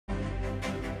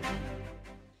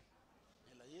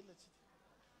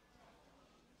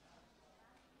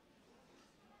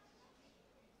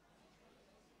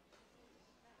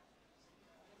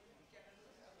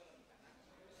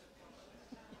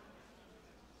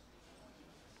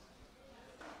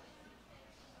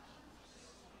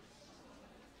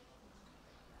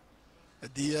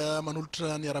dia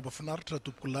manolotra ny araba finaritra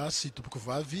tompoko lahy sy tompoko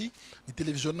vavy ny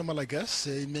televiziona malagasy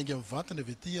zay miainga amin'ny vantana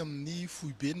avy aty amin'ny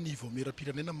foibe ny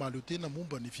voamera-pirenena mahaleo tena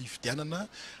momba ny fifidianana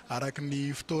araky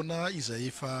ny fotoana izay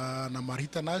efa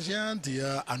namaritana azy a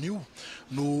dia anio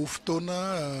no fotoana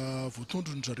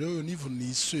voatondrony zareo anivo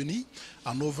ny seni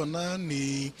anaovana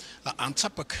ny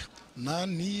antsapaka na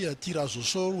ny tirage au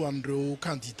sort ho an'ireo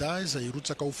kandidà izay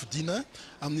rotsaka ho fidiana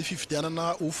amin'ny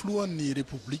fifidianana ho Filohan'ny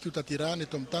Repoblika ho tanterahana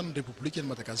eto amin'ny tany Repoblika ny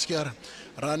Madagasikara.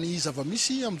 Raha ny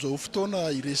zava-misy amin'izao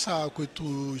fotoana iresahako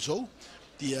eto izao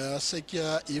dia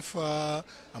saika efa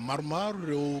maromaro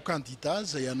ireo kandidà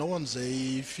izay hanao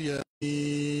an'izay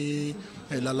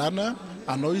lalàna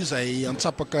anao izay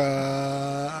antsapaka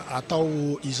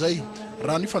atao izay.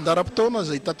 Raha ny fandaram-potoana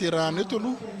izay tanterahana eto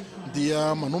aloha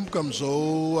dia manomboka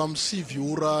amin'izao amin'ny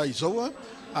 7 ora izao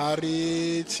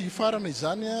ary tsy farana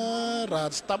izany raha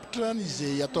tsy tapitra ny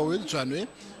izay atao eto, zany hoe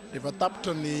rehefa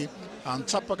tapitra ny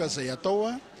antsapaka izay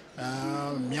atao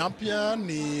miampy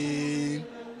an'izay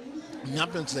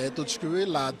ataontsika hoe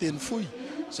lahateny fohy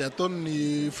izay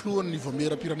ataon'ny Filohan'ny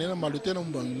voamera-pirenena mahaleo tena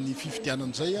momba ny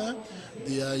fifidianana izay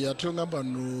dia hiatreo ngamba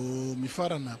no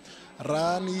mifarana.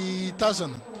 Raha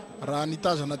ny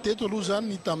tazana teto aloha zany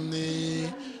ny tamin'ny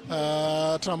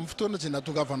hatramin'ny fotoana izay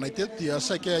nahatongavanay teto dia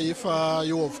saika efa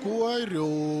eo avokoa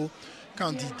ireo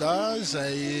kandidà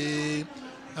izay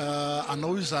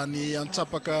anao izany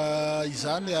antsapaka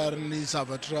izany ary ny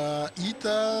zavatra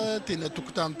hita teny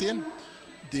atokotany teny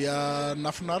dia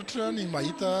nafinaritra ny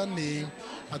mahita ny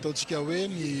ataontsika hoe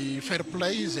ny fair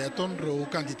play izay ataon'ireo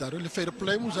kandidà ireo. Le fair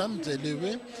play moa zany izay le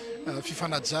hoe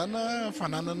fifanajana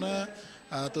fananana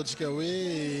ataontsika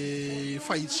hoe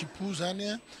fahitsy-po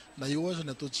zany na eo azy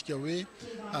ny ataontsika hoe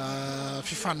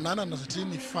fifaninanana satria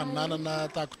ny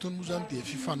fifaninanana tahako itony moa zany dia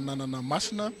fifaninanana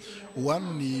masina ho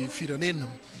an'ny firenena.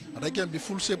 1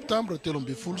 septambra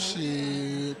 2023 sy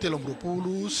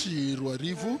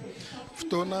 2024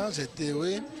 fotoana izay te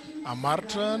hoe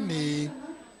amaritra ny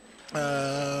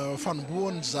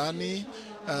fanombohany zany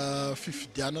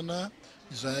fifidianana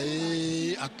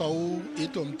izay atao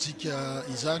eto amintsika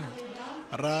izany.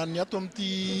 Raha ny ato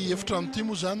amin'ity efitrano ity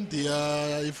moa zany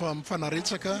dia efa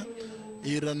mifanaretsaka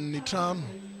eran'ny trano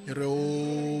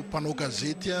ireo mpanao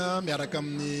gazety miaraka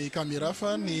amin'ny kamera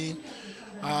fa ny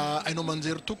ainao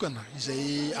manjery tokana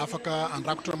izay afaka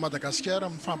andrakotra Madagasikara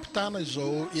mifampitana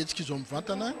izao hetsika izao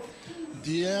mivantana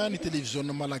dia ny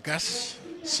televiziona malagasy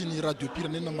sy ny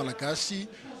radio-pirenena malagasy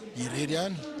irery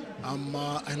ihany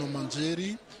amin'ny ainao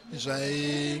manjery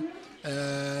izay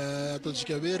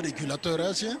ataontsika hoe régulateur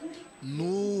azy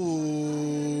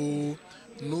no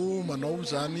manao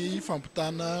zany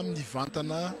fampitana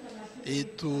mivantana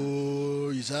eto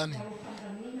izany.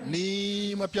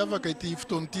 Ny mampiavaka ity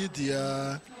fotoana ity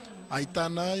dia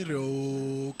ahitana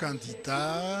ireo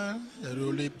kandidà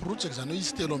ireo le mpirotsaka zany hoe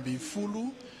izy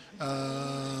 3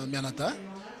 mianadahy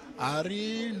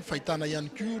ary ny fahitana ihany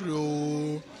koa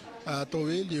ireo atao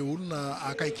hoe le olona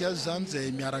akaiky azy zany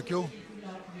izay miaraka eo.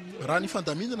 Raha ny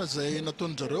fandaminana izay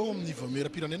nataon'zareo amin'ny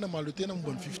voamera-pirenena mahaleo tena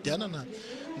momba ny fifidianana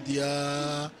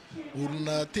dia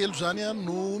olona 3 zany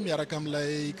no miaraka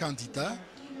amin'ilay kandidà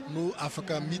no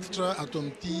afaka miditra ato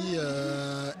amin'ity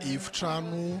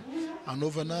efitrano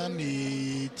anaovana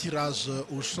ny tirage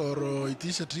au sort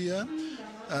ity satria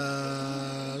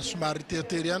somary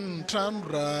teritery ihany ny trano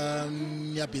raha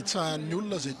ny abetsahan'ny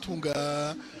olona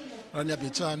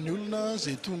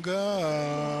zay tonga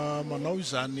manao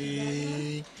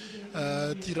izany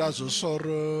tirage au sort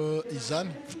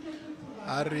izany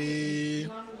ary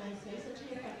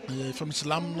efa misy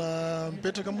lamina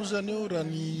mipetraka moa zany eo raha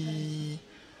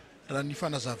ny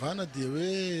fanazavana dia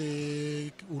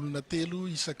hoe olona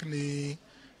 3 isaky ny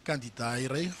kandidà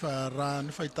iray fa raha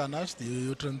ny fahitana azy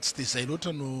dia ohatrany tsy dia zay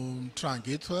loatra no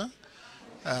mitranga eto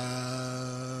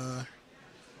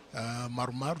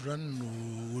maromaro zany no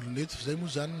olona eto zay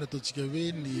moa zany nataontsika hoe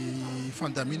ny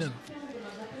fandaminana.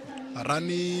 Raha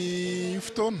ny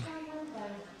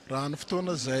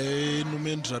fotoana izay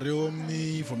nomeny zareo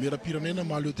amin'ny voamera-pirenena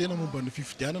mahaleo tena momba ny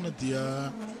fifidianana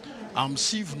dia amin'ny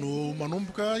 7 no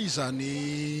manomboka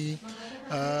izany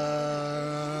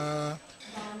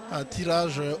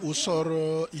tirage au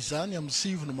sort izany amin'ny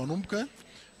 7 no manomboka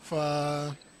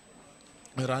fa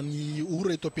raha ny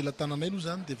ora eto ampelantananay aloha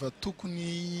zany dia efa tokony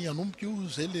hanomboka io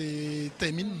zay le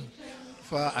time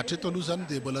fa hatreto aloha zany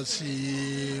dia mbola tsy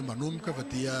manomboka fa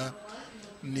dia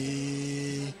ny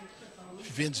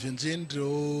fivenjivenjeny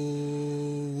ireo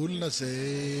olona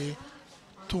izay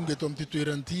tonga eto amin'ity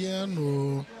toerana ity no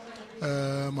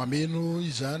mameno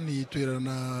izany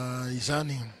toerana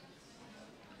izany.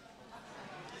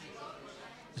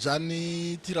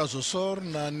 zany tirage au sort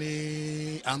na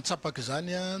ny antsapaky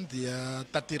zany a dia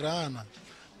taterahana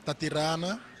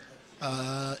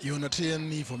eo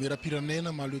anatrehan'ny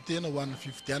voamera-pirenena mahaleo-tena ho an'ny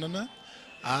fifidianana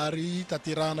ary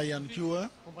taterahana ihany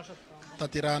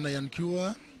koa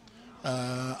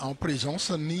en présence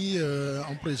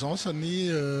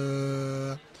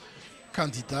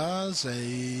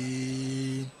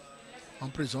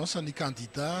ny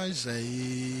kandidà izay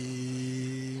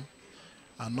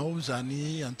anao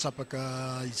zany antsapaka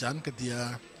izany ka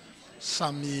dia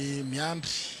samy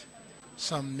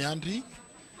miandry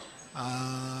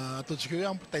ataontsika hoe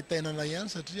ampitaitainana ihany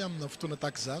satria amina fotoana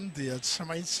tahaka izany dia tsy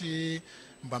maintsy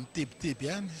mba mitebiteby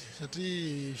ihany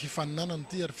satria fifaninanana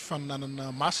ty ary fifaninanana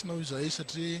masina hoy izay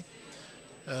satria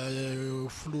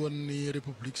Filohan'ny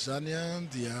Repoblika zany a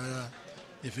dia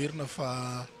everina fa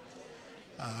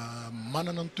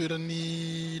manana ny toerany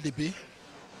lehibe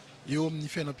eo amin'ny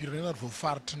fiainam-pirenena ary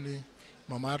voafaritry ny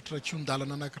mamaritra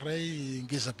kion-dalana anankiray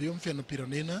ngezabe eo amin'ny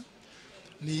fiainam-pirenena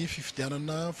ny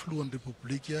fifidianana Filohan'ny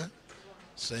Repoblika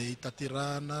izay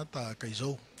taterahana tahaka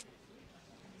izao.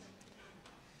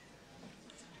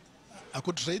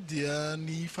 Ankoatr'izay dia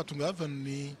ny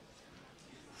fahatongavan'ny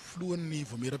Filohan'ny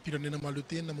voamera-pirenena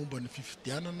mahaleo-tena momba ny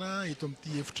fifidianana eto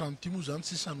amin'ity efitrano ity moa zany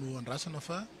tsisa no andrasana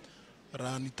fa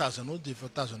raha ny tazanao dia efa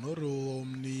tazanao reo ao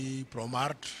amin'ny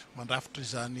braomaritra mandrafitra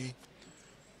izany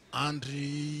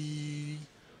andry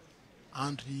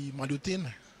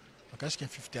mahaleo-tena makasika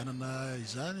ny fifidianana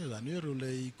izany zany hoe reo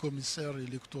ilay commissaire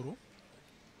électoraux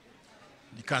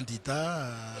ny kandidà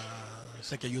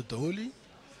saika eo daholy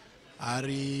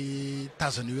ary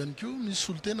tazana eo ihany koa misy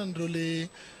olo-tena nyreo le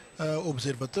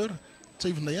observateur tsy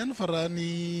ivona ihany fa raha ny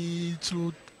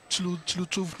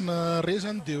tsilotsofotrina re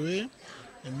zany dia hoe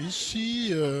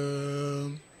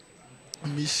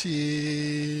misy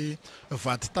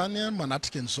vaditany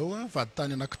manatrika an'izao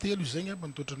vaditany anankitelo izay ny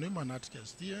manotoetrany hoe manatrika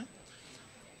azy ity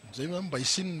zay mba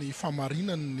isiny ny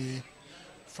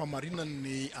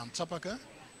famarinany antsapaka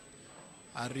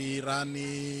ary raha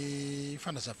ny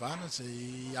fanazavana zay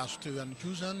azo teo ihany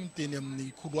koa zany miteny amin'ny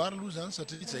couloir aloha zany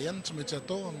satria zay ihany tsy maintsy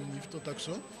atao amin'ny fotoa tahaka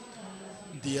izao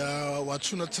dia ho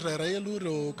antsoina tsirairay aloha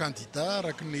reo kandidà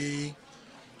araky ny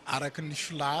arak'le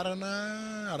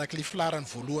filarany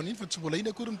voalohany iny fa tsy mbola iny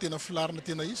akory ny tena filarana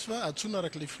tena izy fa antsoina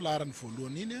arak'le filarany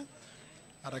voalohany iny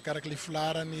arakarak'le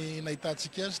filarany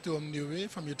nahitantsika azy teo amin'ny hoe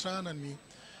fametrahana ny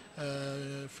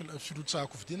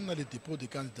firotsahako vidinina le dépôt de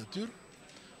candidature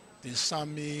dia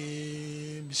samy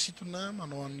misintona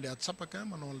manao an'le atsapaka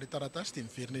manao an'le taratasy dia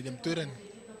miverina eny amin'ny toerany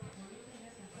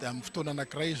dia amin'ny fotoana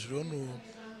anankiray izy ireo no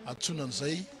antsoina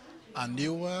an'izay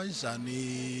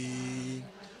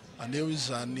aneo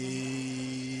izany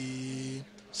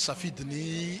safidiny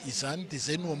izany dia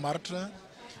zay no hamaritra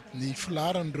ny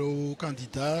filaran'ireo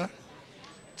kandidà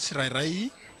tsirairay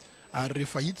ary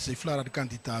rehefa hita zay filaran'ny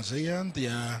kandidà zay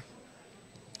dia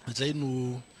zay no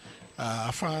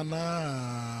ahafahana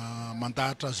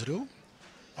mandahatra azy ireo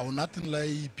ao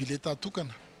anatin'ilay biletà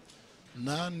tokana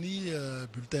na ny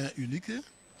bulletin unique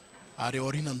ary ao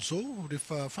aorianan'izao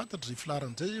rehefa fantatra zay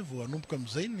filaran'izay vao hanomboka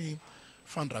amin'izay ny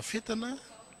fandrafetana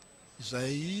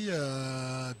izay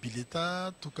biletà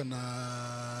tokana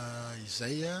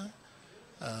izay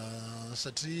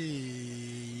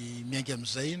satria miainga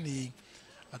amin'izay ny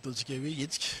ataontsika hoe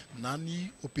hetsika na ny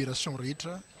opération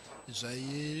rehetra izay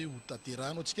ho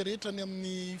taterahana atsika rehetra ny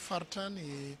amin'ny faritra ny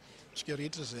tsika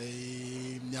rehetra zay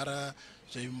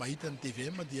zay mahita ny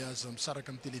TVM dia aza misaraka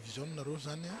amin'ny télévision nareo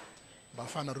zany mba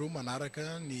ahafahanareo manaraka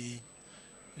ny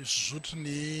zotry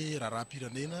ny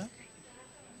raharaha-pirenena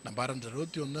nambaran'zareo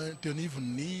teo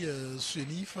anivon'ny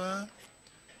seni fa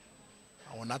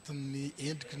ao anatin'ny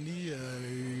endriky ny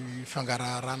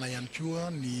fangaraharaana ihany koa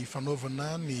ny fanaovana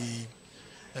ny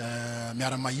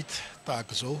miara-mahita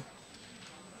tahaka izao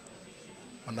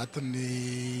anatin'ny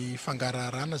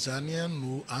fangaraharaana zany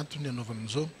no antony anaovana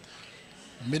an'izao.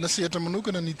 Mena sehatra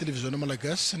manokana ny télévision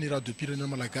malagasy sy ny radio-pirenena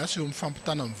malagasy eo amin'ny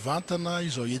fampitana mivantana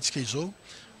izao hetsika izao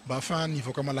mba ahafahan'ny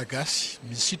vahoaka malagasy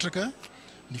misitraka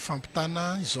ny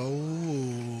fampitana izao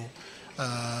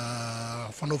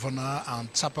fanaovana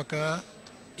antsapaka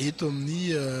eto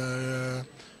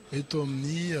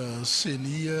amin'ny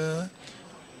seni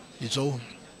izao.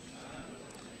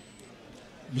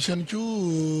 Misy ihany koa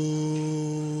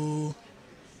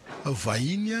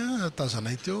vahiny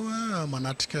tazanay teo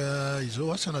manatrika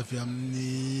izao asana avy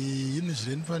amin'ny ino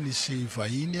izy ireny fa nisy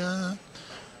vahiny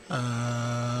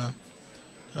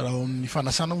raha amin'ny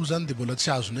fanasana moa zany dia mbola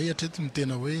tsy azonay hatreto ny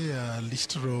tena hoe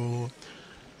liste reo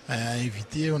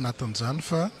invité ao anatin'izany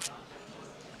fa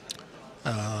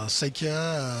saika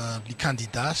ny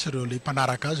kandidà sy ireo le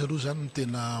mpanaraka azy aloha zany no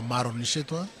tena maro anisy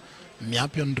eto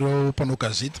miampy an'ireo mpanao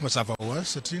gazety mazava ho azy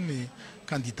satria ny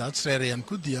kandidà tsirairay ihany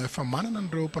koa dia efa manana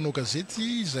an'ireo mpanao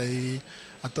gazety izay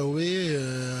atao hoe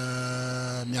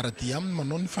miaradia aminy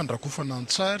manao ny fandrakofana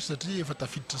an-tsary satria efa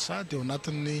tafiditra sady ao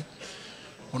anatin'ny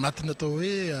atao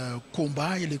hoe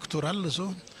combat électoral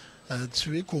zao tsy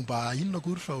hoe combat inona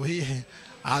akory fa hoe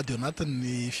ady ao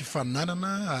anatin'ny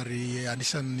fifaninanana ary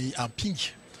anisan'ny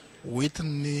ampinga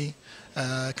hoentin'ny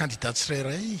kandidà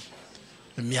tsirairay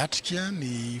miatrika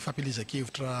ny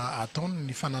fampelezan-kevitra ataony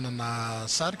ny fananana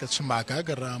sary ka tsy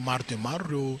mahagaga raha maro dia maro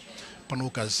ireo mpanao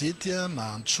gazety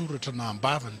na antsoratra na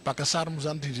ambavany mpakasary moa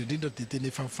zany indrindraindrindra dia tena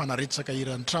efa fanaretsaka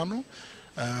iran'ny trano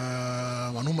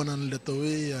manomana n'le atao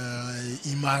hoe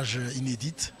image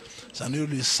inédite zany hoe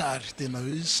le sary tena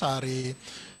hoe sary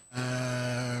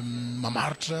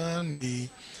mamaritra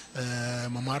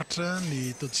ny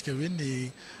ataontsika hoe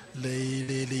ny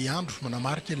le andro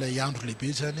manamarika ilay andro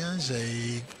lehibe zany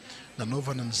izay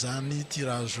nanaovana n'izany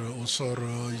tirage au sort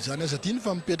izany aza tiany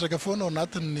fa mipetraka foana ao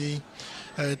anatin'ny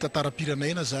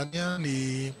tantaram-pirenena zany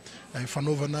ny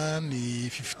fanaovana ny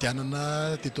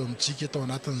fifidianana teto amintsika tao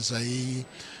anatin'izay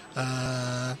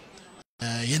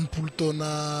enimpolo taona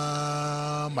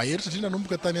mahery satria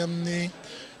nanomboka tany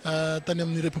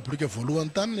amin'ny Repoblika voalohany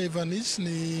tany efa nisy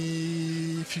ny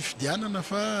fifidianana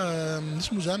fa nisy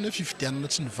moa zany hoe fifidianana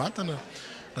tsy nivantana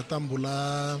raha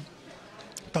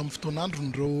tamin'ny fotoan'andro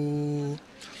nireo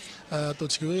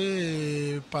ataontsika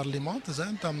hoe parlemanta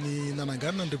zany tamin'ny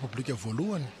nananganana ny Repoblika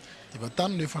voalohany dia efa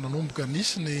tany no efa nanomboka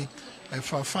nisy ny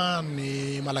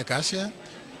fahafahan'ny malagasy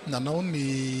nanao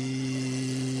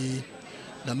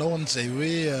an'izay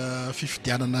hoe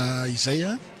fifidianana izay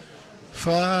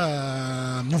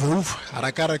fa miovaova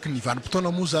arakaraka ny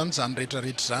vanim-potoana moa zany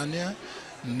rehetrarehetra zany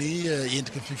ny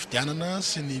endriky ny fifidianana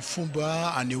sy ny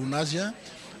fomba anehoana azy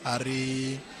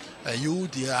ary io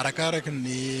dia arakaraka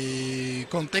ny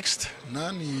contexte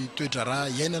na ny toetra raha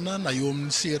iainana na eo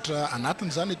amin'ny sehatra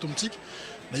anatiny zany eto amintsika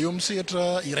na eo amin'ny sehatra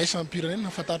iraisan'ny pirenena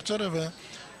fantaritra tsara fa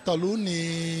taloha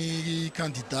ny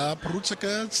kandidà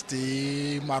mpirotsaka tsy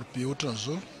dia marobe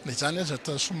ohatran'izao na izany aza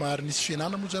somary nisy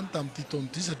fianana moa zany tamin'ity taona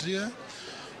ity satria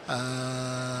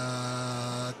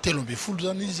 13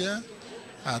 zany izy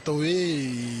atao hoe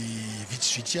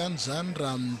vitsivitsy ihany zany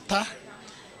raha mita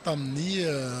tamin'ny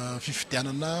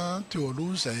fifidianana teo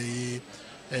aloha izay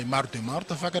maro dia maro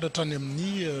tafakatra hatrany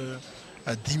amin'ny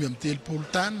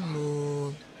 5 tany no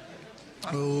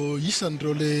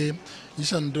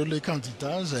isan'ireo le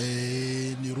kandidà izay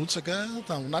nirotsaka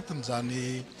tao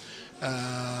anatin'izany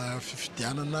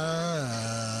fifidianana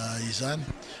izany.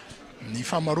 Ny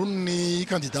famaron'ny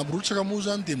kandidà mirotsaka moa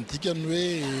zany dia midikany hoe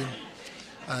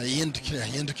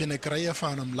endrika anankiray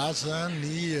ahafahana milaza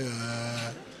ny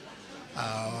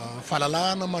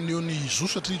fahalalahana maneho ny zo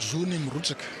satria zo ny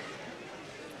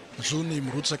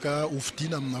mirotsaka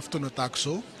hofidiana amina fotoana tahaka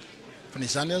izao fa ny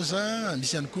izany aza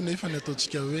misy ihany koa nefa ny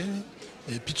ataontsika hoe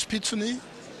pitsopitsony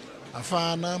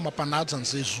ahafahana mampanaja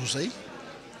an'izay zo zay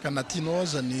ka natianao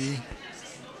aza ny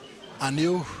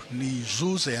aneo ny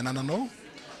zo zay anananao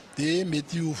dia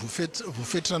mety io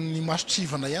voafetran'ny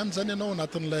masotsivana ihany zany ianao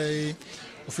anatin'ilay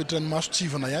voafetran'ny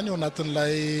masotsivana ihany eo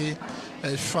anatin'ilay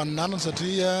fifaninanana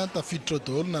satria tafiditra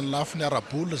daholo na ny lafin'ny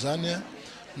arabola zany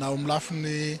na ao amin'ny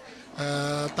lafin'ny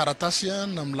taratasy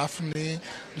na misy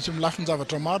amin'ny lafin'ny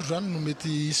zavatra maro zany no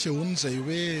mety sehony zay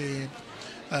hoe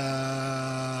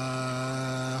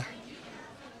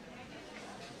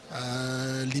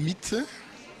limite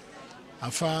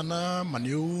ahafahana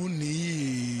maneho ny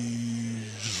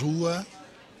zoa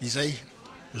izay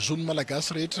zon'ny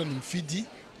malagasy rehetra ny mifidy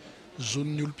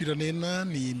zon'ny olopirenena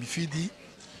ny mifidy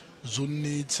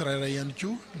zon'ny tsirairay ihany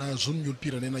koa na zon'ny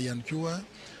olopirenena ihany koa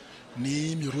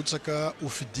ny mirotsaka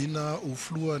hofidiana ho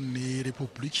filohan'ny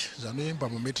repoblika zany hoe mba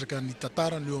mametraka ny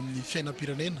tantarany eo amin'ny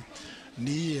fiainam-pirenena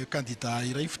ny kandidà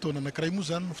iray fotoana anankiray moa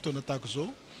zany no fotoana tahaka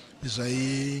izao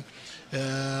izay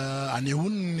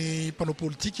anehony ny mpanao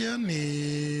politika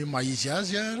ny maizy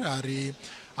azy ary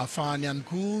ahafahany ihany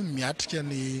koa miatrika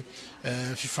ny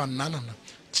fifaninanana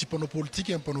tsy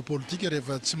mpanao politika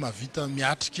rehefa tsy mahavita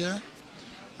miatrika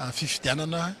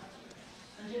fifidianana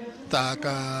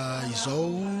tahaka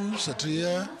izao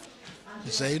satria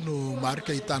izay no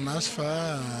marika hitana azy fa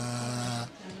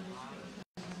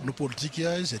no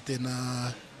politika izay tena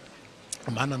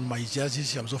manany maizy azy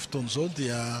izy amin'izao fotoana izao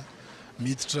dia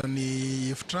miditra ny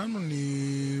efitrano ny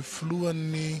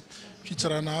filohan'ny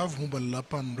fitsarana avy momba ny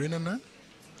lampanorenana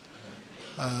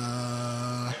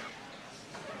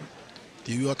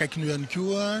dia io akaikiny ihany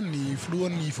koa ny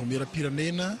filohan'ny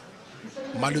voameram-pirenena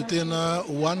maleo tena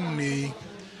hoaniny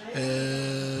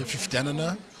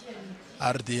fifidianana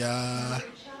ary dia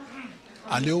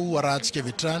aleo arahantsika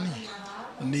vetrany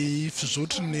ny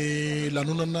fizotry ny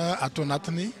lanonana ato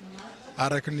anatiny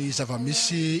araky ny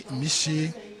zavamisy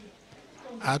misy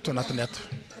ato anatiny ato.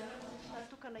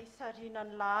 Tokana isarihana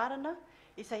ny laharana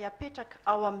izay apetraka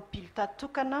ao amin'ny biletà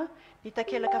tokana ny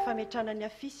takelaka fametrana ny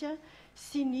afisy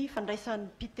sy ny fandraisan'ny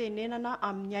mpitenenana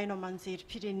amin'ny aino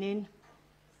amanjerim-pirenena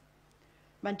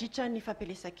mandritra ny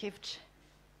fampelesakevitra.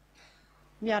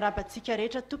 Miarabantsika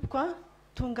rehetra tompoko a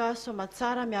tonga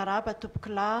somatsara miaraba tompoko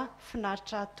lahy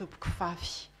finaritra tompoko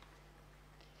vavy.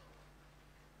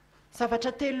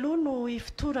 Zavatra telo no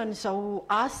ifotoran'izao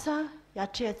asa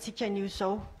hatrehantsika an'io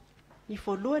izao. Ny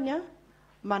voalohany a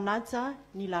manaja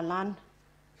ny lalàna.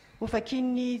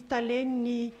 Hovakin'ny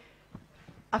talen'ny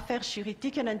affaires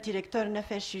juridiques na ny directeurny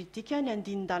affaires juridiques ny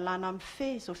andinin-dalàna amin'ny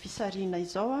fe izao fisarihana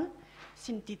izao a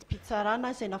sy ny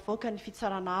didim-pitsarana izay navoaka ny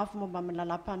fitsarana avo momba amin'ny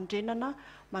lalam-pandrenana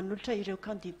manolotra ireo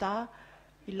kandidà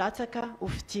hilatsaka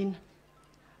hovidiana.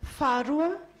 Faharoa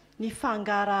ny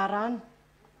fangaraharaana.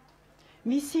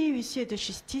 Misy huissier de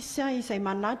justice izay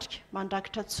manatrika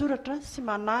mandrakitra tsoratra sy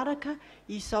manaraka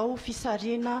izao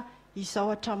fisarihana izao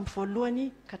hatramin'ny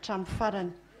voalohany ka hatramin'ny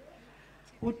farany.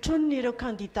 Hotroniny ireo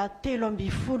kandidà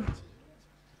 320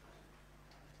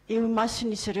 eo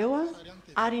mason'izy ireo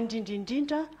ary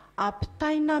indrindrindrindra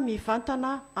ampitaina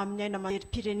mivantana amin'ny aina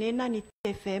amanjerim-pirenena ny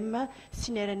TVM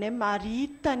sy ny RNM ary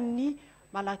hitan'ny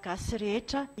malagasy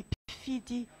rehetra ny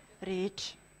mpifidy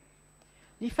rehetra.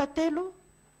 Ny fahatelo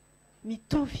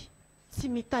mitovy sy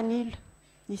mitanila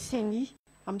ny seni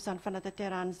amin'izany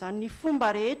fanatanterahana izany. Ny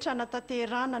fomba rehetra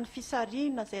nataterahana ny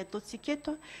fisarihana izay ataontsika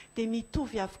eto dia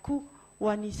mitovy avokoa ho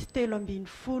an'izy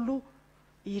 320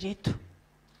 ireto.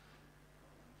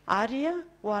 Ary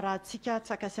ho arahantsika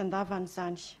tsaka sy andavana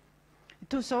izany.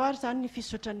 Toy izao ary izany ny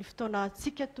fisotran'ny fotoana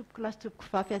antsika tompoko lahy sy tompoko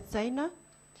vavy hajaina.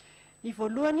 Ny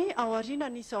voalohany ao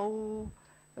aorianan'izao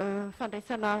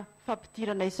fandraisana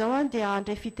fampidirana izao dia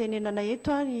andray fitenenana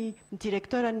eto ny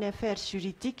directeurny affaires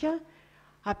juridiques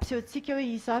ampisehontsika hoe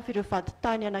izy avy ireo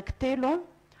vaditany anankitelo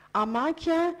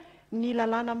amaky ny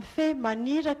lalàna amin'ny fe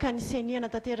maniraka ny seniana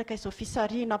tanteraka izao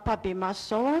fisarihana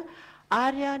Pabemaso zao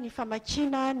ary ny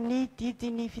famakina ny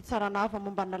didiny fitsarana avo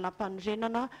momba ny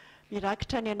lalam-panorenana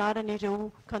mirakitra ny anarany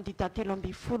ireo kandidà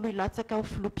 320 hilatsaka ho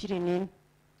filoham-pirenena.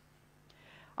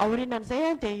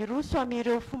 Aorianan'izay dia iroso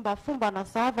amin'ireo fombafomba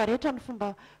nazava rehetra ny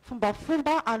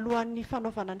fombafomba alohan'ny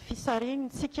fanaovana ny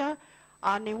fisarihantsika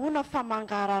anehoana fa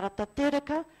mangarahara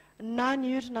tanteraka na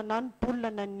ny urina na ny bolina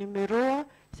na ny numéro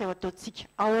izay ataontsika.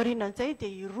 Aorianan'izay dia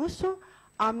iroso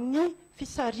amin'ny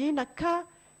fisarihana ka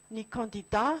ny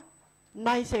kandidà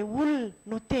na izay olona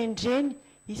no tendreny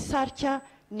hisarika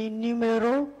ny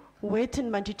numéro hoentiny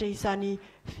mandritra izany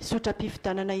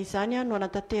sotram-pifidanana izany no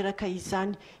anatanteraka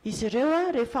izany. Izy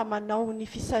ireo rehefa manao ny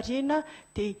fisarihana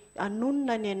dia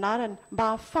anonona ny anarany mba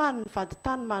hahafahan'ny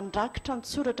vaditany mandrakitra ny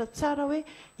soratra tsara hoe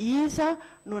iza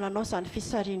no nanao izany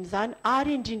fisarihana izany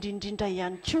ary indrindrindrindra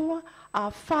ihany koa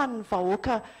ahafahan'ny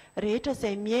vahoaka rehetra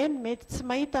izay mihaino mety tsy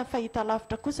mahita fahita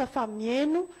lavitra kosa fa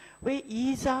mihaino hoe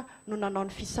iza no nanao ny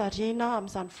fisarihana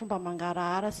amin'izany fomba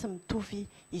mangarahara sy mitovy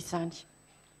izany.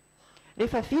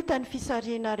 Rehefa vita ny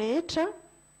fisarihana rehetra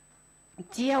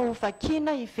dia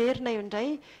hovakiana hiverina eo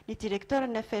indray ny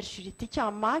directeurny affaires juridiques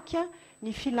amaky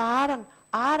ny filaharana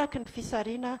araky ny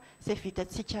fisarihana izay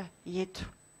vitantsika eto.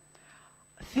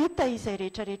 Vita izay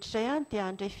rehetrarehetra izay dia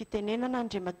andray fitenenana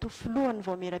andriamatoa filohan'ny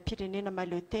vahomeram-pirenena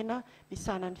mahaleo tena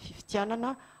misana ny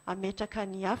fifidianana ametraka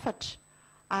ny afatra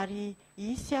ary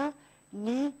isy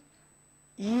ny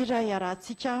hira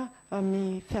iarahantsika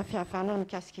amin'ny fihafihavana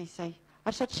mikasika izay.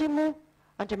 Ary satria moa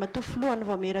andriamatoa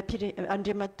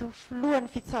filohan'ny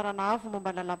fitsarana avo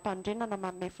momba lalam-pandrenana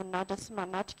manome voninahitra sy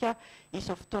manatrika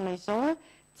izao fotoana izao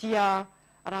dia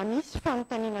raha misy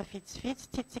fanontaniana vitsivitsy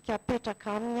tiantsika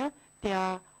apetraka aminy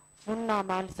dia vonina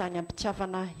hamaly izany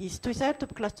ampitiavana izy. Toy izay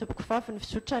tompoko lahy sy tompoko vavy ny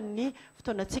fisotra ny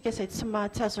fotoanantsika izay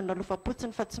tsy azona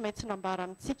lofapotsiny fa tsy maintsy nambara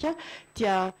amintsika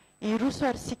dia iroso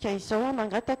ary sika izao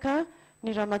mangataka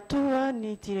ny ramatoa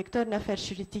ny directeurny affaires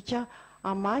juridiques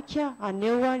amaky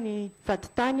aneo ny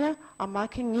vaditany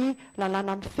amaky ny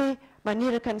lalàna amin'ny fe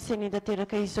maniraka ny seny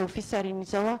tanteraka izao fisarihana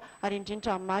izao ary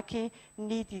indrindra amaky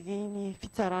ny didiny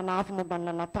fitsarana avo momba ny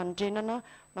lalam-pandrenana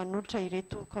manolotra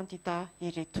ireto kandidà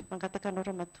ireto. Mangataka anao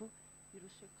ramatoa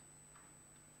iroso eto.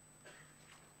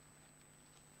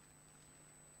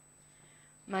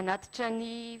 Manatitra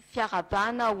ny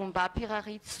fiarabana ho mba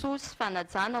hampirariso sy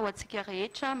fanajana ho antsika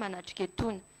rehetra manatrika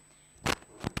etony.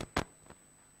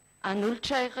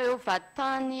 Anolotra ireo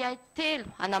vaditany telo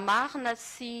anamarina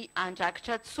sy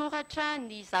andrakitra tsoratra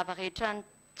ny zava-rehetra ny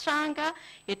tranga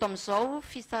eto amin'izao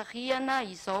fisarihana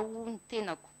izao ny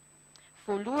tenako.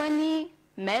 Voalohany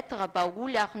maître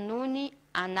Baouli Arnouni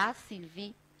Anna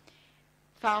Sylvie.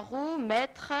 Faharoa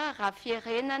maître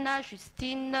Rafierenana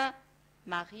Justine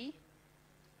Marie.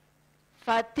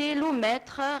 Fahatelo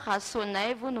maître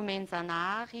Rasonaivo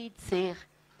Nomenjanahary Jery.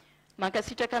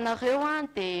 Mankasitraka anareo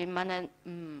dia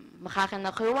mirary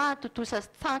anareo totosa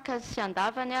tsanka sy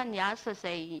andavany ny asa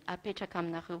izay apetraka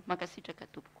aminareo. Mankasitraka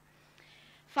tompoko.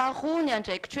 Faharoa ny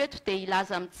andraikitra eto dia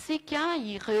ilaza amintsika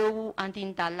ireo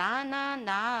andin-dalàna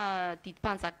na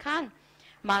didim-panjakana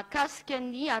mahakasika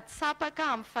ny atsapaka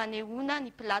amin'ny fanehoana ny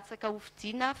mpilatsaka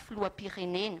hofidiana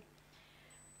filoham-pirenena.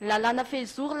 Lalàna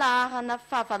fehizoro laharana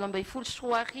faha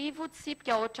 2024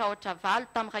 tsipika ohatraohatra valo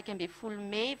tamin'ny 2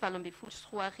 Mey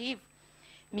 2024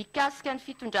 mikasika ny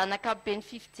fitondrana ankapobeny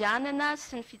fifidianana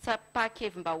sy ny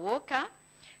fitsapakevim-bahoaka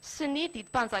sy ny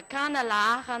didim-panjakana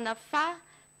laharana faha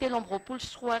 13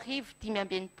 520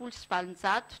 tamin'ny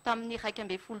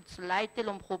 12 Jolay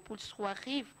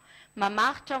 13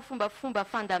 mamaritra ny fombafomba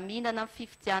fandaminana ny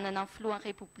fifidianana ny Filohan'ny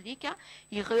Repoblika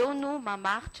ireo no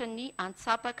mamaritra ny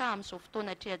antsapaka amin'izao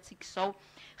fotoana atrehantsika izao.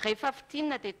 Rehefa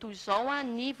fitinina dia toy izao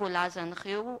ny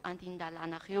voalazan'ireo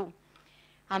andin-dalànareo.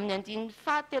 Amin'ny andin'ny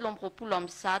faha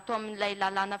 13 amin'ilay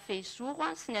lalàna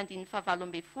fehizoro sy ny andin'ny faha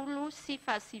 20 sy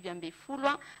faha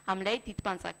 20 amin'ilay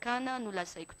didim-panjakana no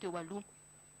lazaiko teo aloha.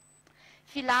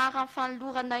 Filaharan'ny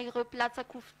fanolorana ireo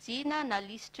mpilatsaka hofidiana na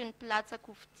lisitry ny mpilatsaka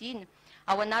hofidiana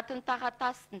ao anatin'ny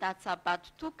taratasy-ndahatsabato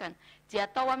tokana dia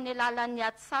atao amin'ny alalan'ny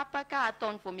atsapaka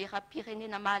ataon'ny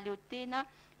voameram-pirenena mahaleo-tena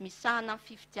misahana amin'ny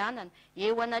fifidianana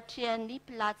eo anatrehan'ny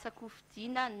mpilatsaka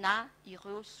hofidiana na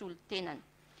ireo solon-tenany.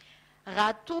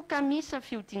 Raha toka misy ny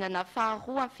fihodinana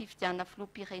faharoa amin'ny fifidianana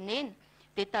filoham-pirenena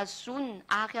dia tazonina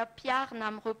ary ampiarina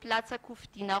amin'ireo mpilatsaka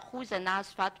hofidiana roa izay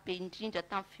nahazo vato be indrindra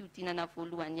tamin'ny fihodinana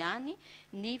voalohany ihany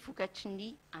ny vokatry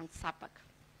ny antsapaka.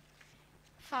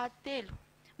 Fahatelo,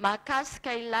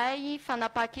 mahakasika ilay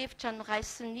fanapahan-kevitra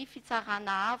noraisiny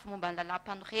fitsarana avo momba ny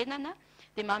lalam-panorenana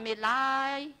dia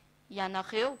mamelay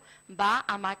ianareo mba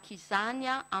hamaky izany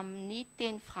amin'ny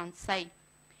teny frantsay.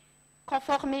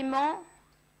 Conformément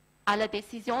à la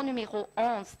décision numéro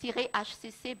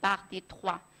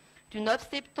 11-HCC/D3 du 9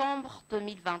 septembre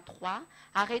 2023,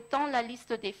 arrêtant la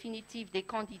liste définitive des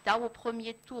candidats au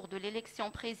premier tour de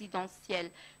l'élection présidentielle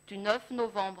du 9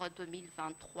 novembre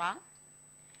 2023,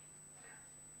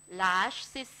 la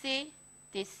HCC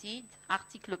décide,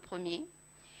 article 1er,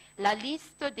 la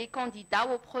liste des candidats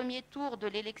au premier tour de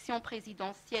l'élection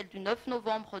présidentielle du 9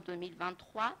 novembre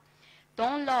 2023,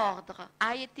 dont l'ordre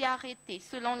a été arrêté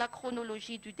selon la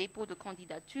chronologie du dépôt de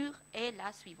candidature est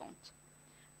la suivante.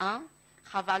 1.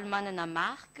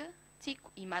 Ravalmananamark, Tik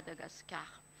i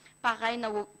Madagascar. Pareil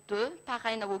 2.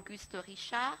 Pareil Auguste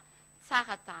Richard,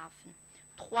 Tsaratavn.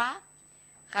 3.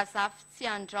 Razaf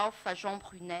Tsianjauf Jean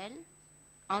Brunel,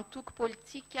 Antouk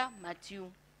Politika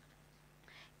Mathieu.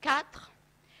 4.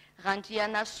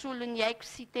 Rangiana Soulniaik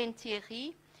Siten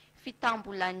Thierry,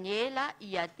 Fitamboulaniela,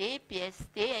 IAD,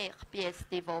 PSD,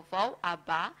 RPSD Vovau,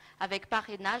 ABA, avec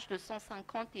parrainage de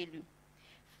 150 élus.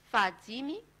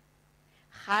 Fadimi,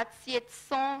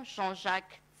 Ratsietson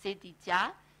Jean-Jacques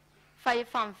Zedidia,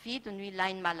 Faefamvid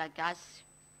Nuilaine Malagasy.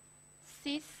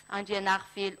 6.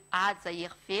 Andrianarvel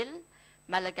Adzairvel,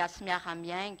 Malagasy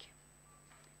Miaramieng.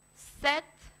 7.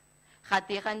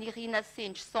 Raderanirina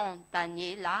Senjson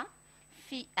Daniela,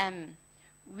 FIM.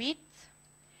 8.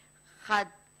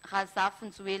 Razaf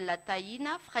Nzuela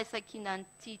Taina,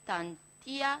 Fraisakinanti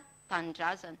Tantia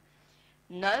Tanjazan.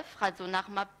 9.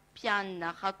 Radzonarma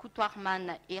Piana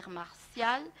Rakutoarman Air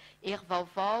Martial, Air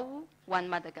Vauvau, Wan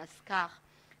Madagascar.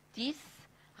 10.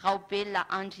 Raubella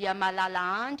Andria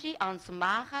Malala Andri,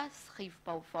 Anzumara, Sriv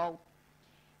Vauvau.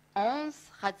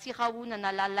 11. Ratsiraouna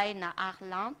Nalalaina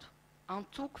Arlanto,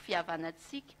 Antouk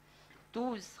Fiavanatsik.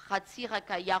 12.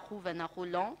 Ratsiraka Yarouvana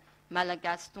Roland,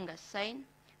 Malagas Tungasain.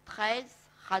 13.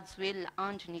 Radzuel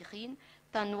Andjnirin,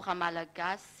 Tanora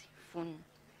Malagasy Fon.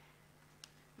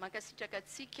 Mankasitraka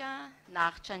atsika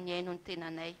naharitra ny aino ny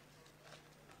tenanay.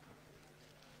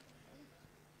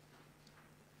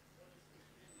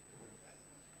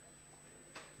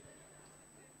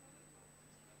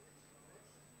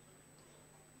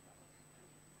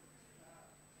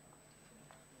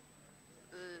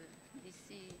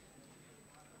 D'ici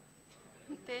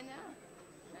ny tena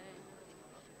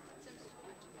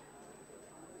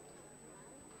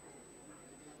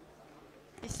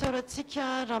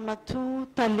Isaorantsika Ramatoa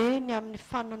Taleny amin'ny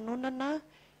fanononana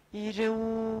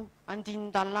ireo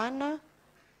andin-dalàna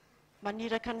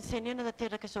maniraka ny senena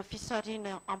tanteraka izao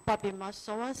fisarihana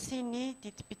ampabemaso izao sy ny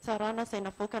didim-pitsarana izay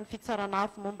navoaka ny fitsarana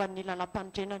avy momba ny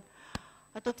lalam-pandrenana.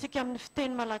 Ataontsika amin'ny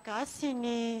fiteny malagasy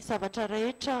ny zavatra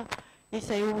rehetra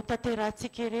izay ho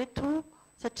tanterahantsika ereto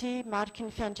satria mariky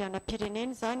ny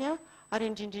fiandrianam-pireneny zany a ary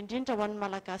indrindraindrindra ho an'ny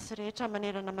malagasy rehetra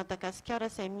manerana Madagasikara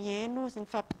izay mihaino ny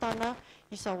fampitana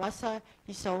izao asa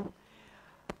izao.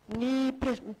 Ny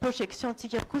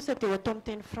projection-tsika kosa dia atao amin'ny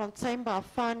teny frantsay mba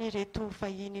ahafahany reto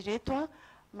vahiny reto a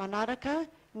manaraka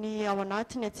ny ao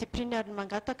anatiny atsipriny ary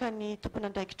mangataka ny tompony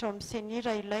andraikitra ao amin'ny seni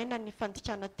raha ilaina ny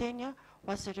fandikana teny ho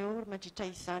azy ireo mandritra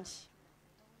izany.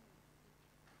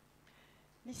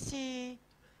 Misy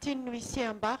tiany no ise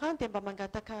ambara dia mba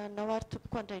mangataka anao ary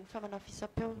tompoko andray ny famanao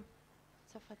fisapeo.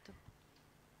 Safato.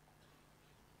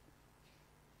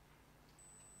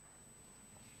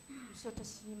 Misaotra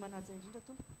sy manaja indrindra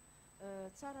tompoko.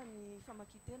 Tsara ny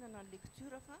famakitena na ny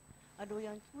lecture fa aleo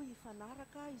ihany koa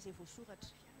hifanaraka izay voasoratra.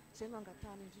 Izay no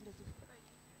angatahana indrindra tompoko.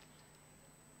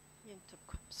 Eny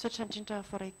tompoko. Misaotra indrindra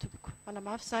voaray tompoko.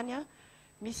 Manamafy zany a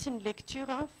misy ny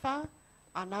lecture fa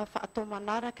atao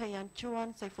manaraka ihany koa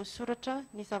izay voasoratra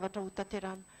ny zavatra ho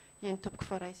tanterana. Eny tompoko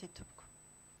voaray izay tompoko.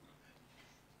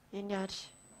 Eny ary.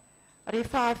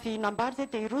 Rehefa avy nambary zay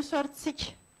dia iroso ary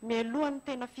tsika mialohan'ny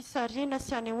tena fisarihana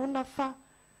sy anehoana fa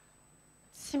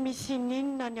tsy misy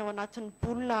ninona ny ao anatin'ny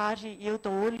bolina ary eo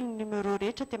daholo ny numéro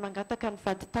rehetra dia mangataka ny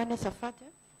vaditany azafady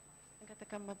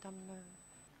mangataka ny madame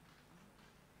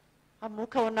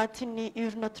amoaka ao anatin'ny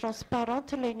urne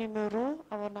transparente ilay numéro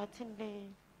ao anatin'ilay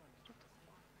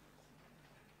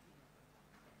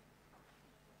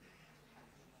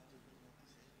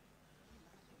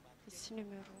misy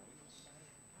numéro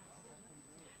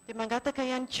dia mangataka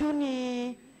ihany koa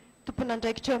ny tompony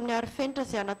andraikitra eo amin'ny arifenitra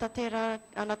izay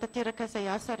anatanteraka izay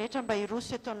asa rehetra mba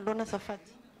hiroso eto anoloana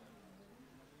azafady.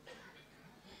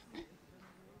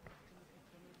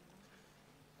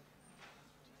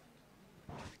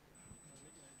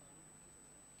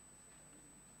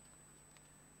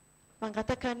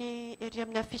 Mangataka ny ery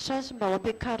amin'ny affichage mba ho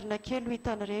ampiakarina kely ho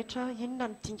hitany rehetra inona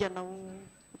ny dingana ho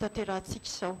tanterahantsika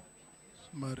izao.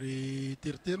 Somary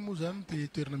teritery moa zany dia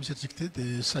toerana misy atsika ty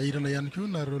dia sahirana ihany koa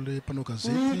nareo le mpanao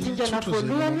gazety dingana tsotra izay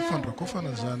voalohany manao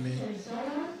fandrakofana zany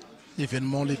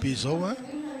événement lehibe izao a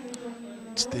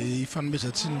tsy dia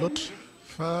hifanomezantsiny loatra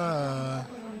fa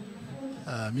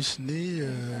misy ny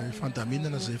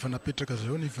fandaminana izay efa napetraka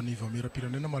zao ny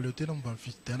vameram-pirenena mahaleo tena momba ny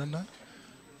fifidianana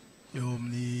eo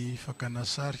amin'ny fakana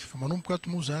sary fa manomboka ato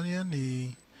moa zany a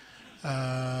ny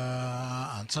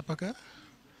antsapaka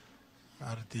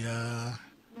ary dia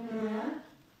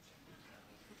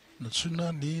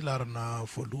natsoina ny larana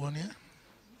voalohany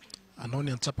anao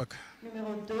ny antsapaka.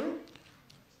 Numéro 2.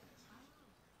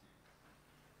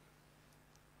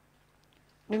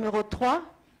 Numéro 3.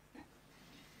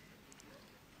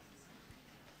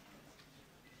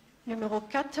 Numéro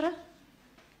 4.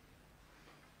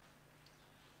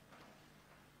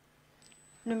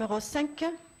 Numéro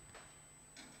 5.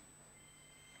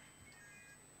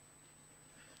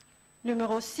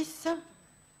 Numéro 6.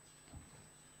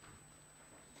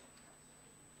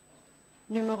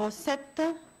 Numéro 7.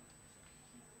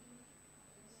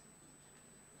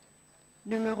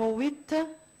 Numéro 8.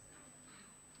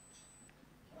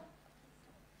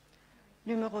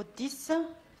 Numéro 10.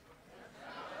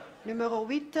 Numéro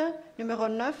 8. Numéro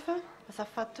 9.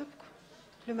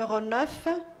 Numéro 9.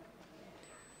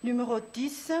 Numéro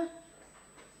 10.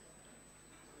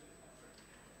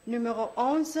 Numéro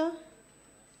 11.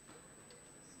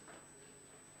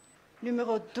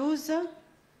 Numéro 12.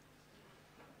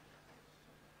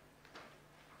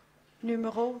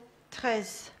 Numéro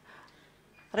 13.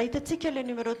 Raha hitantsika ilay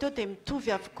numéro teo dia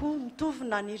mitovy avokoa, mitovy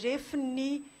na ny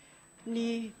refiny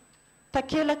ny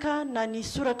takelaka na ny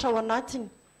soratra ao anatiny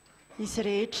izy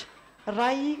rehetra.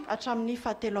 Ray hatramin'ny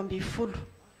 17.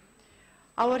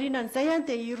 Aorianan'izay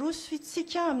dia iroso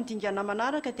itsika amin'ny dingana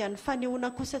manaraka dia ny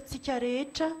fanehoana kosa tsika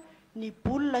rehetra ny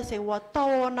bolina izay ho atao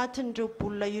ao anatin'ireo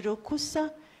bolina ireo kosa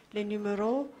le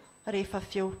numéro rehefa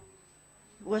avy eo.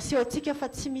 Ho aseho antsika fa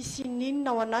tsy misy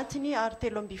ninona ao anatiny ary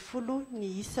 17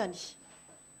 ny isany.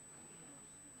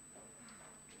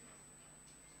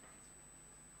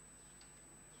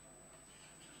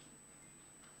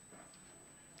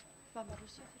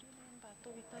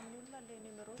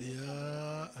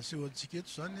 Dia aseho antsika eto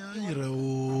zany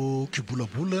ireo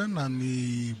kibolabola na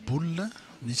ny bolina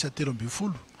misy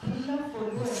 17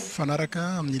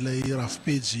 fanaraka amin'ilay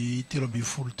rafipejy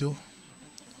 17 teo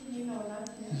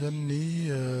zany ny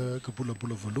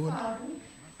kibolabola voalohany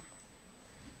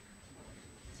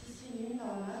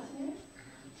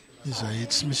izay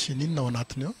tsy misy ninona ao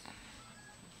anatiny ao.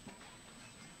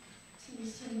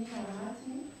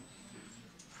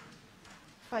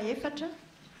 Faefatra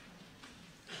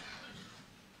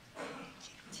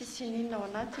tsisy ninona ao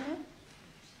anatiny.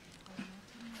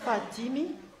 Fahadimy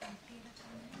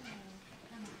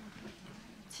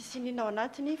tsisy inona ao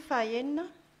anatiny fahaenina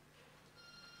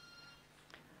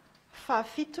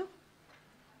fahafito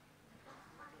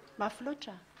mafy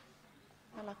loatra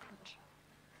malaky loatra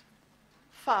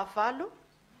fahavalo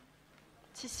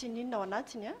tsisy inona ao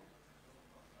anatiny a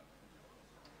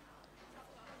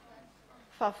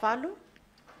fahavalo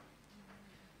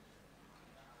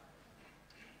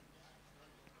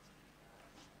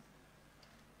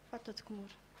fataotoko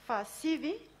mora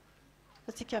fahasivy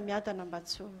fatsika miadana mba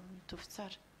tsy mitovy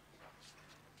tsara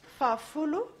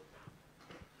fahafolo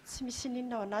tsy misy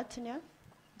ninona ao anatiny a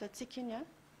datsika iny a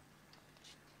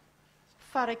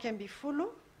faraiky ambifolo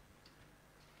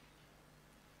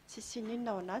tsisy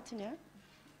ninona ao anatiny a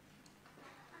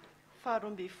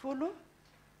faharoambifolo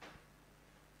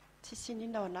tsisy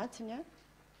ninona ao anatiny a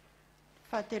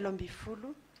fahatelo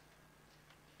ambifolo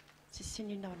tsisy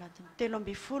ninona ao anatiny telo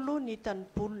ambifolo ny hitan'ny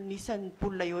bolina nisan'ny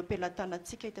bolina eo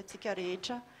ampelantanantsika hitatsika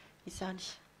rehetra izany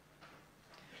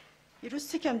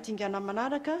irositsika midingana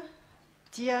manaraka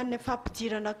dia ny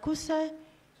fampidirana kosa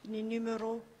ny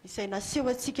numero izay naseho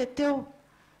atsika teo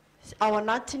ao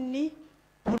anatin'ny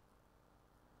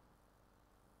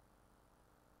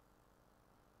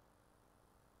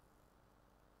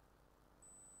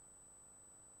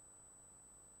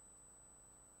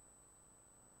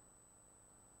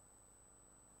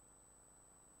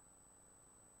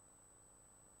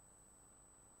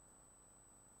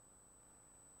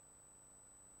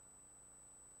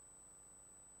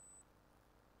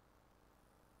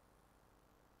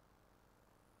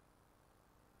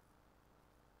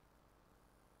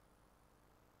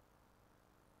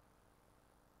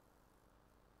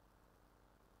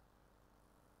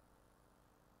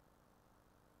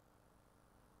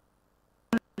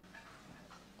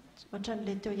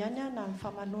ohatran'le teo ihany a na ny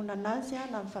famanonana azy a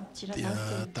na ny fampidirana azy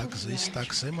dia takizay sy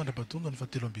takizay mandrapatonga ny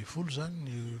fahatelo ambifolo zany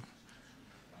ny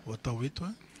ho atao eto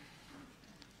a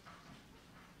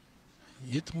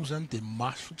eto moa zany dia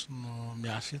maso fotsiny no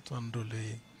miasa eto an'ireo le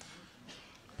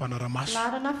mpanaramaso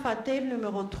larana fahatelo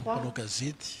numéro 3 mpanao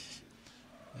gazety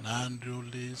na an'ireo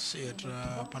le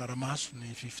sehatra mpanaramaso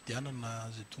ny fifidianana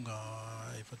zay tonga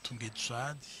efa tonga eto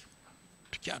sady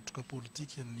mpikatroka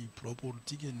politika ny birao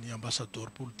politika ny ambassadeur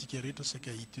politika rehetra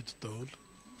saika hita eto daholo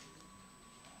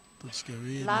ataontsika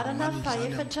hoe larana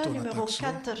fahaefatra numéro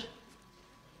 4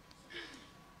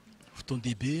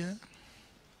 fotoan-dehibe a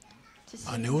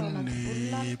anehoany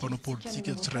ny mpanao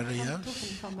politika tsirairay avy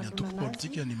ny antoko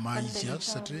politika ny maha izy azy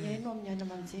satria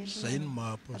zay no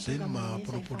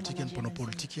mpanao politika ny mpanao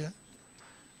politika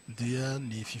dia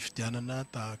ny fifidianana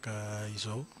tahaka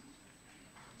izao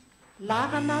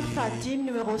larana fahadimy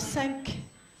numéro 5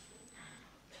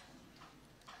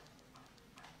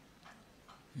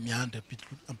 miandry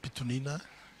ampitoniana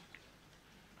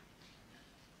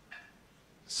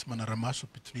sy manaramaso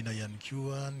ampitoniana ihany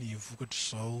koa ny vokatra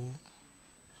izao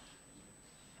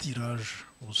tirage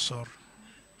au sort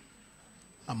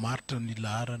amaritra ny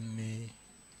laharan'ny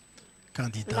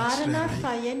kandidà larana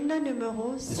fahaenina numéro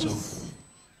 6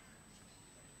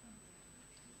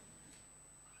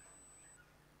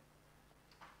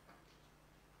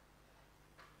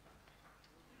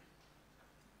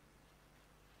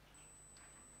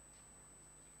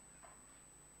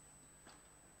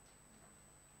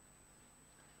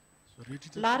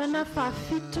 larana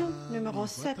fahafito numéro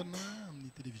 7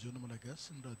 amin'ny télévision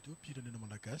malagasy ny radio pirenena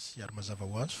malagasy ary mazava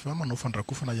ho azy fa manao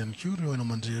fandrakofana ihany koa ireo anao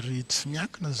manjery tsy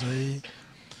miankina zay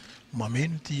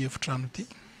mameno ity efitrano ity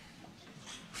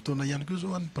fotoana ihany koa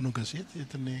zao any mpanao gazety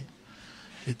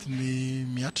etiny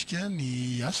miatrika ny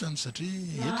asany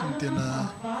satria etony tena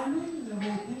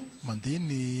mandeha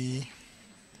ny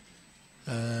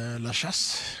lasasy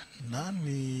na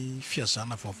ny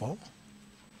fiazana vaovao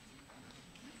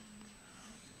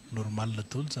normal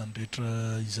daholo zany rehetra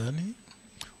izany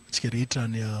atsika rehetra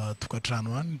ny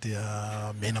tokantrano any dia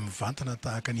mena mivantana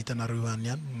tahaka nitanareo any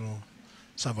ihany no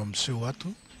zava-miseho ato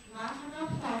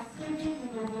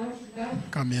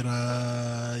kamera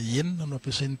enina no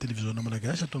ampiasain'ny télévision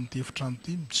malagasy ato amin'ity efitrano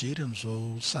ity mijery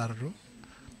amin'izao sary ireo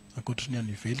ankoatra ny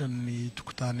any ivelan'ny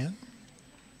tokotany any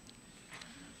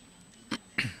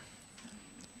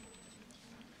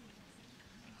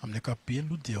amin'ny ankapobeny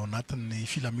aloha dia ao anatin'ny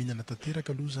filaminana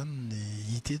tanteraka aloha zany ny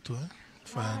hita eto a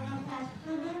fa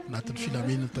anatin'ny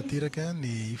filaminana tanteraka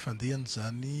ny fandehany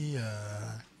zany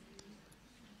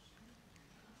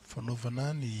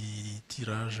fanaovana ny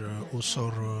tirage au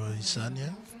sort izany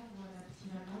a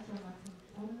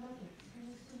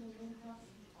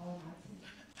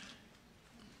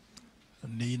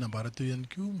ny nambara teo ihany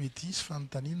koa mety isy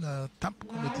fanontaniana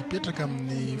tampoko mety hipetraka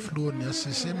amin'ny filohan'ny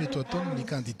ACC mety ataony ny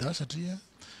kandidà satria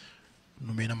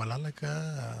nomena malalaka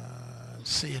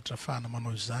sehatra fahana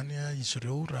manao izany izy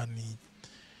ireo raha ny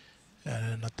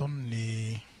nataony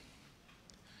ny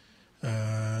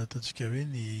ataontsika hoe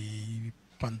ny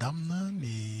mpandamina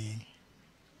ny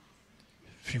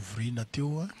fivoriana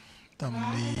teo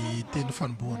tamin'ny teny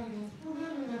fanombohana.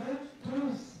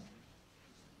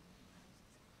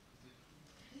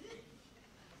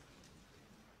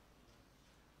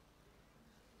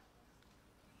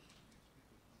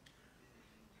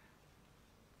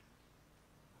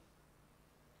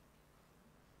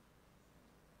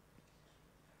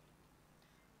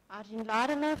 Ary ny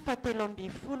laharana fahatelo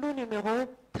ambin'ny folo numéro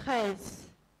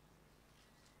 13.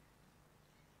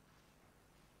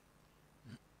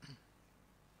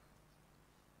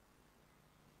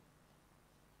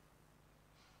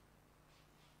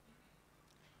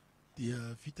 Dia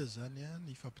vita zany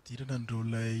ny fampidirana andreo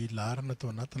ilay laharana atao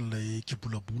anatin'ilay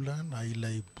kibolabola na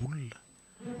ilay bolina.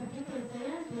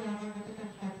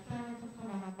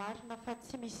 Marina fa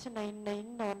tsy misy na inona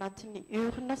inona ao anatin'ny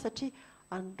urne satria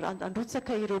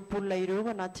androtsaka ireo bolina ireo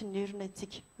anatin'ny urne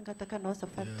itsika. Angataka anao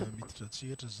azafady tompoko. Miditra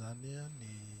tsehatra zany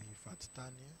ny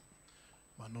vatitany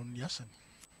manao ny asany.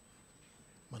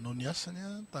 Manao ny asany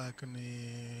tahaka ny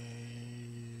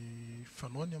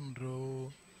fanoany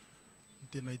amin'ireo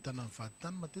tena ahitana ny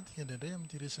vatitany matetika indraindray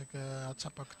amin'ity resaka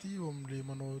atsapaka ity eo amin'ilay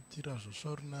manao tirage au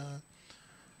sort na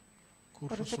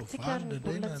course sauvage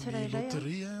indraindray na ny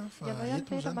loteria fa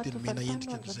eto zany dia mena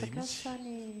endrika an'izay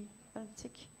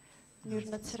mihitsy. Ny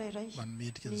urne tsirairay, manome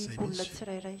endrika ny an'izay bolina mihitsy.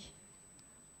 tsirairay.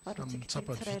 Amin'ny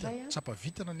tsapa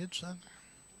vitana ny eto zany.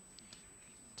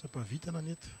 Tsapa vitana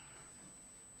ny eto.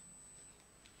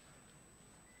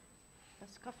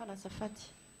 Sokafana azafady.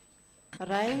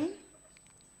 Ray,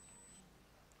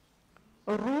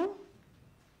 roa,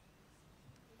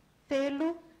 telo,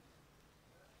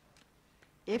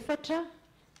 efatra,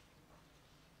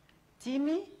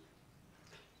 dimy,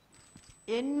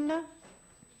 enina,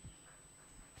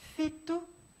 fito,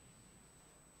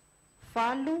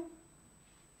 valo,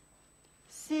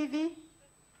 sivy,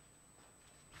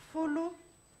 folo,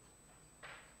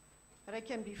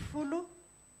 raiky amby folo,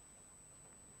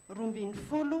 roa ambin'ny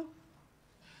folo,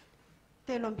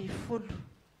 telo amby folo.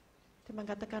 Dia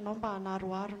mangataka anao mba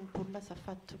hanaroaro ny bolina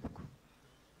azafady tompoko.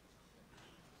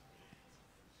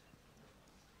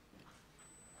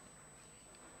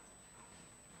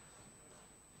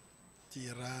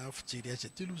 Dia raha fijery azy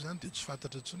aty aloha zany dia tsy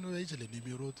fantatra intsony hoe iza ilay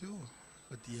numéro teo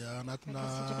fa dia anatina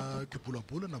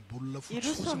kibolabolana bolina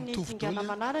Iroso amin'ny dingana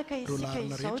manaraka isika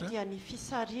izao dia ny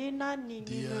fisarihana ny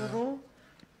numéro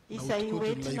izay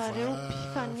hoentinareo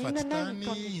mpifaninana ny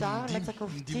kandidà latsaka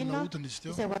hovidiana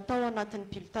izay ho atao anatin'ny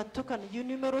biletà tokana. Io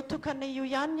numéro tokana io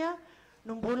ihany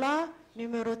no mbola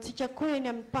numéro tsika koa eny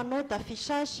amin'ny panneau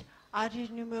d'affichage ary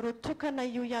numéro tokana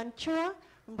io ihany koa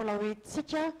mbola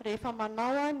hoentsika rehefa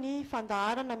manao ny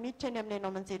fandaharana miditra eny amin'ny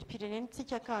hainao manjerim-pirenena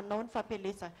tsika ka hanao ny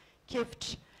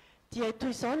fampielezan-kevitra. Dia toy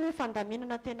izao ny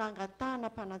fandaminana tena angatahana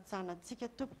mpanajana antsika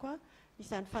tompoko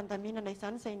izany fandaminana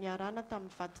izany izay niarana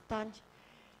tamin'ny vatitany.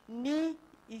 Ny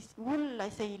olona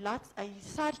izay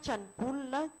hisarika ny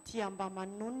bolina dia mba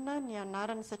manonona ny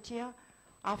anarany satria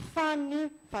ahafahan'ny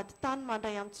vatitany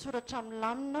mandray an-tsoratra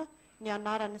milamina ny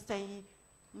anarany izay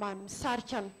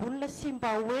misarika ny bolina sy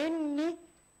mba hoeniny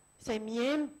izay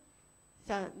mieno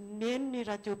ny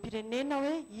radio-pirenena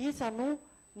hoe iza no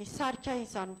nisarika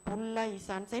izany bolina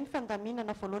izany. Izay ny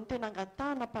fandaminana voalohany tena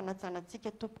angatahana mpanajana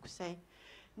antsika tompoko izay.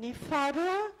 Ny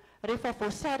faharoa rehefa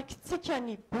voasarikitsika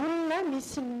ny bolina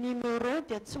misy ny numéro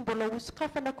dia tsy mbola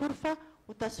hosokafana akory fa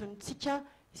hotazonitsika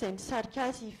izay nisarika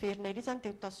azy hiverina iry zany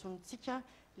dia hotazonitsika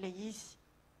ilay izy.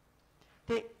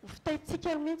 Dia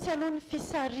fitaitsika mihitsy aloha ny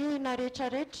fisarihana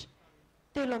rehetrarehetra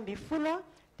telo amby folo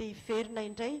dia hiverina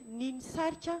indray ny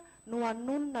nisarika no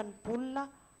hanonona ny bolina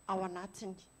ao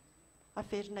anatiny.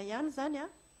 Averina ihany zany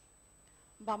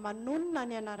mba manonona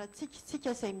ny anarantsika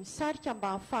isika izay misarika mba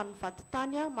hahafahan'ny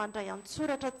vatitany mandray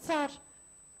an-tsoratra tsara.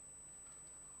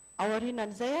 Ao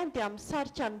aorianan'izay dia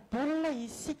misarika ny bolina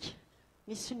isika.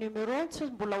 Misy numéro tsy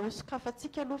mbola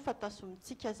hosokafantsika aloha fa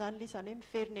tazomintsika zany ilay izany hoe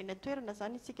miverina eny an-toerana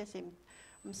zany isika izay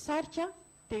misarika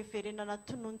dia hiverenana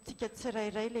tonontsika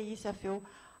tsirairay ilay izy avy eo.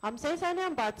 Amin'izay zany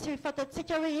mba tsy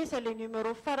fantatsika hoe iza ilay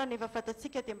numéro farany efa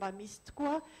fantatsika dia mba misy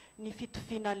tokoa ny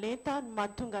fitoviana lenta ny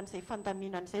mahatonga an'izay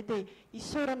fandaminana izay dia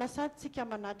hisaorana sady tsika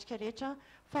manatrika rehetra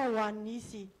fa ho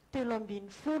an'izy telo ambin'ny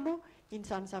folo iny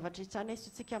zany zavatra izany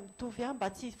isotsika mitovy mba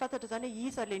tsy fantatra zany hoe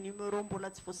iza ilay numéro mbola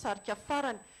tsy voasarika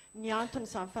farany ny antony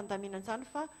izany fandaminana izany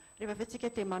fa rehefa avetsika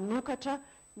dia manokatra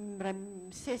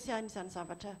misesy any izany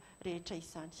zavatra rehetra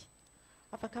izany.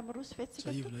 afaka miroso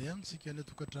vetsika ivona ihany sika ny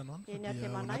tokantrano any Eny fa dia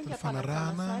ao am-piamanay, anatin'ny am-panazana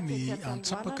fanarahana sady ny ety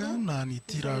antsapaka an-tsandohana, na ny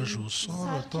tirage au sort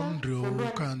misarika ataon'ireo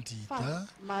voalohany kandidà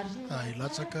marina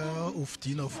hilatsaka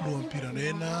hofidiana ho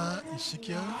filohampirenena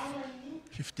isika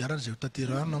fifidianana izay ho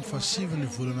tanterahana amin'ny fahasivy ny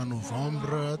volana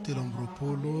novambra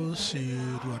 2024 sy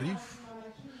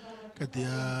 2025 ka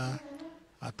dia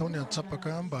ataony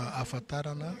antsapaka mba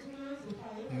ahafantarana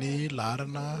ny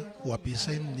laharana ho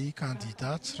ampiasain'ny kandidà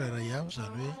tsirairay avy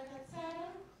zany hoe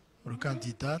ireo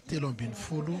kandidà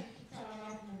 30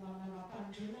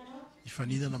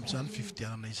 hifaninana amin'izany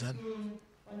fifidianana izany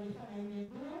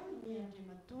ny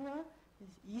andriamatoa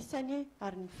isany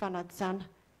ary ny fanajana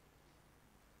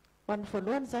ho an'ny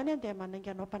voalohany zany dia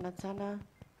manainganao mpanajana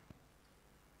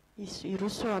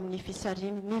iroso amin'ny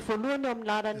fisariny ny voalohany eo amin'ny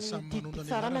laharan'ny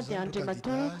diditsarana dia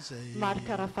andriamatoa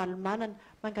marika ravalomanana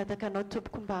mangataka anao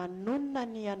tompoko mba hanonona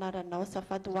ny anaranao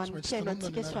safady ho an'ny tiainao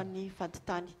antsika so an'ny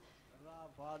vaditany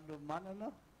ravalomanana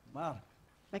mara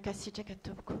makasitraka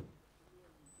tompoko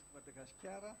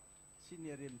Madagasikara sy ny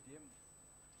RMDM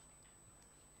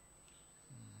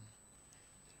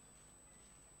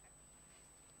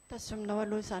tasominao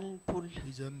aloha zany ny bolina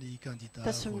izy zany ny kandidà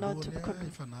Tasominao voalohany tompoko.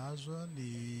 efa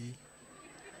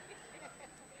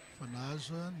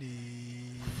nahazo ny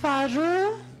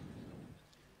faharoa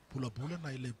bolabola na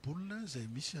ilay bolina izay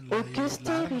misy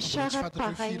Auguste Richard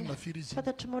Pareil firy izy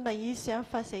fantatry moana izy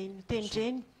fa izay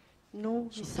notendreny no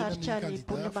misaritra ny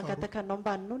bolina mangataka anao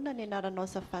mba hanonona ny anaranao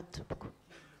safady tompoko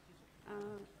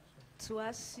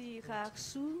Joasy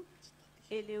Rarso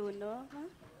Eleonore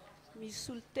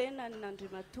misy olotena ny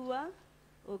Andriamatoa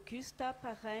Auguste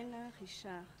Pareil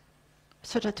Richard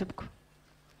misaotra tompoko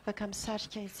afaka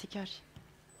misarika itsika ary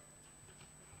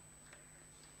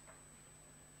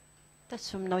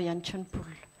tasominao ihany tro ny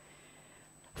bolina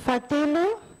fahatelo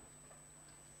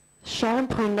Jean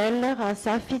Brunel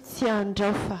Razafy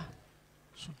Tsiandraofa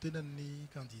solitenan'ny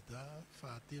kandidà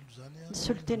fahatelo zany ny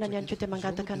solotenany ihany koa dia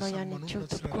mangataka anao ihany koa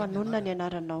tompoko hanonona ny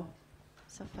anaranao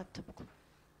safady tompoko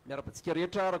miarabantsika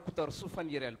rehetra rakotaroso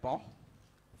Filohan'ny Repoblika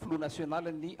flou national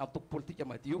ny antoko politika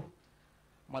madio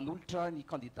manolotra ny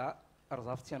kandidà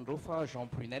Razafy Tsiandraofa Jean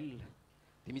Brunel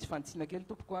dia misy fanitsina kely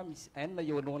tompoko a misy enina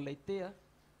eo alohan'ilay tea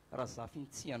Razafy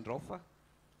Tsiandraofa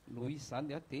noho izy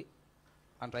zany a dia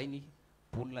andray ny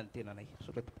bolina ny tenanay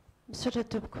misaotra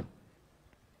tompoko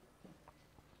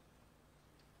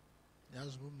ny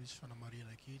azo moa misy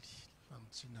fanamarihana kely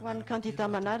fanitsina ho an'ny kandidà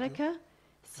manaraka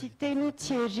sy teny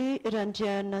Thierry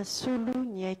Randriana Solo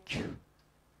ny haiko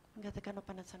mangataka anao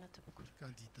mpanajana tompoko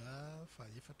kandidà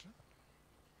faefatra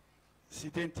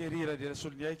sy teny Thierry Randriana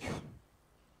Solo ny haiko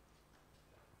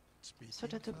tsy be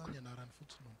Misaotra teny fa tompoko. ny anarany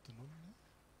fotsiny no mitononona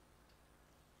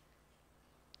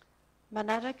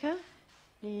manaraka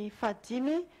ny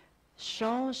fahadimy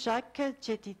Jean-Jacques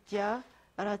Jedidia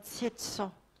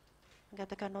Ratsietson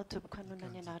mangataka anao tompoko hanonona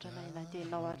ny anarana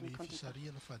enatenao ary ny kandidà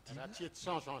fisarihana fahadimy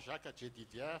Ratsietson Jean-Jacques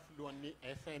Jedidia Filohan'ny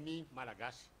FMI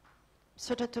Malagasy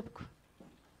misaotra tompoko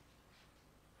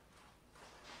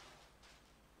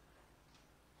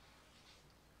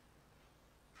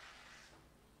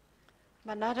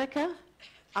manaraka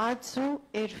ajo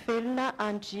erivelona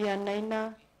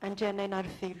andrianaina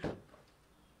arivelo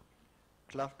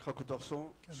Clark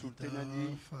Rakotorson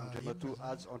solitenany Andriamatoa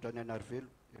Ajo Andraniana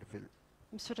Arivelo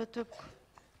misaotra tompoko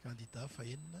kandidà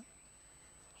fahenina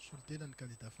solitenany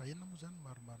kandidà fahenina moa zany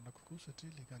maromarina kokoa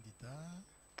satria le kandidà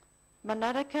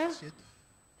manaraka tsy eto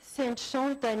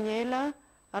Saint-Jean Daniela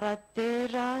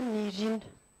Radera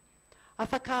Nirina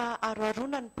afaka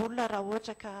aroarona ny bolina raha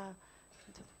ohatra ka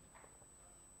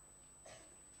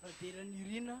Radera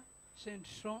Nirina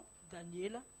Saint-Jean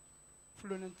Daniela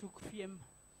Filohan'ny Antoko FM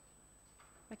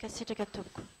makasitraka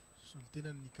tompoko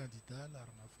solitenany kandidà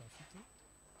larina fahafito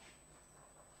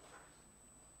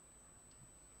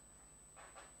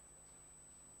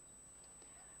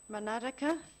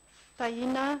manaraka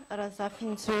Tahina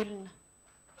Razafinjoelina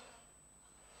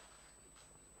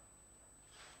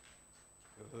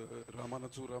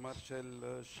Ramanajora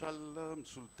Marcel Chal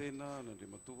misolitena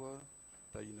n'Andriamatoa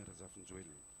Tahina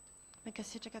Razafinjoelina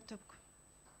makasitraka tompoko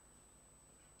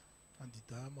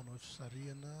kandidà manao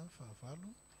fisarihana fahavalo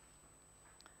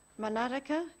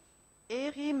manaraka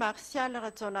Ery Martial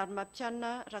Rajaonary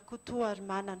Mampiana Rakoto ary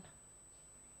manana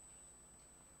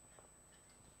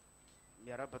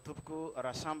miaraba tompoko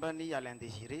Rassambany Alain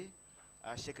Désiré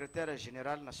secrétaire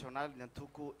général national ny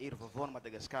antoko hery vaovao ny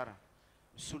Madagasikara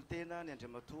misolitena ny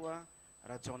Andriamatoa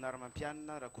Rajaonary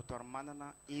Mampiana Rakoto ary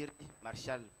manana Ery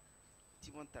Martial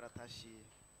ty moa ny taratasy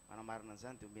manamarina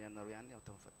an'izany dia omenanareo ihany ao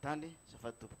tamin'ny vaditany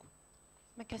zafady tompoko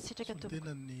makasitraka tompoko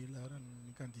solitenany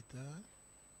laharan'ny kandidà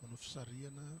manao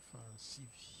fisarihana fa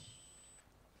sivy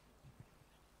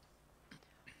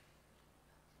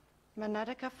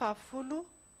manaraka fahafolo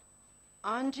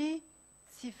Andry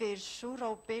Tsiverzou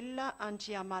Raobelona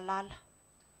Andriamalala.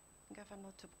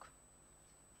 Angavanao tompoko.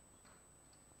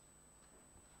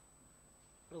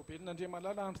 Raobelona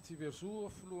Andriamalala Andry Tsiverzou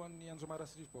filohan'ny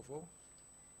Anjomarasirivo vaovao.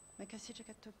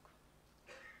 Mankasitraka tompoko.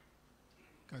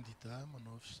 Kandidà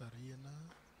manao fisarihana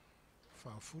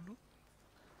fahafolo.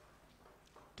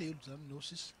 Telo zany no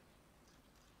sisa.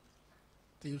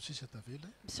 Telo sisa tavela.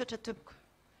 Misaotra tompoko.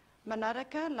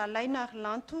 Manaraka Lalaina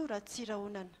Arlanto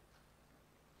Ratsirahonana.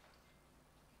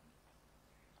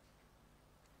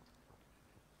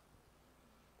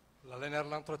 Lalaina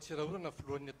Arlanto Ratsirahonana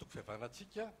filohan'ny atoko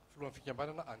fihavanantsika, filohan'ny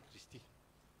fikambanana Anny Kristy.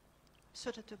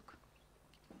 Misaotra tompoko.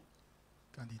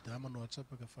 Kandidà manao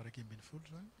atsapaka faraka ambin'ny folo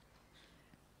zany.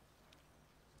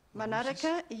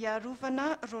 Manaraka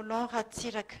Iarovana Roland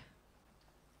Ratsiraka.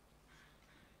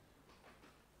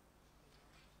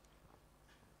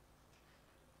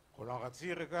 Roland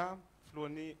Ratsiraka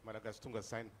filohan'ny Malagasy tonga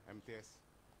saina MTS.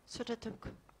 Misaotra tompoko.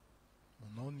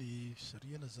 Manao ny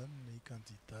fisarihana zany ny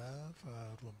kandidà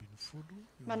fa 12.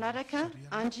 Manaraka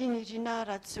Andry Nirina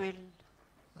Ratsoelona.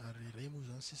 Ary iray moa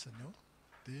zany sisany ao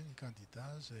dia ny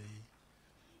kandidà izay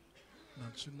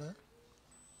nantsoina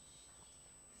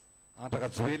Andry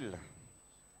Ratsoelona.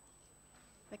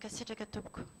 Mankasitraka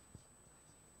tompoko.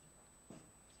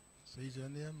 Zay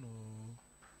zany no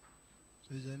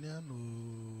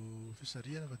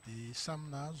fisarihana fa dia samy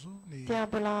nahazo ny Dia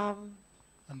mbola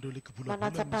andreo le kibolabolo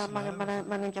manatsapa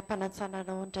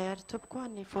manangam-panatsananao indray ary tompoko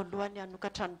ny voalohany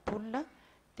hanokatra ny bolina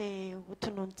dia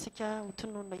hotonontsika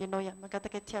hotonono ianao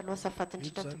mangataka ty aloha azafady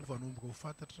indrindra zany vanomboka ho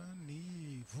fantatra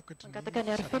ny vokatra mangataka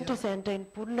ny arifelitra izay andray ny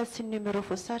bolina sy ny numéro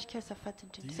voasarika azafady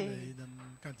indrindra zay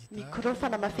micro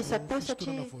fanamafisam-peo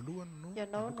satria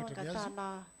ianao no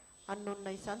angatahana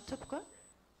hanonona izany tompoko a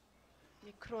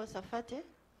micro azafady e.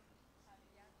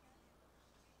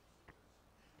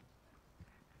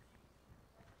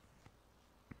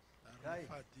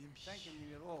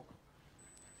 Numéro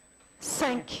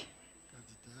 5.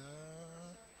 Kandidà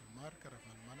Marc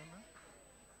Ravalomanana.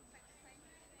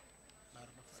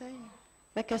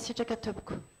 Mankasitraka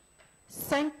tompoko.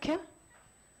 5.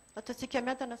 Ataontsika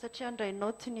miantana satria andray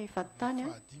noty ny vaditany.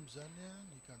 Fahadimy zany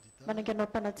ny kandidà Mananganao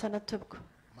mpanatsana tompoko.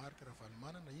 Marc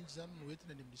Ravalomanana iny zany no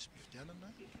entina any amin'ny nisy-pifidianana.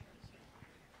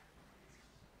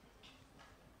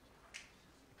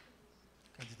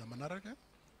 Kandidà manaraka.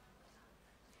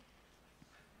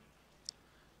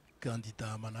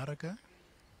 Kandidà manaraka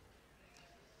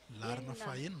larina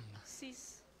fahaenina.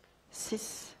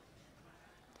 6.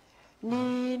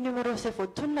 Ny numéro izay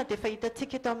voatonona dia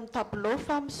fahitantsika eto amin'ny tableau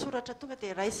fa misoratra tonga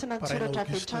dia raisina ny soratra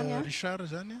avy hatrany. Richard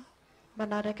zany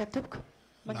manaraka tompoko.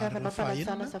 Mangavanao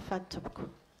fanajana azafady tompoko.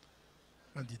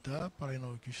 Kandidà Paraina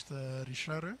Auguste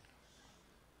Richard.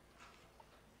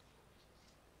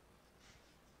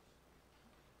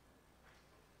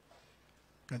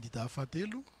 Kandidà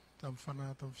fahatelo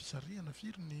tamin'ny fisarihana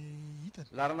firy ny hitany.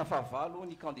 Larana fahavalo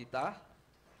ny kandidà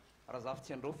Razafy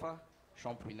Tsiandrofa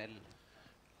Jean Brunel.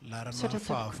 Larana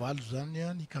fahavalo zany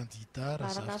ny kandidà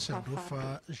Razafy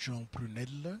Tsiandrofa Jean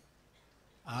Brunel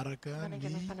araka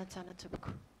ny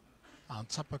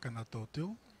antsapaka natao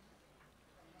teo.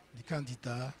 Ny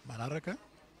kandidà manaraka.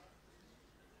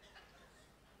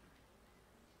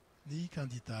 Ny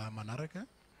kandidà manaraka.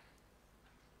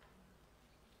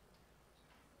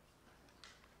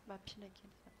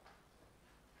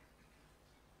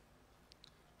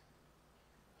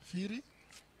 Firy.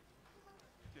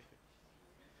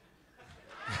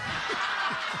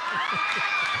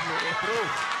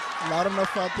 Larina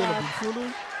fahatelo ambin'ny folo.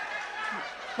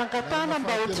 Mangatana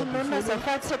mba hotonona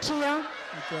azafady satria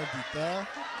ny kandidà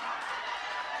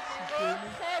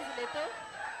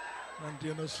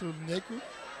Andriana Solonyaiko.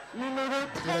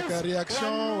 Teraka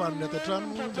réaction ho an'ny ato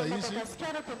an-trano mba izy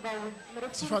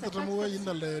tsy fantatra moa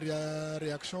inona ilay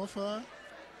réaction fa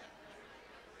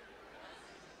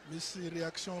misy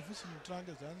réaction fotsiny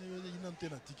mitranga zany hoe inona no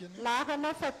tena dikany.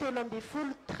 larana fahatelo ambin'ny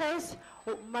folo 13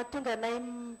 mahatonga anay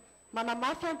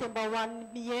manamafy dia mba ho an'ny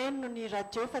mihaino ny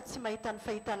radio fa tsy mahita ny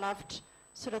fahita lavitra.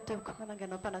 Sora tompoko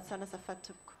mananganao mpanatsana azafady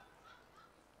tompoko.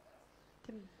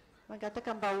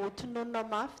 Mangataka mba hotononona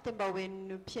mafy dia mba ho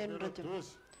hain'ny mpihaino radio.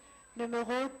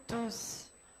 Numéro 12.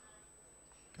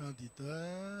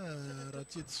 Candidat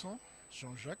Ratiedson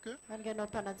Jean-Jacques. Mananganao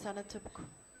mpanatsana tompoko.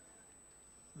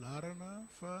 Larana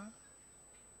fa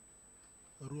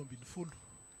roa ambin'ny folo.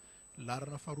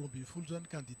 Larana fa roa ambin'ny folo zany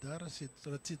candidat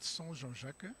Ratiedson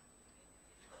Jean-Jacques.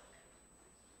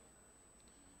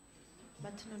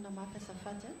 Matonona mafy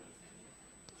azafady.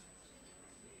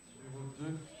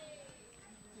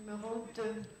 Numéro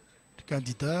 2.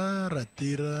 Kandidà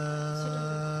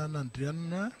Radera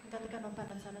Nandrianina.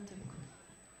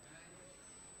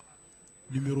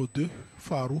 Numéro 2,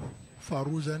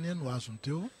 faharoa zany no azony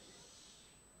teo.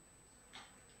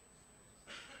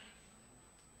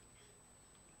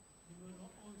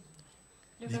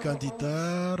 Ny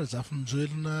kandidà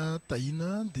Razafinjoelina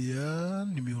Tahina dia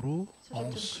numéro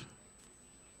 11.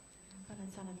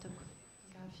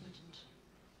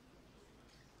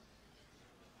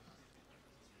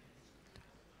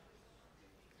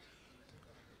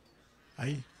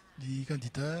 Ay, ny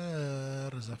kandidà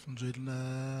Razafinjoelina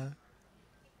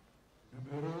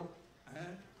Numéro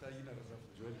 1, Tahina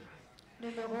Razafinjoelina.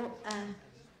 Numéro 1.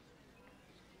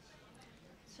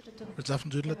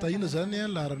 Razafinjoelina Tahina zany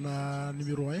laharana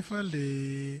numéro 1 fa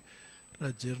le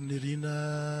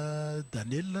Rajernerina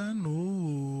Daniel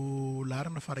no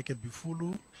laharana faraiky amby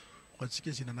folo ho antsika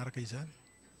izy nanaraka izany.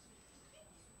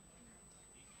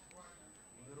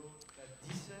 Numéro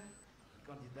 10,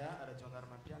 candidat à la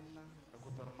gendarmerie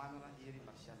Rakotormanana Eri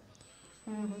Martial.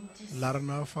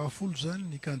 Laharana fahafolo zany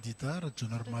ny kandidà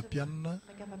Rajonarmampianina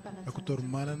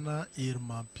Rakotormanana Eri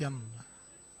Mampianina.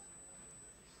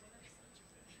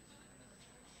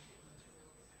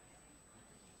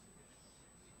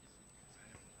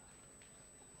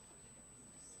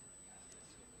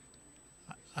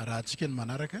 Raha antsika ny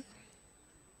manaraka.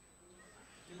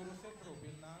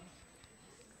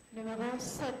 Numéro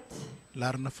 7.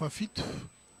 Laharana fahafito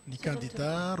ny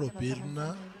kandidà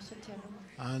Robelina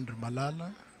Andry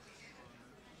Malala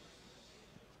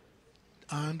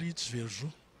Andry Tsiverjo.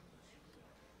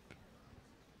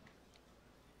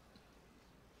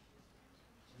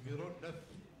 Numéro 9.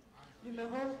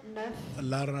 Numéro 9.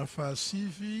 Laharana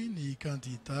fahasivy ny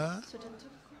kandidà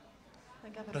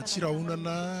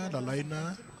Ratsirahonana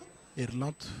Lalaina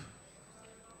Erlanto.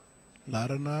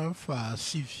 Laharana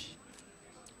fahasivy.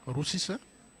 Roa sisa.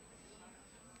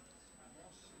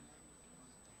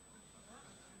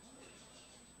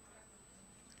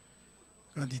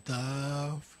 Kandidà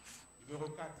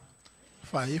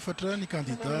fahaefatra ny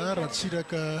kandidà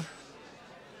Ratsiraka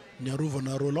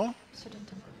Niarovana Roland.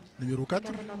 Numéro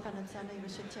 4.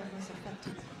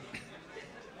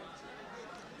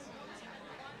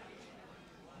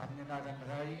 Amin'ny anaran'ny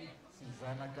ray sy ny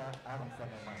zanaka ary ny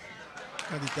fanamasina.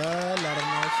 Kandidà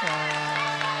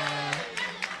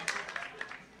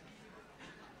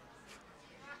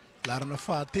laharana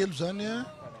fahatelo zany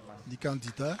ny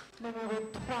kandidà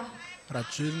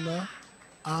Rajoelina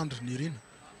Andry Nirina.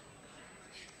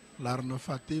 Laharana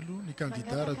fahatelo ny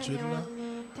kandidà Rajoelina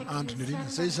Andry Nirina.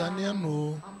 Zay zany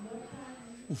no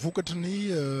vokatry ny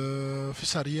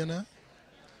fisarihana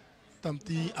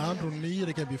tamin'ity andro ny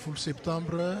 1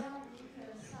 septembre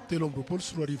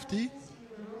 2024 ty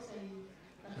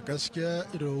makasika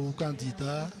ireo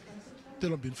kandidà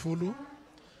 17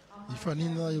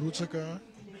 ifanina irotsaka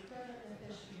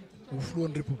ho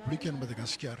Filohan'ny Repoblika ny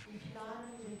Madagasikara.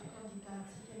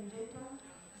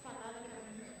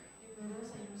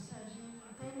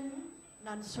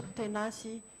 Nanisolontena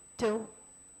azy teo.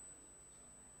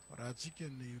 Raha antsika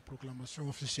ny proclamation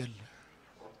officielle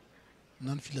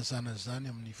na ny filazana zany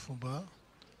amin'ny fomba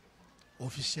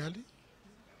ofisialy.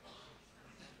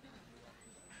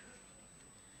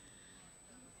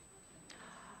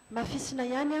 Mafisina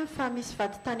ihany fa misy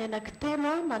vaditany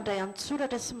anankitelo mandray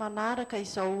antsoratra sy manaraka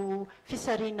izao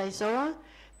fisarihana izao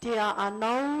dia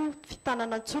anao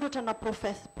fitanana antsoratra na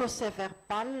procès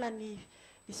verbal ny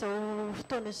izao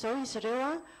fotoana izao izy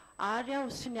ireo ary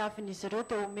hosiniavin'izy ireo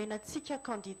dia omenantsika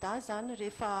kandidà zany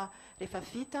rehefa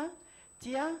vita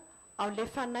dia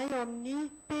alefanay eo amin'ny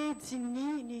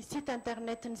pejiny ny site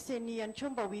internet ny seni ihany koa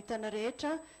mba ho hitana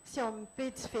rehetra sy ao amin'ny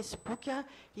page Facebook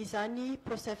izany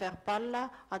procès verbal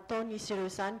ataon'izy ireo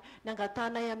zany. Ny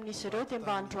angatanay amin'izy ireo dia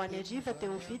mba androany ariva dia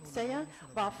ho vita zay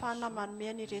mba hahafahana manome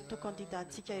an'ireto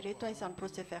kandidatsika ireto izany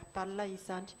procès verbal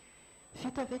izany.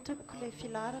 Vita ve tompoko le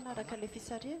filarana araka le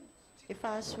fisarihana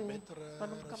efa azo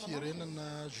manomboka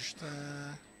firenana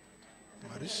Justin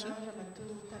Marisy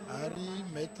ary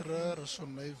maître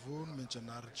Rasonaivo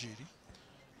Menjanary Jery.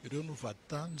 Ireo no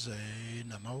vaditany zay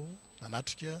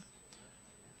nanatrika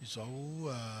izao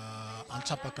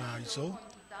antsapaka izao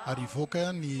ary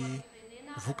ivoaka ny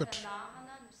vokatra.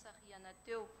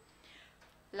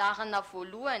 Laharana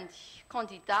voalohany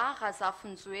kandidà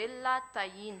Razafinjoelina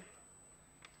Tahina.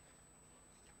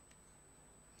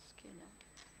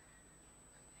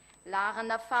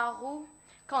 Laharana faharoa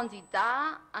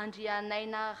kandidà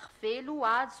Andrianaina Rivelo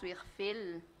Adzo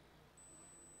Erivelona.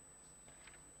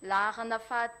 Laharana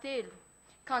fahatelo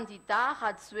kandidà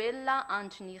Rajoelina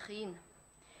Andry Nirina.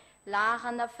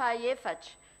 Laharana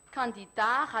fahaefatra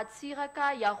kandidà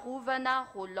Ratsiraka Iarovana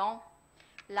Roland.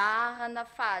 laharana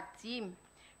fahadimy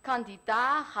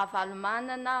kandidà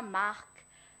Ravalomanana Marc.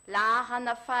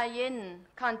 Laharana fahaenina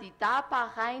kandidà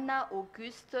Paraina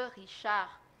Auguste Richard.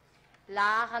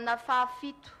 Laharana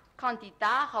fahafito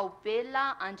kandidà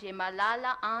Raobela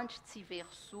Andriamalala Andry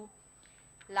Tsiverso.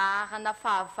 Laharana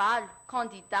fahavalo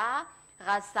kandidà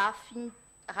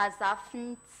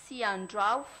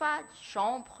Razafintsiandraofa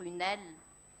Jean Brunel.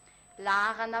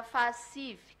 Laharana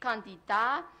fahasivy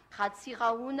kandidà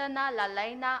Ratsiraonana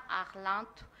Lalaina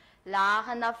Arlanto.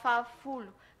 Laharana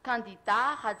fahafolo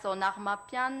kandidà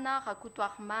Rajaonarmapianina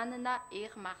Rakotoarmanana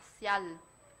Air Martial.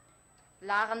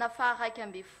 Laharana faharaiky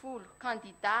amby folo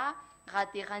kandidà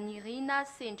Raderanirina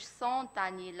Sendrison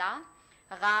Daniela.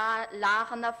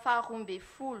 Laharana faharoamby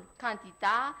folo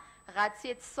kandidà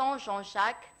Ratsetson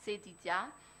Jean-Jacques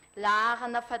Zedidia.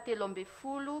 Laharana fahatelo amby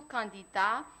folo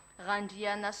kandidà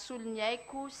Randriana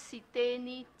Soloniaiko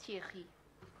Siteny Thierry.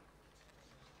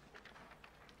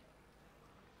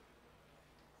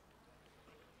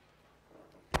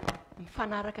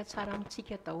 Mifanaraka tsara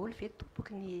amintsika daholo ve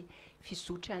tompoky ny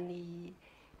fizotra ny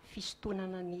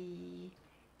fisotonana ny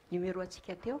numéro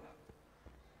atsika teo?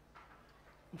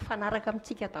 Mifanaraka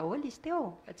amintsika daholo izy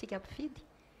teo, atsika mpifidy.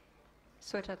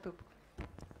 Sotra tompoko.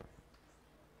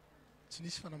 Tsy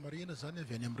nisy fanamarihana zany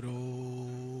avy any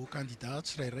amin'ireo kandidà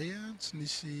tsirairay, tsy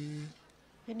nisy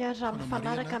eny raha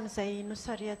mifanaraka amin'izay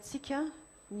nosariantsika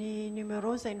ny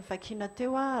numéro izay novakiana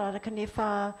teo araka ny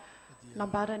efa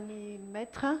nambaran'ny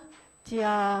maître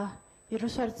dia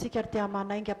irosarintsika ary dia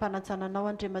manainga mpananjananao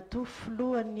Andriamatoa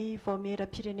filohan'ny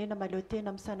vahomeram-pirenena mahaleo tena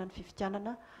amin'ny sanan'ny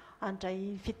fifidianana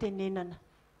andray fitenenana.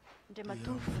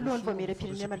 Andriamatoa filohan'ny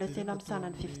vahomeram-pirenena mahaleo tena amin'ny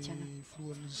sanan'ny fifidianana.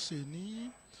 Filohan'ny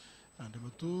seny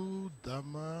Andriamatoa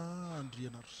Dama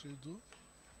Andriana Rosedo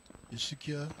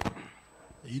isika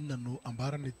inona no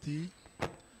ambarana ity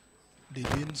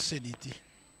lehibe ny seny ity.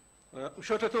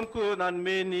 Misaotra tompoko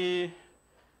nanome ny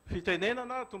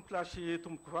fitenenana tompoko lasy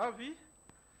tompoko vavy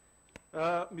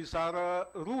mizara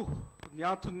roa ny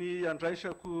antony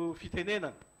andraisako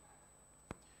fitenenana.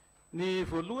 Ny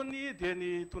voalohany dia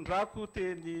ny tondrako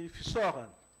teny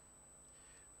fisaorana.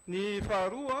 Ny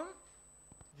faharoa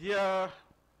dia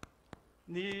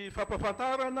ny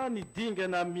fampafantarana ny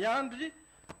dingana miandry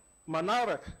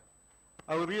manaraka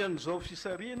aorian'izao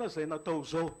fisarihana izay natao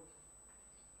zao.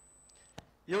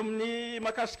 Eo amin'ny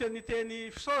makasika ny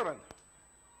teny fisaorana,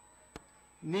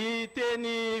 ny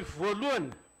teny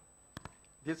voalohany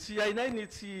dia tsy hainay ny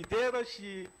tsy idera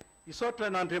sy hisaotra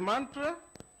n'Andriamanitra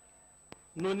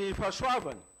no ny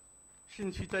fahasoavany sy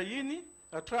ny fitahiny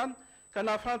hatrany ka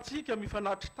nahafahantsika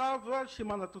mifanatry tava sy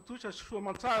manatotosa sy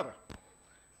soamantsara.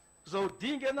 Zao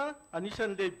dingana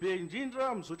anisan'ny lehibe indrindra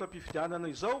amin'ny zotram-pifidianana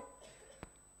izao,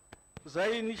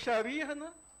 izay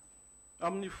nisarihana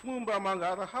amin'ny fomba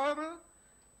mangarahara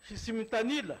sy tsy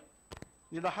mitanila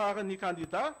ny laharan'ny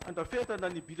kandidà andrafetana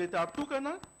ny biletà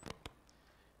tokana,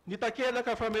 ny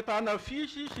takelaka fametahana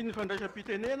fisy sy ny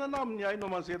fandraisam-pitenenana amin'ny haino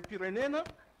amanjerim-pirenena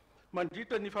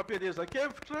mandritra ny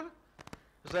fampielezan-kevitra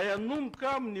izay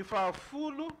anomboka amin'ny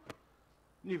fahafolo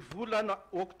ny volana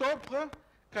oktobra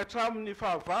ka hatramin'ny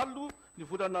fahavalo ny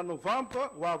volana novambra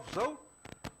ho avy zao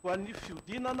ho an'ny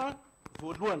fiodinana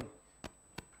voalohany.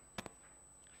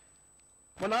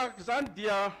 Manaraka izany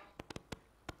dia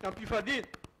ampifaliana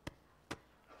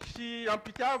sy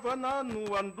ampitiavana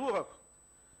no andorako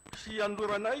sy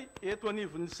andoranay eto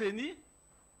anivon'ny seny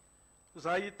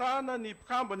izay ahitana ny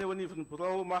mpikambana eo anivon'ny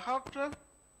birao maharitra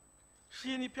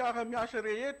sy ny mpiara-miasa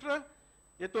rehetra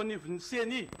eto anivon'ny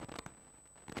seny,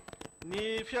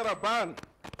 ny fiarabana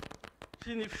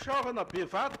sy ny fisaorana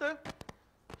bevata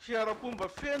sy ara-pomba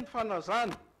feno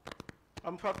fanazana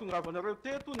amin'ny fahatongavanareo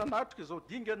teto nanatrika izao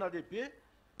dingana lehibe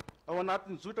ao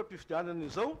anatin'ny zotram-pifidianana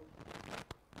izao.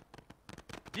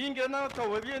 Dingana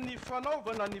taorian'ny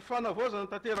fanaovana ny fanavaozana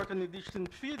tanteraka ny lisitry ny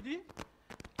mpifidy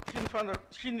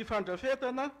sy ny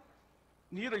fandrafetana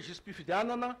ny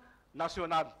registram-pifidianana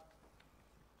nasionaly.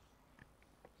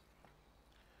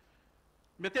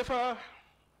 Mety efa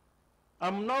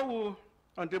aminao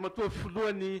Andriamatoa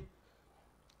filohan'ny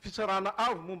fitsarana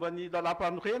avo momba ny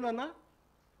lalam-panorenana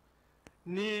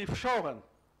ny fisaorana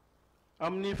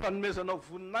amin'ny fanomezana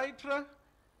voninahitra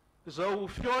izao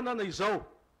fionana izao.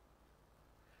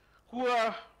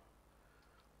 Koa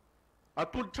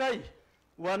atolotray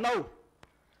ho anao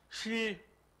sy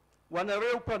ho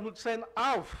anareo mpanoditsaina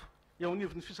avo eo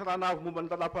anivon'ny fisarana avo momba ny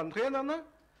lalam-panorenana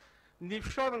ny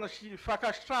fisaorana sy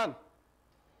fakasitrana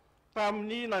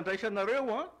tamin'ny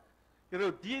nandraisanareo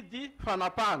ireo didy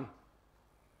fanapana.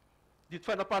 Didy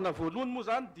fanapana voalohany moa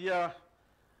zany dia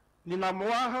ny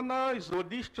namoahana izao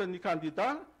lisitra ny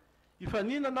kandidà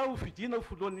ifaninana ho fidina ho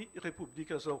Filohan'ny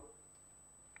Repoblika zao.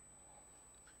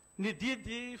 ny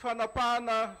didy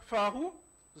fanapahana faharoa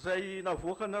zay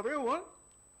navoaka anareo a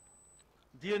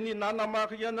dia ny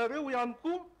nanamary anareo ihany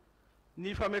koa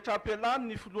ny fametraha-pialany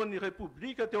ny Filohan'ny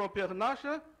Repoblika teo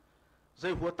am-perinasa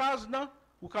zay voatazona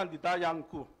ho kandidà ihany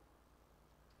koa.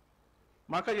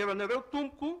 Mankahero anareo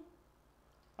tompoko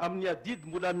amin'ny adidy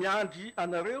mbola miandry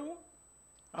anareo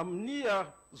amin'ny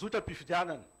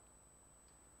zotra-pifidianana.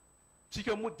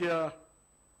 Tsika moa dia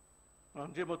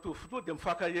andriamatoa filoha dia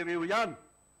mifankahereo ihany.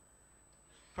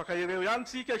 Mifankahereo ihany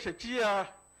tsika satria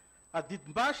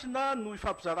adidim-basina no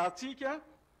ifampizarantsika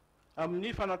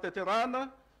amin'ny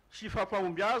fanatanterahana sy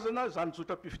fampahombiazana zany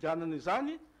zotra-pifidianana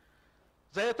izany.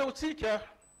 Zay ataotsika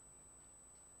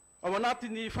ao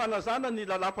anatin'ny fanazana ny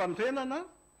lalam-panorenana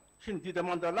sy ny didy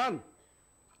aman-dalàna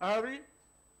ary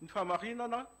ny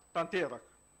famarinana tanteraka.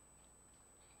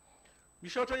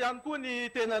 Misaotra ihany koa ny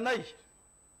tenanay,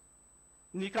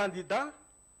 ny kandidà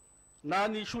na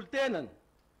ny solotenany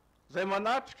zay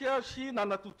manatrika sy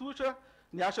nanatototra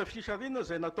ny asa fisarihana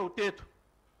zay natao teto.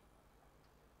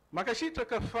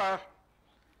 Mankasitraka fa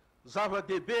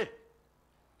zava-dehibe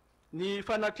ny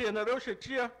fanatrehanareo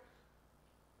satria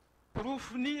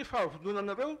porofony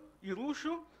fahavononanareo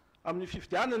iroso amin'ny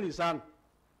fifidianana izany.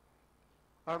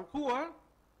 Ary koa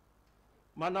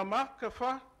manamarika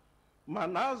fa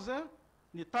manaza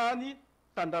ny tany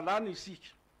tandalana isika.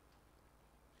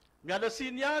 Miala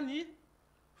siny ihany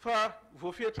fa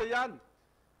voafetra ihany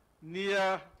ny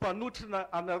mpanotrina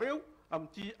anareo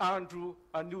amin'ity andro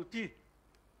anio ty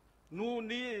noho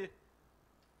ny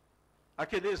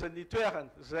akelezan'ny toerana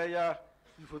zay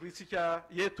ivoritsika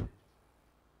eto.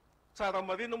 Tsara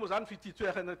marina moa zany fity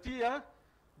toerana ty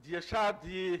dia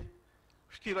sady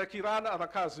fikirakirana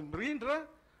arakazy mirindra,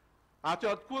 ato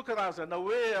ihany koa karazana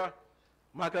hoe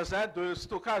magasin de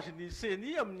stockage ny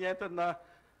CENI amin'ny entana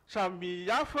samy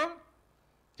hafa,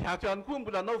 dia ato ihany koa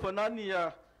mbola anaovana ny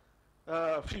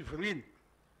fivoriana.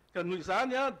 Ka noho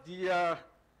izany dia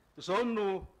zao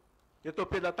no eto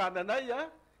am-pelatananay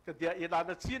ka dia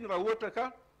elana tsiny raha ohatra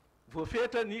ka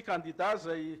voafetra ny kandidà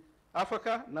zay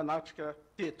afaka nanatrika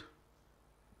teto.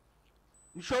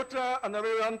 Misaotra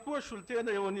anareo ihany koa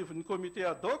solotena eo anivon'ny comité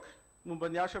ad hoc momba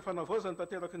ny asa fanavaozana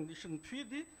tanteraky ny lisy ny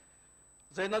mpifidy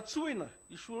zay natsoina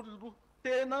isolo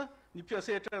tena ny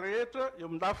mpiasetra rehetra eo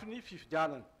amin'ny lafiny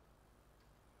fifidianana.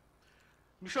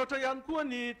 Misaotra ihany koa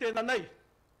ny tenanay,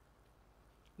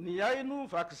 ny aino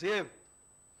vakizery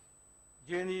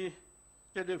dia ny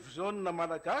televiziona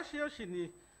malagasy sy ny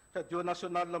radio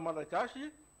national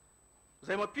malagasy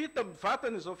zay mampita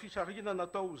mivatana izao fisarihana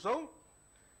natao zao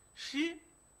sy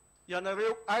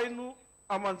ianareo aino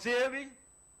amanjery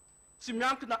tsy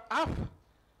miankina hafa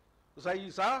zay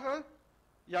izara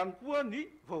ihany koa ny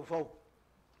vaovao.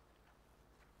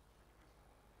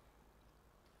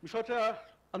 Misaotra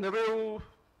anareo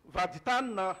vady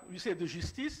tany na huissier de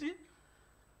justice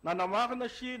nanamarina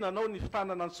sy nanao ny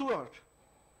fitanana an-tsoratra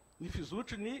ny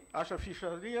fizotry ny asa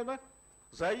fisarihana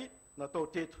zay natao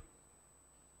teto.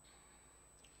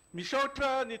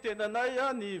 Misaotra ny tenanay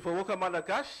ny vahoaka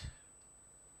malagasy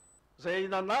zay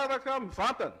nanaraka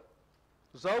mivantana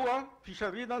zao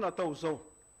fisarihana natao zao.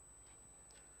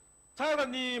 Tsara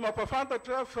ny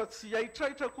mampafantatra fa tsy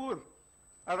aitraitra akory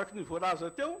araky ny voalaza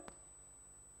teo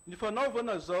ny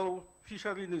fanaovana zao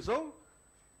fisarihana izao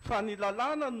fa ny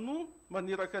lalàna no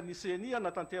maniraka ny CENI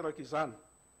anatanteraka izany.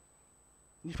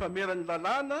 Ny fameran'ny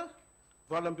lalàna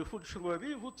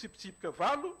 24 tsipitsipika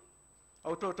 7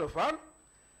 aotraotra 7.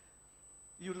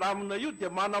 Io lamina io dia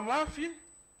manamafy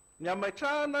ny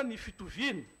amaitrahana ny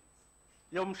fitoviana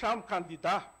eo amin'ny samy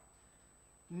kandidà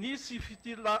nisy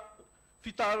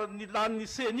ny lan'ny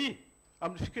CENI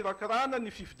amin'ny fikirakirana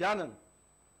ny fifidianana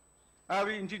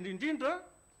ary indrindraindrindra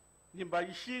ny mba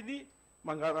isiny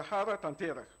mangarahara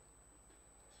tanteraka.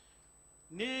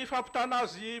 Ny fampitana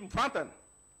azy mivantana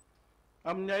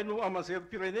amin'ny aino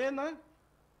amanjerim-pirenena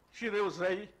sy ireo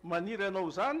zay maniry anao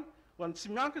zany ho an'ny tsy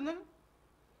miankina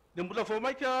dia mbola vao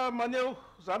maika maneo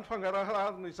zany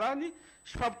fangaraharana izany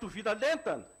sy fampitoviana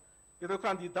lentana ireo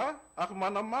kandidà ary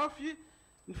manamafy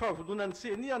ny fahavolonan'ny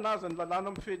CENI anazany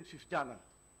lalàna mifehy ny fifidianana.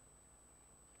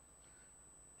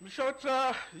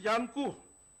 Misaotra ihany koa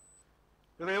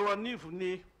ireo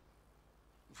anivony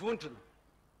vondrona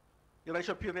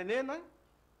iraisam-pirenena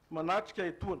manatrika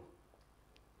etoana.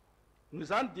 Noho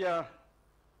izany dia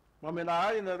mamena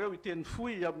ahy ianareo iteny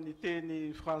fohy amin'ny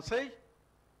teny français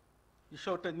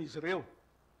isaotran'izy ireo.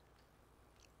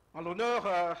 En l'honneur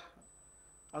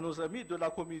à nos amis de la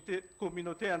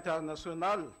communauté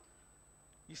internationale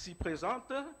ici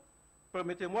présente,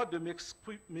 permettez-moi de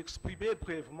m'exprimer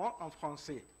brièvement en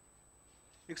français.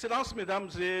 Excellences, Mesdames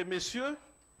et Messieurs,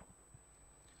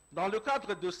 Dans le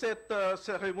cadre de cette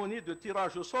cérémonie de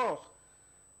tirage au sort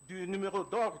du numéro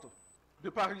d'ordre de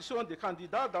parution des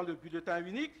candidats dans le bulletin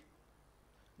unique,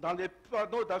 dans les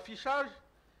panneaux d'affichage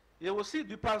et aussi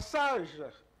du passage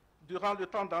durant le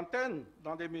temps d'antenne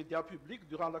dans les médias publics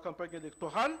durant la campagne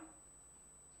électorale,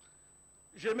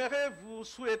 j'aimerais vous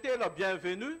souhaiter la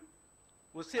bienvenue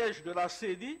au siège de la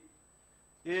CENI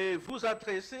et vous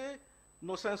adresser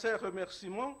nos sincères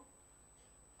remerciements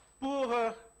pour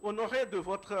honorer de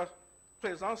votre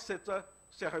présence cette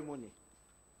cérémonie.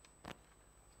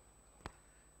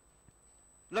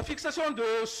 La fixation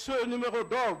de ce numéro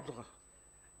d'ordre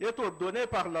est ordonnée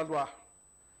par la loi.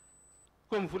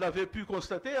 Comme vous l'avez pu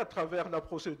constater à travers la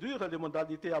procédure et les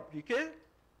modalités appliquées,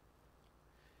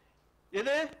 elle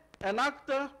est un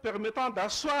acte permettant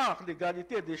d'asseoir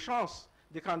l'égalité des chances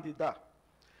des candidats,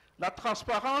 la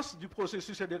transparence du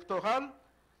processus électoral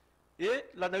et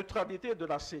la neutralité de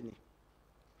la CENI.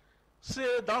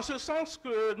 C'est dans ce sens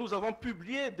que nous avons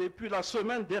publié depuis la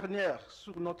semaine dernière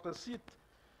sur notre site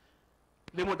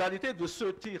les modalités de ce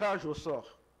tirage au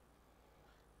sort.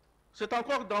 C'est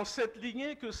encore dans cette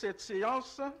lignée que cette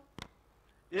séance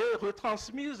est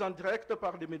retransmise en direct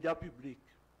par les médias publics,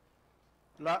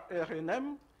 la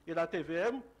RNM et la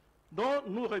TVM, dont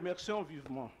nous remercions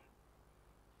vivement.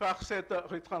 Par cette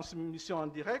retransmission en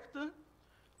direct,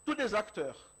 tous les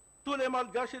acteurs, tous les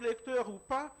malgaches électeurs ou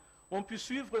pas, ont pu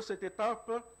suivre cette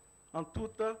étape en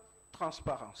toute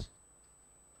transparence.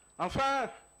 Enfin,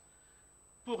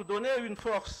 pour donner une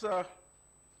force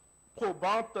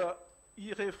probante,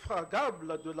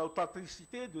 irréfragable de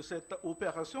l'authenticité de cette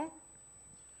opération,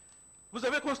 vous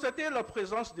avez constaté la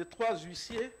présence des 3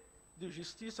 huissiers de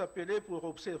justice appelés pour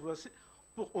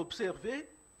observer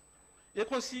et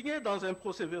consigner dans un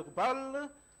procès-verbal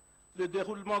le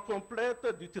déroulement complet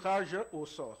du tirage au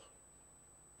sort.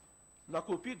 La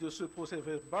copie de ce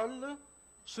procès-verbal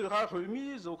sera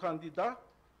remise aux candidats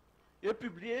et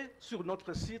publiée sur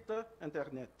notre site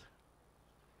Internet.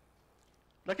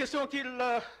 La question qu'il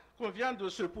convient de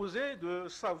se poser, de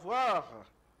savoir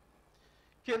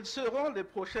quelles seront les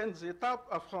prochaines étapes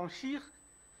à franchir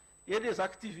et les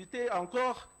activités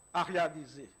encore à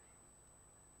réaliser.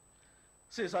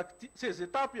 Ces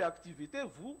étapes et activités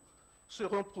vous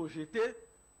seront projetées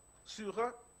sur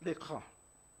l'écran.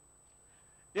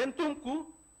 Entunku,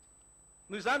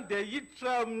 nous avons des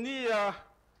amin'ny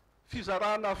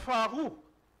fisarihana faharoa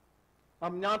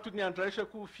amin'ny antony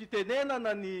andraisako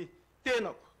fitenenana ny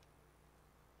tenako.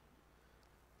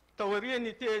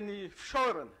 Taoriany teny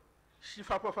fisaorana sy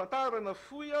fampahafantarana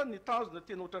foya ny tanjona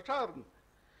teny hotratrarina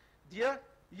dia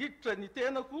hiditra ny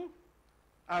tenako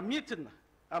amitina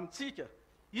amintsika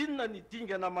inona ny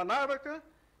dingana manaraka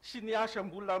sy ny asa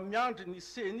mbola miandry ny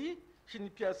CENI sy ny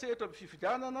mpiasetra amin'ny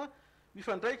fifidianana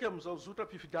mifandraika amin'izao zotra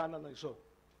mpifidianana izao.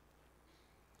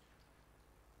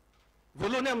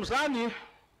 Voalohany amin'izany,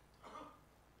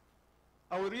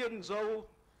 aorian'izao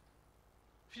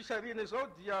fisarihana izao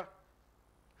dia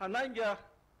hanainga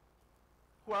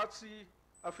ho atsy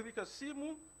Afrika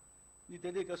Atsimo ny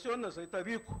délégation zay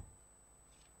tariko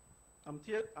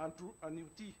amin'ity andro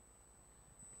an'ity.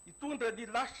 Hitondra ny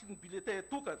lasitry ny biletà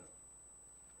tokana,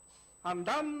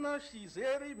 andamina sy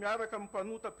izery miaraka amin'ny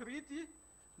mpanota pirity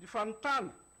ny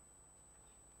fanotana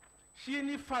sy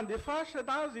ny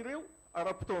fandefasana azy ireo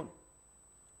ara-potoana.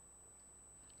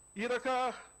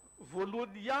 Iraka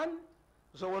voalohany ihany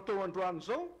zao atao androany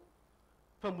zao,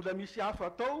 fa mbola misy hafa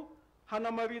atao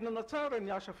hanamarinana tsara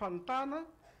ny asa fanotana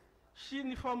sy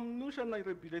ny famonosana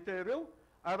ireo biletà ireo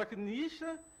araky ny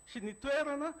isa sy ny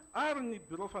toerana ary ny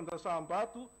bureau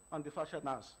fandrasam-bato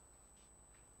andefasana azy.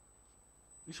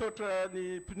 Misaotra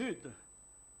ny PNUD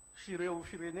sy ireo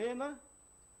firenena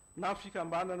na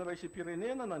fikambanana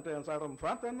raisam-pirenena nandray anjara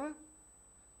mivantana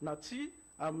na tsy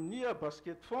amin'ny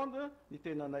basket fond ny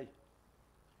tenanay.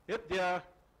 Eto dia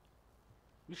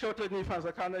misaotra ny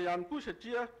fanjakana ihany koa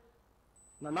satria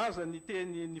nanaza ny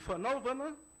teny ny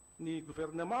fanaovana ny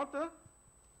gouvernemanta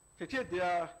satria dia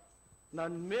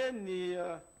nanome ny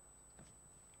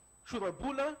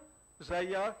sorabola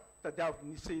zay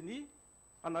tadiavin'ny CENI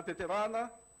anatanterahana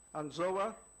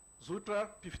an'izao zotra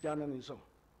mpifidianana izao.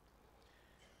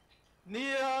 Ny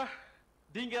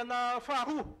dingana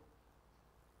faharoa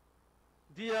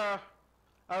dia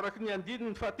araky ny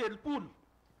andininy fahatelopolo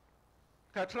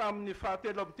ka hatramin'ny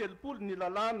fahatelo amby telopolo ny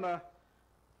lalàna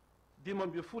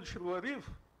 520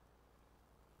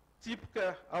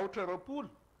 tsipika 420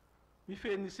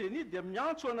 mifehy ny CENI dia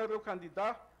miantso anareo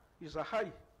kandidà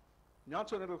izahay,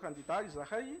 miantso anareo kandidà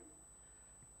izahay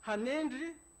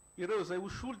hanendry ireo zay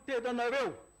hosolo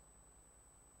tenanareo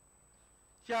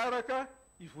hiaraka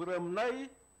ivory aminay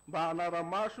mba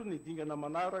hanaramaso ny dingana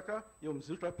manaraka eo amin'ny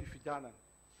zotram-pifidianana.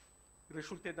 Ireo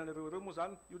solotenanareo ireo moa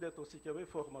zany io le ataontsika hoe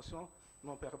formation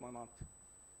non permanente.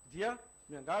 Dia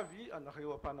miangavy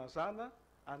anareo ampanazana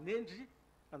anendry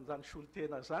an'izany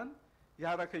solotena zany,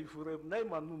 hiaraka ivory aminay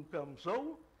manomboka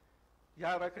amin'izao,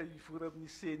 hiaraka ivory amin'ny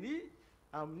CENI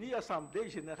amin'ny assemblée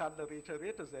générale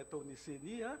rehetrarehetra zay ataon'ny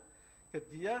CENI ka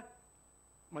dia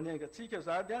maniangatsika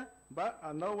zany mba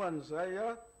hanao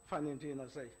an'izay fanendrena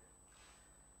zay.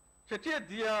 Satria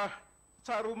dia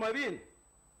tsara ho mariny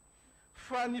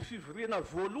fa ny fivoriana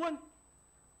voalohany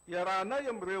iarahanay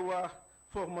amin'ireo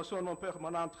formation non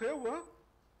permanente reo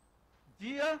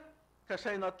dia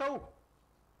kasaina tao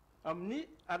amin'ny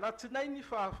alatsinainy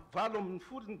fa 7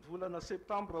 ny volana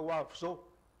septambra ho avy zao,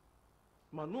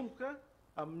 manomboka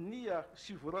amin'ny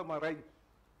 7 maraina.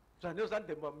 Zany eo zany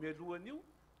dia mba mielohan'io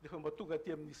rehefa mba tonga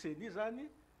aty amin'ny CENI zany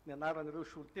ny anaran'ireo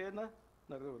solotena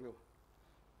nareo reo.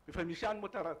 Efa misy any moa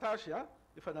taratasy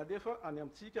efa nalefa any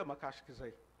amintsika mahakasiky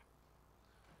zay.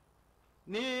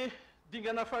 Ny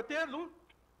dingana fahatelo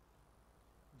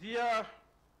dia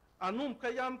anomboka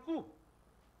ihany koa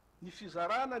ny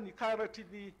fizarana ny karatry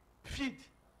ny mpifidy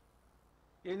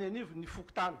eny anivo ny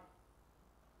fokotany.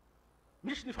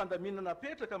 Misy ny fandaminana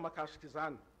petraka mahakasiky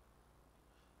zany.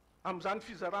 Amin'izany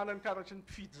fizarana ny karatry ny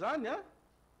mpifidy zany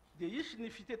dia isy ny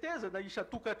fitetezana isa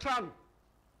tokantrano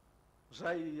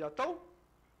zay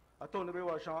ataon'ireo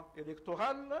agent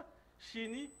électoral sy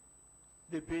ny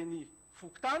lehiben'ny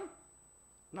fokotany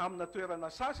na amina toerana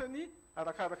sasany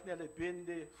arakaraky ny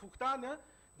alehiben'le fokotany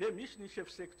dia misy ny chef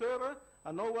secteur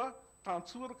anao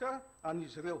tantsoroka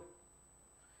an'izy ireo.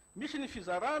 Misy ny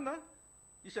fizarana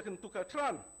isaky ny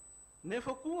tokantrano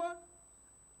nefa koa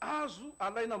azo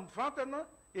alaina mivantana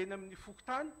eny amin'ny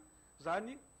fokotany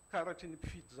zany karatry ny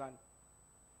mpifidy zany.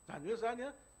 Zany hoe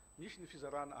zany misy ny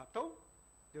fizarana atao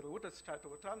dia raha ohatra tsy tratra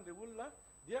ohatrano le olona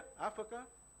dia afaka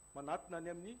manatona any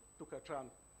amin'ny tokantrano.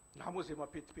 Na moa zay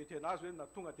mampetipety anazy hoe na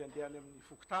tonga dia andeha any amin'ny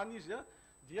fokotany izy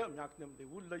dia miankina amin'le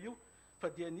olona io, fa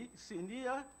dia ny CENI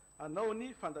anao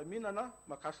ny fandaminana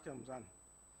mahakasika amin'izany.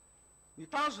 Ny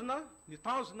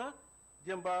tanjona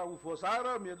dia mba ho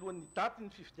voazara mialohan'ny daty ny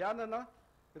fifidianana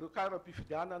ireo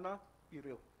kara-pifidianana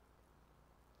ireo.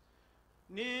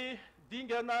 Ny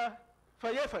dingana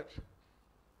faefatra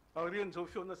aorian'izao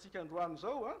feonantsika androany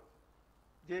zao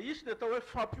dia isy ny atao hoe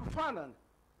fampiofanana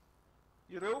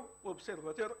ireo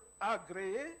observateur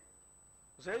agréé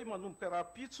zay manomboka raha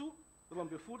pitso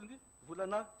 12 ny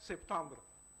volana septambra.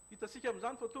 Hitasika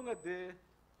amin'izany fa tonga dia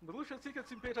mirosy atsika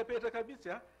tsy mipetrapetraka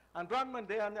mihitsy androany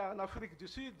mandeha any Afrique du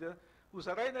Sud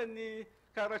hozaraina ny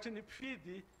karatry ny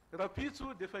mpifidy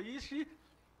rapitso dia fa isy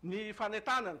ny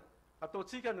fanentanana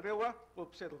ataontsika n'ireo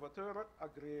observateur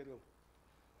agréé reo.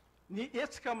 Ny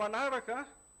etsika manaraka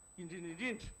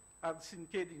indrindraindrindra ary sy ny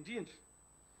kely indrindra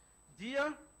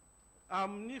dia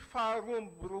amin'ny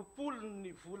 12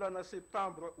 ny volana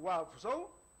septambra ho avy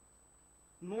zao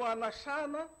no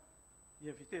anasana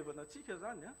invitevana atsika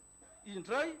zany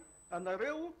indray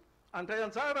anareo andray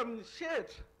anjara amin'ny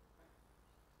sehatra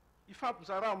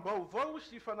ifampizaram-baovao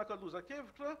sy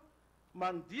fanakalozan-kevitra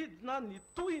manodidina ny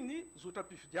toyny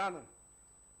zotram-pifidianana.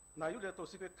 Na io le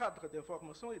ataontsika hoe cadre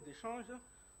d'information et d'échange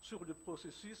sur le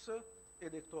processus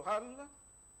électoral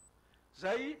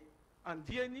zay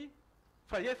andiany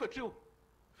faefatra io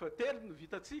fa telo no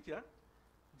vitatsika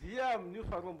dia amin'io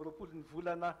 12 ny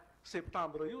volana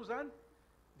septambra io zany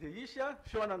dia isy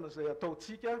fionana zay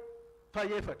ataontsika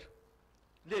faefatra.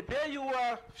 Lehibe io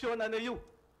fionana io,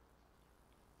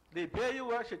 lehibe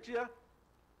io satria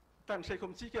tanisaiko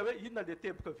amintsika hoe inona le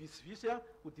teboka visivisy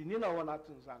ho dinina ao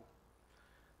anatin'izany.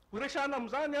 Ho resana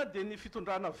amin'izany dia ny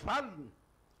fitondrana valiny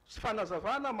sy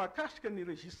fanazavana mahakasika ny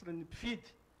registre ny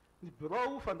mpifidy, ny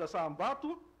bureau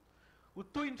fandasaham-bato ho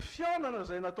toy ny fionana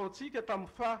zay nataontsika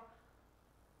tamin'ny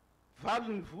 20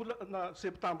 ny volana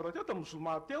septambra teo tamin'ny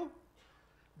zoma teo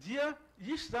dia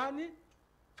isy zany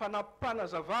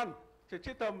fanampanazavana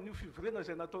satria tamin'io fivoriana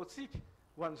zay nataontsika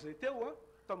ho an'izay teo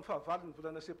tamin'ny 20 ny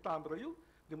volana septambra io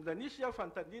dia mbola nisy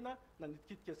fanontaniana na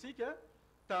nikitika atsika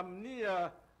tamin'ny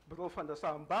bureau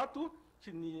fandasaham-bato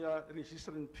sy ny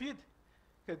registre ny mpifidy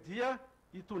ka dia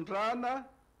hitondrana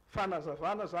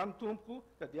fanazavana zany tompoko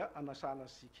ka dia anasana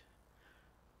asika.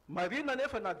 Marina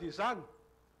nefa na dia zany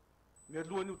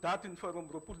mialohan'io daty ny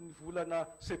 12 ny volana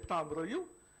septambra io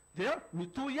dia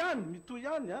mitohy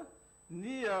ihany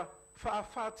ny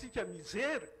fahafahatsika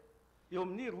mijery eo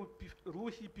amin'ny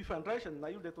rohy mpifandraisana na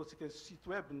io le ataontsika site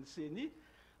web ny CENI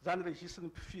zany registre ny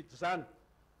mpifidy zany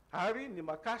ary ny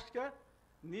mahakasika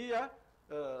ny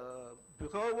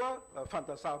bureau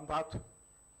fandasaham-bato.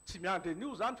 Tsy miandry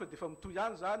an'io zany fa dia efa mitohy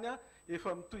ihany zany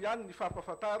efa mitohy ihany ny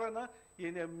fampahafantarana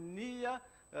eny amin'ny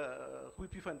hoy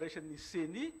mpifandraisan'ny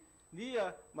seni ny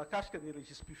mahakasika ny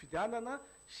registre-mpifidianana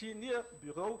sy ny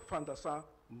bureau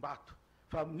fandasaam-bato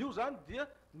fa amin'io zany dia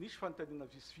misy fanontaniana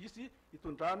visivisy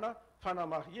hitondrana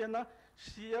fanamariana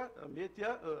sy mety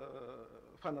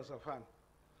fanazavana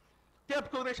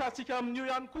tepika ho resantsika amin'io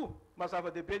ihany koa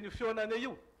mazava-dehibe ny fionana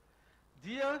io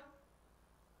dia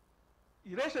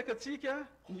iresaka atsika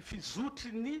ny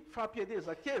fizotry ny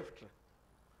fampielezan-kevitra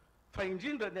fa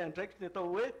indrindra ny andraikitra ny atao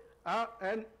hoe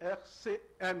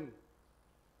ANRCM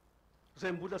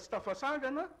zay mbola tsy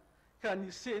tafasangana ka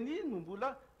ny seni no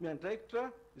mbola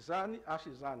miandraikitra izany asa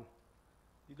izany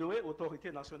ile hoe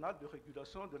autorité nationale de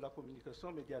régulation de la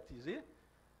communication médiatisée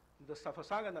nda tsy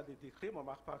tafasangana le décret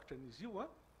mamariparitra an'izy io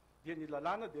dia ny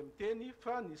lalàna dia miteny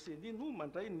fa ny seni no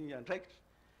mandray ny andraikitra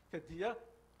ka dia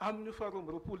amin'ny faharoa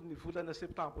amby roapolo ny volana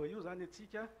septembre io zany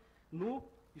atsika no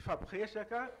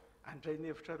ifampiresaka andray ny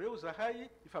hevitrareo zahay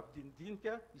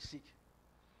ifampidinidinika isika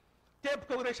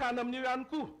teboka ho resana amin'io ihany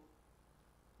koa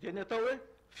dia ny atao hoe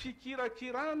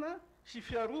fikirakirana sy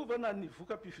fiarovana ny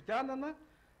voka-pifidianana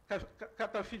ka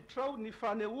tafiditra ao ny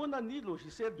fanehoana ny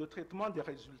logiciel de traitement des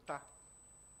résultats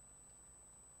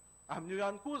amin'io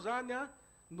ihany koa zany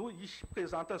no isy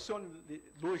présentation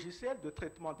logiciel de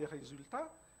traitement des résultats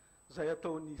zay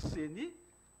ataon'ny seni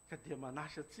ka dia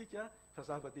manasa atsika fa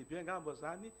zava-dehibe angamba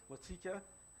zany ho atsika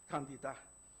kandidà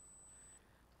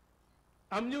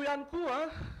amin'io ihany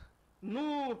koa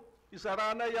no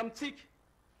izaranay amitsika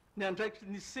ny andraikitry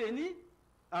ny seni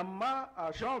amin'ny maha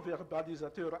agent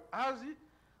verbalisateur azy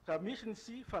raha misy ny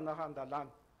sy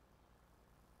fanaran-dalàna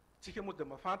tsika moa dia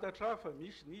mahafantatra fa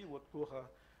misy ny haute cour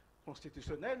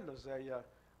constitutionnelle zay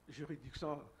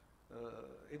juridiction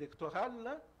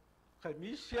électorale raha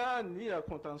misy ny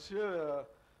contentieux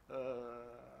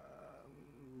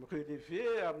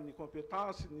relevé amin'ny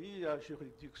compétence ny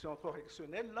juridiction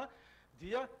correctionnelle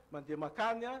dia mandeha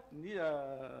makany ny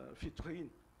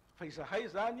fitorina fa izahay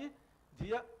zany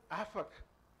dia afaka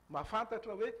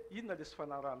mahafantatra hoe inona le sy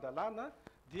fanaran-dalàna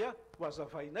dia ho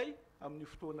azavainay amin'ny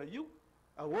fotoana io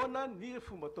ahoana ny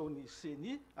fomba ataon'ny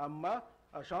seni amin'ny maha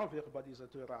agent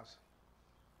verbalisateur azy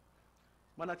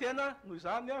manantena noho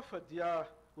izany fa dia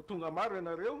ho tonga maro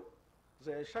ianareo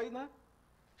zay asaina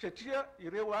satria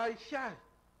ireo ahiahy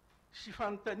sy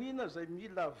fanontaniana zay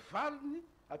mila valiny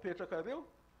apetrakareo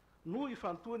no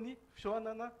ifantony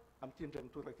fionana amin'ity indray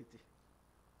mitoraka ity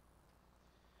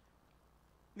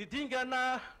ny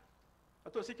dingana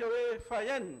ataosika hoe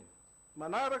fahenina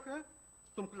manaraka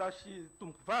tomboky lahy sy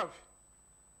tomboky vavy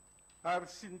ary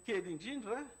sy ny kely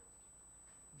indrindra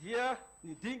dia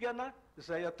ny dingana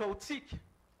zay ataotsika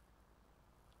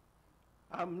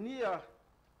amin'ny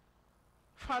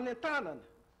fanentanana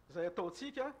zay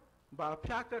ataotsika mba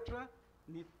hampiakatra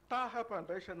ny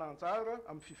tahampandraisana anjara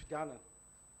amin'ny fifidianana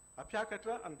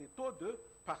hampiakatra an'le taux de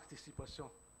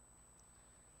participation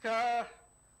ka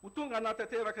ho tonga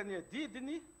anatanteraka ny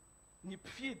adidiny ny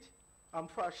mpifidy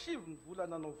amin'ny fahasivy ny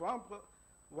volana novembre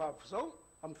ho avy zao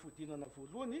amin'ny fidinana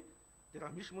voalohany dia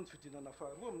raha misy moa ny fidinana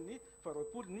faharoa amin'ny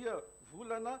faharoapolo ny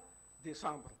volana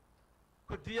décembre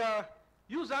ko dia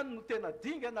io zany no tena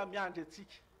dingana miandry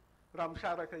atsika raha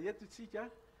misaraka eto itsika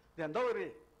dia andao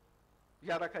re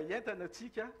hiaraka entana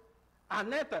atsika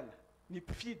anentana ny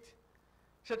mpifidy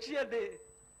satria le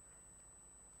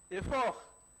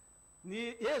effort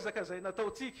ny ezaka zay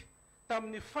nataotsika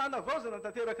tamin'ny fanavaozana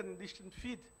tanteraka ny lisitry ny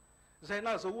fidy zay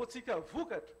nazahoatsika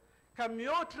vokatra ka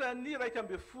mihoatra ny raika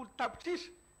ambe folo tapitrisa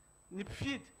ny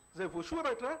mpifidy zay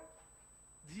voasoratra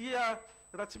dia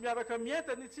raha tsy miaraka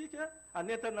mientana itsika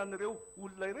anentana an'ireo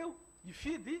olona ireo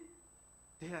ifidy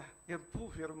dia heripo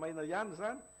verimaina ihany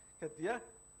zany ka dia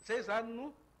zay zany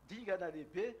no dingana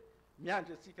lehibe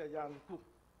miandry atsika ihany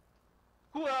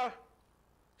koa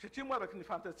satria moa araky ny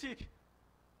fantatsika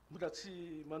mbola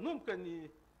tsy manomboka ny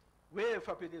hoe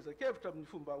fampielezan-kevitra amin'ny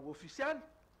fomba ofisialy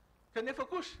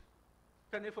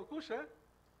kanefa kosa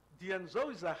dia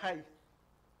n'izao izahay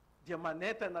dia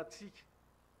manentana atsika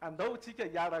andao tsika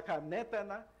hiaraka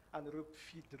anentana an'ireo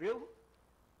mpifidy ireo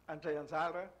andray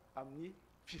anjara amin'ny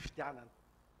fifidianana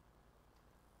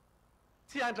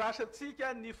tsy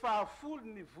andrasatsika ny fahafolo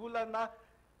ny volana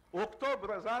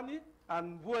oktobra zany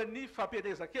anomboan'ny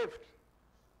fampielezan-kevitra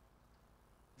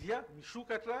dia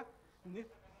misokatra ny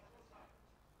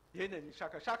eny ny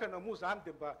sakasakana moa zany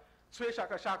dia mba tsy hoe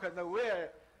sakasakana hoe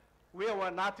ao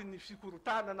anatin'ny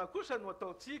fikorotanana kosa no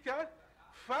ataotsika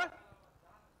fa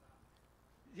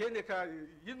eny ka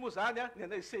ino moa zany ny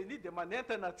anay seni dia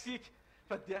manentana atsika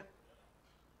fa dia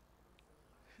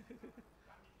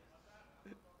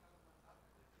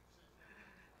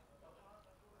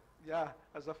ya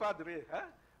azafady re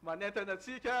manentana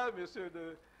atsika monsieur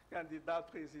le candidat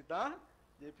président,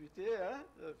 député,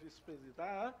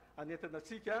 vice-président, anentana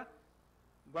atsika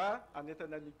mba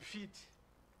anentana ny mpifidy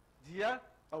dia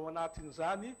ao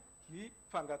anatin'izany ny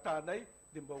fangatanay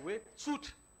dia mba hoe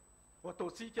tsotra ho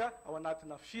ataotsika ao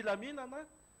anatina filaminana,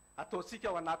 ataotsika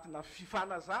ao anatina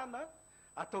fifanazana,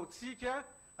 ataotsika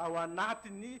ao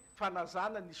anatiny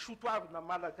fanazana ny sotoavina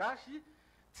malagasy,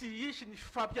 tsy isy ny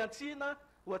fifampiantsiana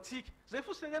ho atsika. Zay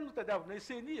fotsiny no tadiavina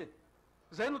CENI e.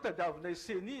 Zay no tadiavina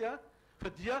CENI a, fa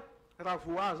dia raha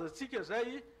voaza atsika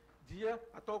zay dia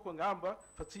ataoko angamba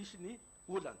fa tsy isy ny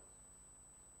olana.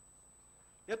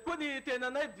 Eto koa ny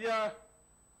tenanay dia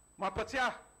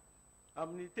mampatsiahy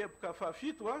amin'ny teboka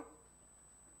fahafito a,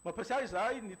 mampatsiahy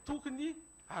izahay ny tokony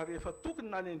ary efa tokony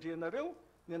nanendrenareo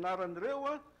ny anaran'ireo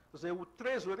a zay ho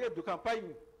trésorier de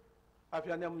campagne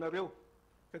avy any aminareo,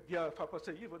 ka dia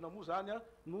fampatsahivana moa zany a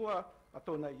noa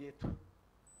ataonay eto.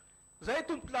 Zay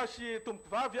tompoky lahy sy tompoky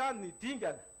vavy a ny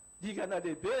dingana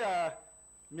lehibe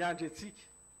miandry atsika.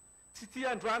 Tsy ty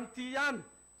androany ty ihany,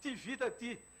 ty vita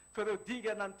ty, fa reo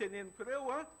dingana ny teneniko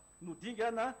reo a no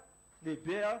dingana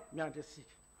lehibe a miandry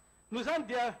atsika. Noho zany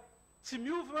dia tsy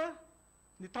miova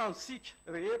ny tanjonsika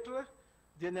rehetra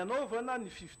dia ny anaovana ny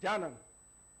fifidianana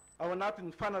ao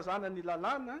anatin'ny fanazana ny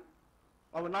lalàna,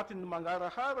 ao anatin'ny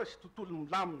mangarahara sy tontolo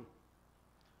milamina.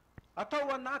 Atao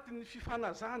anatin'ny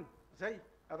fifanazana zay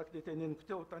araka le teneniko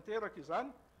teo tanteraka izany,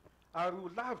 ary ho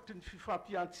lavitry ny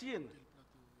fifampiantsiana,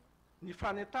 ny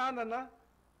fanentanana,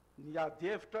 ny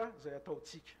ady-hevitra zay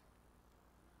ataotsika.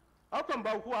 Aoka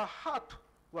mba ho ahato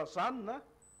ho azanona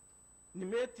ny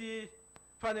mety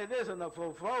fanelezana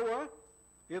vaovao a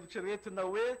eritreretina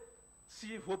hoe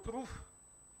tsy voapirofo,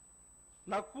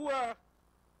 na koa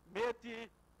mety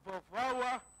vaovao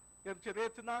a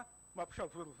eritreretina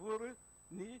mampisavorivory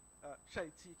ny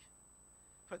saitsika.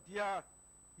 Fa dia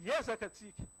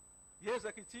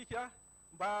hiezaka itsika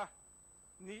mba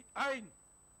ny ainy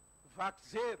vaky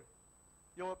zery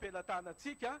eo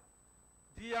ampelantanantsika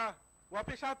dia ho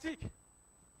ampiasantsika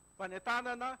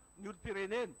fanentanana ny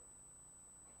olom-pirenena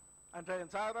andray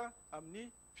anjara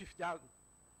amin'ny fifidianana.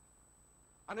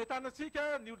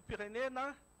 Anentanantsika ny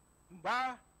olom-pirenena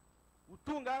mba ho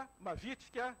tonga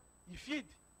mavitrika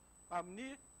hifidy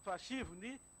amin'ny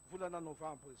fahasivony volana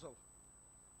novambra izao.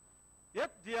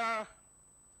 Eto dia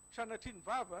sanatry ny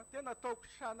vava, tena ataoko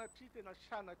sanatry, tena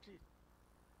sanatry.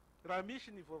 Raha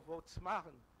misy ny vaovao tsy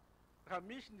marina, raha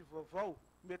misy ny vaovao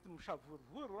mety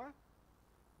misavorovoro a,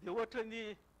 dia ohatra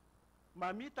ny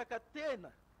mamitaka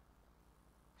tena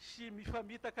sy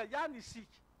mifamitaka ihany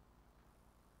isika.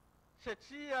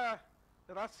 Satria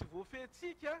raha tsy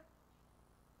voafehitsika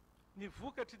ny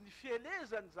vokatry ny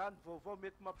fielezany zany vaovao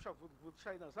mety mampisavorovoro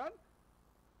saina zany,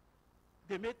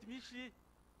 dia mety misy,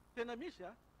 tena misy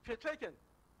fiatraikany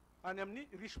any amin'ny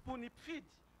risim-pony mpifidy,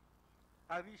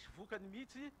 ary isy vokany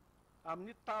mihitsy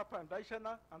amin'ny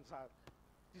taham-pandraisana anjara.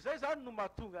 Izay zany no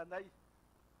mahatonga anay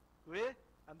hoe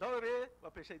andao re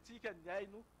mampiasaitsika ny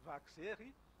aino vaky zery,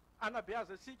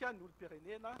 anabeazatsika ny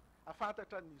olom-pirenena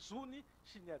afantatra ny zony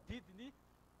sy ny adidiny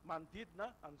manodidina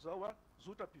an'izao a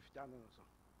zotra-pifidianana zao.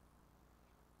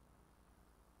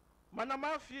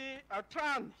 Manamafy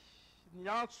atrany ny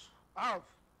antso avo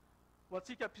ho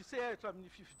atsika mpisehatra amin'ny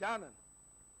fifidianana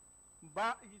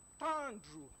mba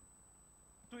hitandro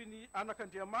toy ny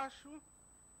anak'Andriamaso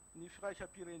ny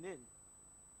firaisam-pirenena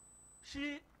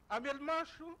sy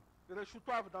amelomaso ireo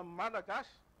sotoavina amin'ny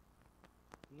malagasy,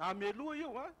 na ameloa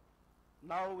io a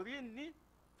na aoriany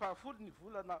fahafolo ny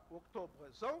volana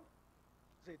oktobra zao,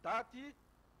 zay daty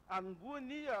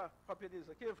anombony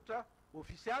fampielezan-kevitra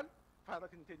ofisialy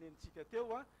faraky ny tenenitsika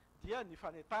teo a, dia ny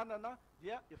fanentanana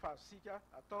dia efa azosika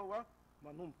atao a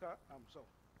manomboka amin'izao.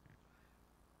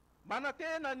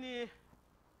 Manantena ny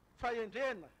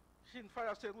fahendrena sy ny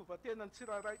fahaserovatena ny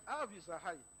tsiraray avy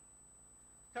izahay,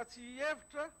 ka tsy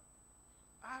hevitra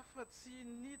afa-tsy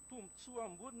ny tombotsoa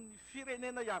ambony ny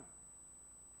firenena ihany,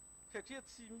 satria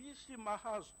tsy misy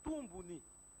mahazo tombony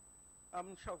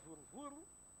amin'ny savorovoro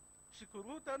sy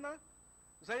korotana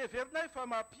zay everinay fa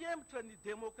mampiemitra ny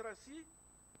demokrasia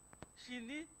sy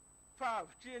ny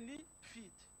fahavitreny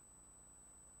mpifidy.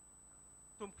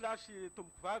 Tomboky lahy sy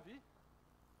tomboky vavy,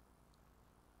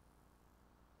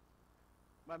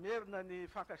 mamerina ny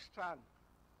fankasitrahana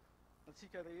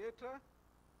antsika rehetra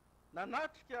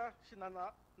nanatrika sy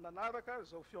nanaraka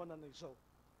zao fionana izao.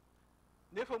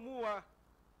 Nefa moa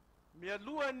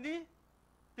mialohany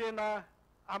tena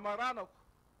amaranako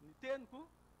ny teniko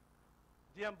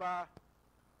dia mba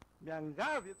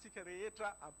miangavy atsika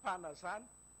rehetra ampana zany,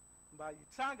 mba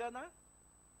hitsangana,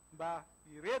 mba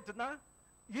hiredina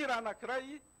ira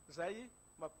anankiray zay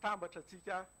mampitambatra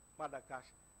atsika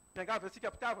malagasy. Miangavy atsika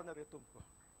mpitiavana re tompoko.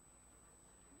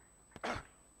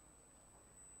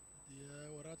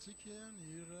 atsika ny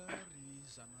hira ry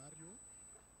zanario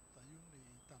da io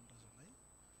ny tanindrazanay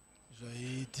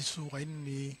izay tisorainy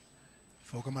ny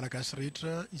vahoaka malagasy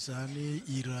rehetra izany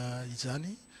hira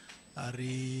izany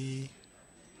ary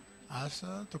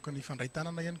asa tokony ifandray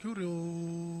tanana ihany koa ireo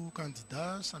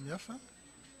kandidà samihafa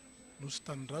nosy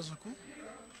tanindrazako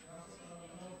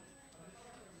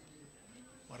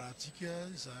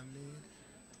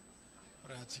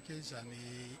rahantsika izany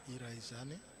hira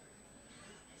izany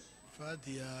fa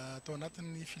dia atao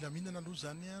anatin'ny filaminana aloha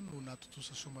zany a no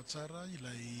natotosa somatsara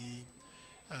ilay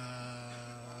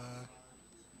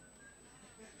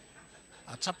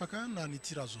atsapaka na ny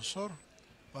tirage au sort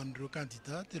ho an'ireo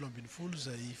kandidà 30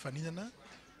 izay faninana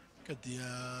ka dia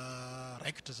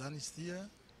raikitra zany izy tia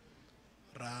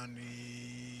raha ny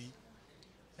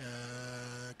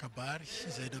kabary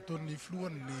izay nataon'ny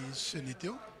filohan'ny sene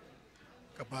teo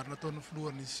kabary nataon'ny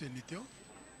filohan'ny sene teo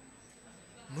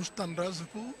nosy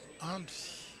tanindrazako andry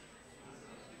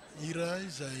hira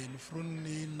izay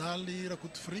noforon'ny naly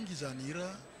rakoto firingy izany hira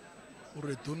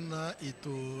oredonina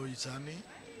eto izany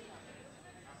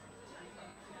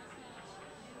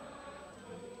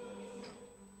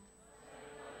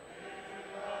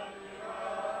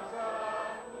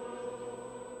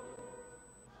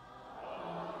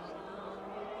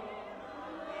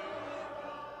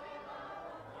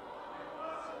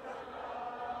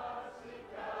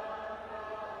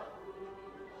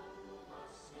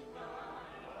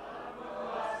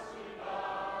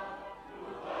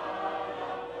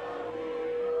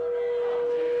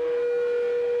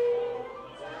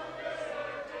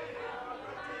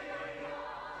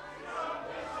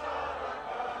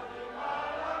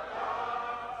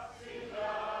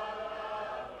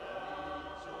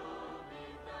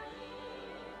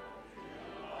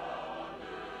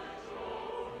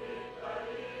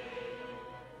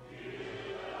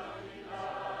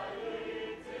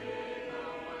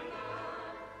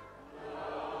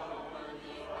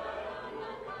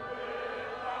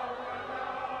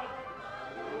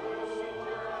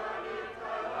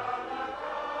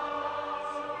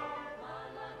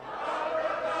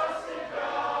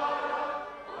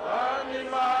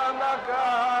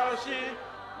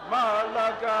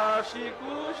Malagashi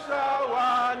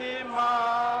kusawani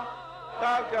Malagashi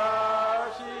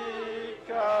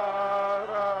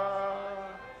kara.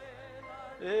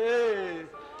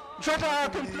 Misaotra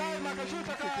tomboray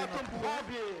makasotraka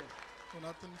tomboaby.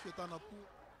 Anatin'ny fiatanam-po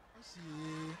sy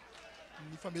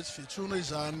ny fametsovetsoana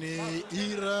izany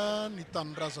hira ny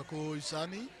tanindrazako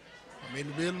izany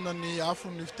mamelomelona ny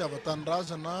afon'ny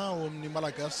fitiava-tanindrazana ao amin'ny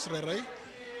malagasy tsirairay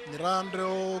ny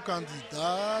rahan'ireo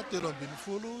kandidà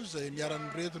 30 izay miarany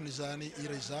retony izany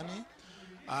hira izany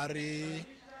ary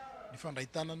ny fandray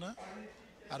tanana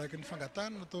araky ny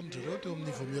fangatana nataon'zareo teo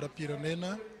amin'ny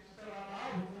voamera-pirenena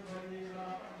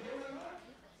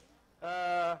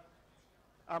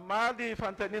amaly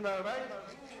fantanina ray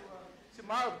tsy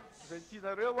maro izay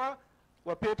tianareo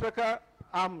ho apetraka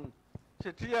aminy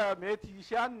satria mety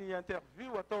isy any ny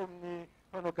interview atao amin'ny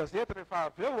mpanao gazety rehefa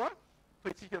avy eo fa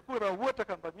itsika koa raha ohatra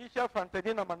ka mba misy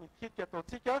fantanina manitikidika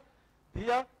ataotsika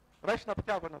dia raisina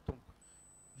mpitiavana tomboka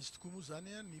misy tokoa moa zany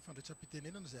ny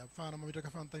fandraitsam-pitenenana izay ahafahana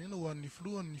mametraka fantanina ho an'ny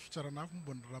filohan'ny fitsaranafo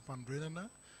momba ny raha-panorenana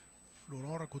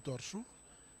Florent Rakotorso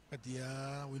ka dia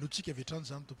hoenotsika avetrany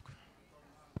zany tomboka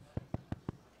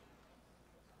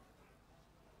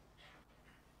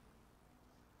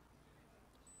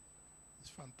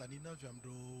fanontaniana avy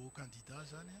amin'ireo kandidà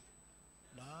zany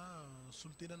na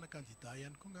solotenana kandidà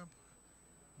ihany koa ngamba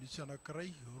misy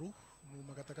anankiray roa no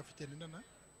mangataka fitenenana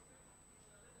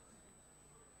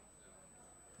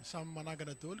samy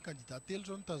manangana daholo kandidà telo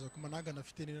zao nitazako manangana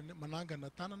fitenenana manangana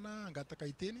tanana angataka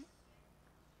hiteny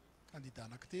kandidà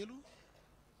anankitelo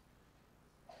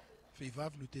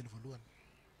vehivavy no teny voalohany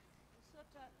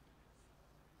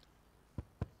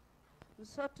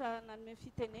misaotra nanome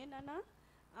fitenenana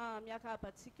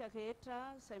miarabatsika rehetra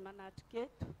izay manatrika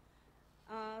eto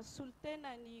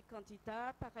solotena ny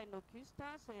kandidà Paraine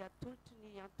Augusta izay atolotry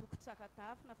ny antoko tsara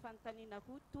tafina fanontaniana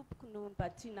roa tompoko no mba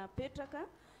tiana apetraka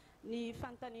ny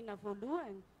fanontaniana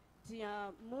voalohany dia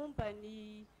momba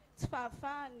ny tsy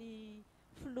fahafahan'ny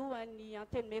filohan'ny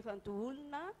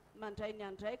antenemeran-doholona mandray ny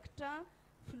andraikitra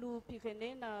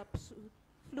filoha-pirenena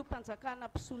filoha-mpanjakana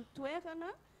mpisolo toerana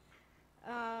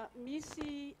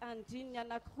misy andininy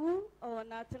anankiroa ao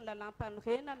anatin'ny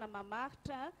lalam-panorenana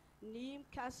mamaritra ny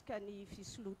mikasika ny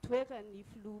fisoloha-toerana ny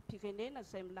filoha-pirenena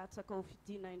izay milatsaka ho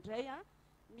fidiana indray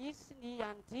misy ny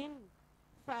andininy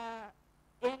fa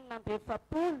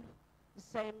 6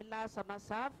 izay milaza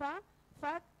mazava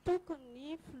fa tokony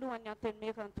ny filohan'ny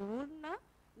antenemeran-doholona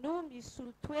no misy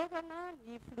solo-toerana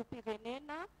ny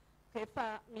filoha-pirenena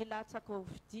rehefa milatsaka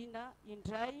hovidiana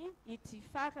indray ity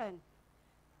farany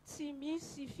tsy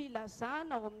misy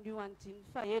filazana ao amin'io andiny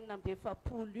fahenina amby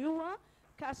efapolo io a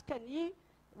kasika ny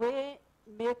hoe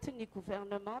mety ny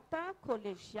gouvernementa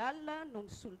collégiale no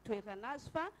misolo-toerana azy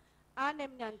fa any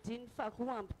amin'ny andiny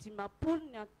faharoa amby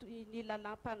dimapolo ny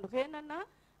lalam-panorenana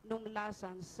no milaza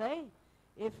an'izay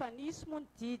efa nisy moa ny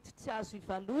didy tsy azo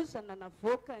ivalozana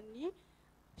navoaka ny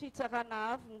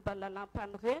fitsarana avy momba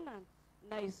lalam-panorenana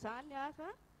na izany ara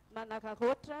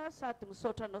manararoatra sady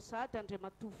misaotranao sady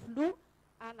andriamatofilo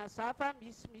anazava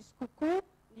misy kokoa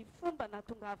ny fomba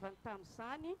natongavany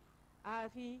tamin'izany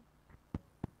ary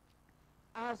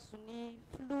azony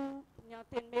filo ny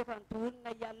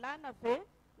antenimerandolona ialana ve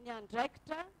ny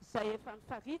andraikitra izay efa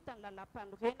nifaritany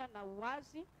lalam-panorenana ho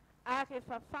azy ary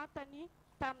efa fantany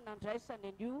tamin'andraisany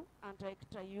an'io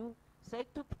andraikitra io izay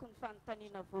tompoko ny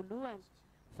fanontaniana voalohany.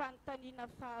 Fanontaniana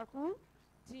faharoa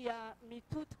dia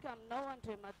mitodika aminao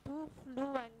Andriamatoa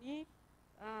filohan'ny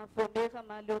voamera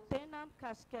mahaleo tena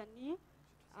mikasika ny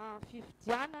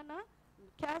fifidianana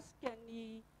mikasika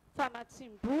ny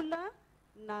famatsim-bola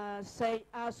na izay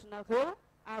azonareo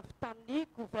avy tamin'ny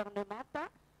gouvernementa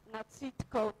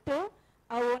natsidika ao teo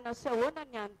ahoana sy ahoana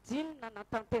ny andinina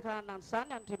natanterahana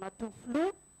an'izany Andriamatoa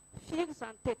filo firy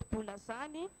zany teti-bola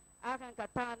zany ary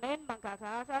angatahanay ny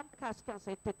mangarahara mikasika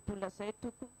an'izay teti-bola izay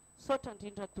toko saotra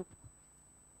indrindra tompoko.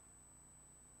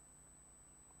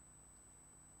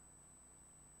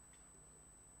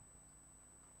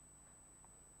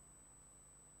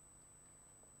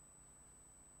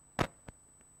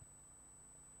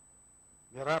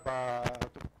 Miaraba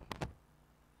tompoko.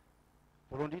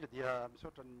 Voalohany indrindra dia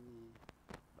misaotra ny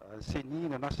seni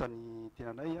nanasany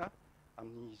tenanay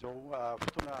amin'izao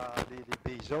fotoana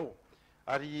lehibe izao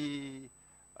ary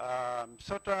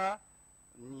misaotra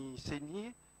ny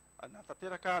seni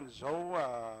natanteraka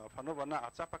an'izao fanaovana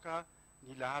atsapaka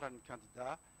ny laharan'ny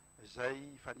kandidà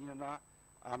izay faninana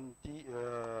amin'ity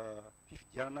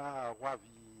fifidianana ho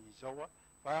avy izao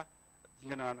fa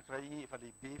dingana anankiray efa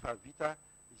lehibe efa vita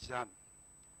izany.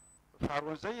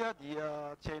 Faharoan'izay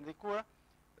dia tsy hainay koa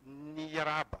ny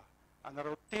araba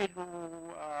anareo telo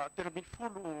ambin'ny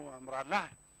folo amin'ny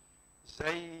rahalahy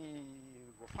izay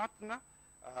voafantina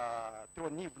teo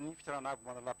anivony fitsarana avy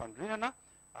manalampanorenana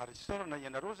ary sorana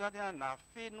ianareo zany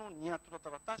nafeno ny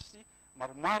antonataratasy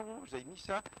maromaro izay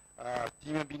misa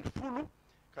 5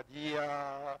 ka dia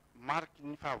mariky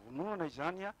ny fahavononana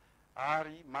izany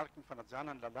ary mariky ny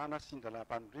fanajana ny lalàna sy ny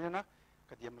lalam-panorenana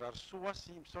ka dia mirary soa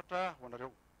sy misaotra ho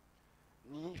anareo.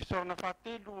 Ny fisaorana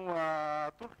fahatelo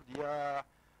toloko dia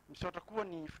misaotra koa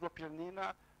ny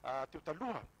filoam-pirenena teo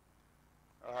taloha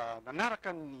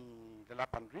nanaraka ny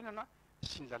lalam-panorenana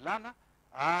sy ny lalàna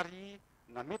ary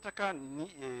nametraka ny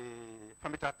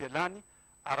fametram-pialany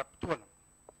ara-potoana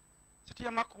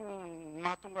satria mako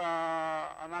mahatonga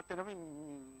anatena hoe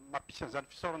mampisy an'izany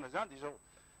fisaorana zany de zao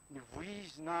ny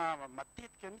voizina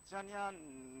matetika mihitsy zany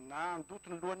na andoto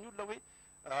ny lohan'ny olona hoe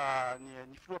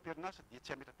ny filoam-pirenasa dia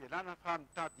tsy hametram-pialana fa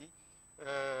mitady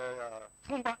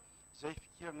fomba izay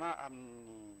fikirana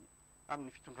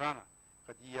amin'ny fitondrana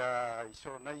ka dia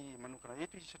isaoranay manokana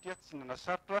eto izy satria tsy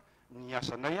nanasarotra ny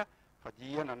asanay fa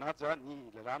dia nanaja ny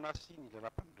lalàna sy ny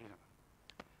lalam-panorenana.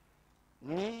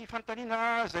 Ny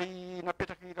fanontaniana izay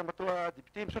napetraky ramatoa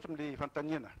député misaotra amin'le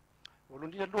fanontaniana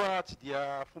voalohany indrindra aloha tsy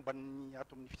dia fomba ny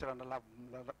ato amin'ny fitsarana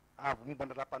avy momba ny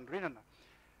lalam-panorenana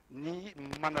ny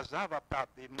manazava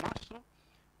be maso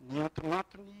ny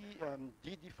antonantony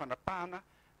didy fanapahana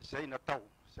izay natao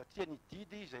satria ny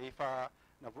didy izay efa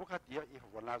navoaka dia efa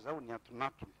voalaza ao ny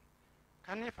antonantony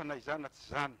kanefa na izana tsy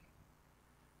zany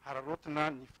hararotina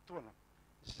ny fotoana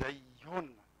izay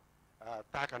iona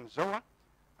tahaka an'izao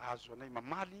azo anay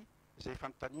mamaly izay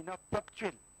fanontaniana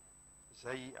ponctuel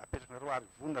izay apetrakanareo ary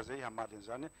vonona zay hamaly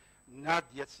an'izany na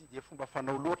dia tsy dia fomba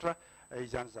fanao loatra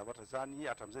izany zavatra zany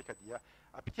hatram'izay ka dia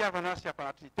ampitiavana sy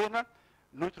ampanatry tena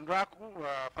no hitondrako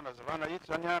fanazavana eto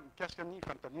zany mikasika ny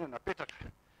fanontaniana napetraka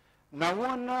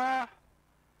nahoana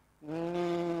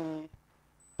ny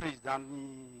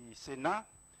présidentny sénat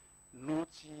no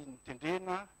tsy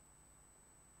nitendrena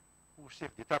ho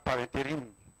chef d'état par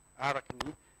intérim araky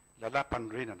ny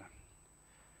lalam-panorenana.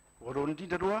 Voalohany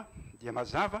indrindra aloha dia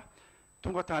mazava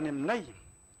tonga tany aminay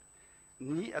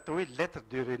ny atao hoe lettre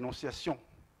de rénonciation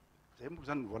zay moa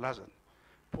zany voalazana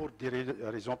pour des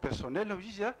raisons personnelles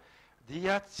izy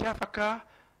dia tsy afaka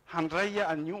handray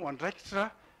an'io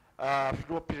andraikitra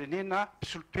filoam-pirenena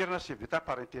mpisolo-toerana chef d'état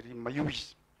par intérim io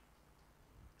izy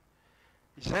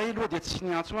izay aloha dia tsy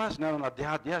niantso azy na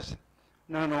nanadiady azy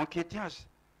na nanao enquête azy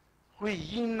hoe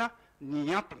inona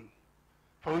ny antony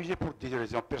fa hoy izy pour des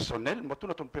raisons personnelles matoa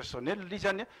nataony personnel izy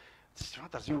zany tsy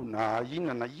fantatra io na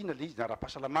inona le izy na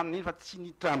raha-pahasalamana iny fa tsy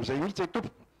niditra am'izay mihitsy ay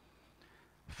tompoko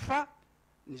fa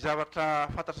ny zavatra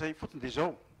fantatra zay fotsiny de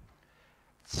zao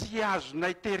tsy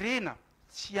azonay terena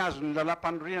tsy azony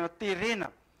lalam-panorenana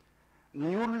terena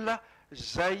ny olona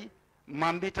zay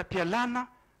mametra-pialana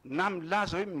na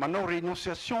milaza hoe manao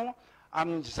renonciation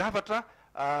amin'ny zavatra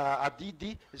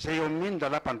adidy zay eo amin'ny ny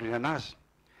lalam-panorenana azy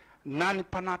na ny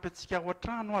mpanampy atsika ao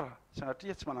an-trano ara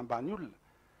sanatria tsy manambany olona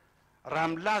raha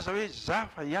milaza hoe za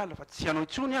fa hiala fa tsy hanao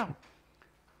intsony aho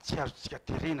tsy azotsika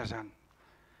terena zany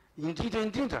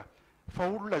indrindra fa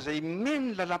olona zay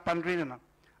meny ny lalam-panorenana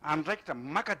andraikitra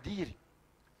makadiry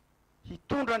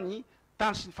hitondra ny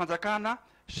tany sy ny fanjakana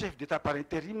chef d'état par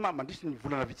intérim mandrisy ny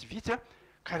volana vitsivitsy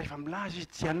ka rehefa milaza izy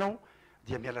tsy hanao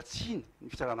dia mialatsiny ny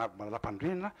fitsarana aby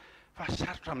lalam-panorenana fa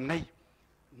sarotra aminay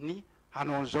ny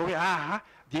hanao an'izao hoe aha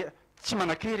dia tsy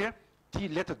manan-kery ty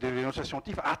lettre de renonciation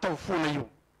ty fa atao foana io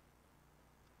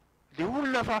le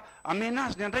olona fa amena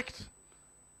azy ny andraikitra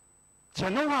tsy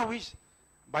hanao aho izy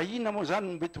mba inona moa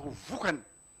zany mety ho vokany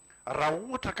raha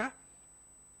ohatra ka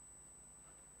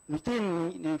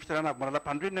miteny ny fitarana aby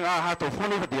lalam-panorenana aha atao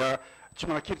foana io fa dia tsy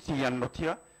manan-kery ty haninao ty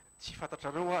tsy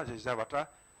fantatrareo zay zavatra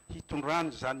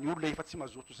hitondrany zany olona efa tsy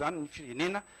mazoto zany ny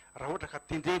firenena raha ohatra ka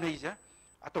tendrena izy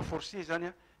atao forcé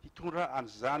zany hitondra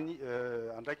an'zany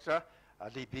andraikitra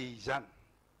lehibe izany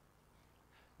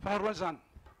faharoany zany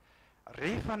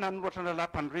rehefa nanoratra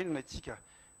lalam-panorenana itsika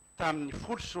tamin'ny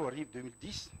folo so arivo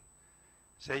 2010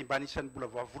 zay mba anisan'ny mbola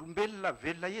voavolombelona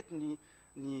velona ety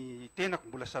ny tenako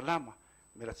mbola salama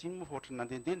mialatsiny moa fa ohatrany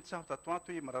nandendeny tsaho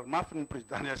tatoato hoe marary mafy ny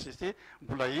président ny ACC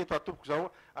mbola eto atopoko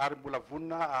zao ary mbola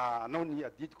vonina anao ny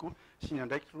adidiko sy ny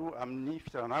andraikitro amin'ny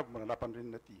fitarana aby mbola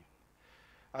lalam-panorenana ty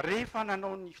rehefa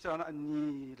nanao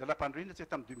ny lalam-panorenana tsika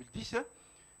tamin'ny 2010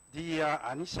 dia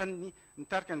anisan'ny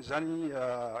nitarika an'izany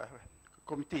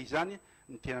comité izany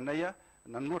ny tenanay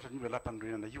nanoratra ny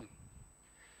lalam-panorenana io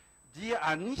dia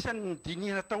anisan'ny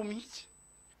nydinihana tao mihitsy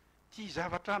ty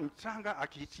zavatra mitranga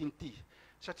ankehitriny ty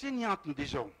satria ny antony de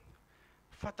zao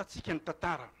fatatsika ny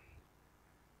tantara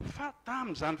fa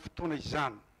tam'izany fotoana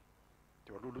izany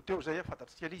teo alolo teo zay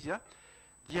fantatsika izy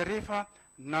dia rehefa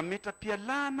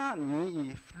nametra-pialana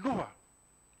ny filoha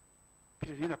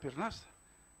pirenena perinasa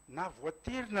na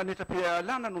voatery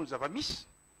nametra-pialana noho ny zava-misy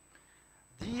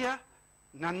dia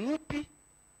nanipy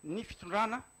ny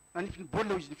fitondrana nanipy ny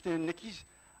baolina izy ny fitenen'ny ankizy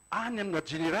any amina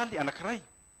generaly anankiray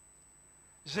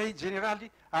zay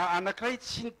generaly anankiray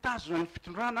tsy nitazona ny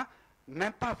fitondrana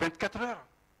même pas 24 heures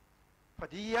fa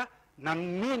dia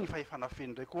nanome ny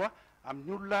fahefanafeny ndray koa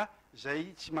amin'ny olona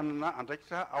zay tsy manana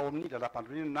andraikitra ao amin'ny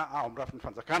lalam-panorenana na ao amin'ny rafin'ny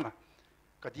fanjakana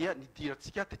ka dia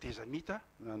nidiratsika teteza mita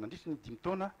nandritra ny 5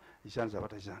 taona izany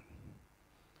zavatra izany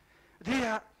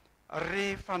dia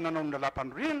rehefa nanao ny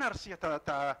lalam-panorenana ary sika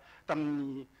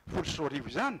tamin'ny folo so arivo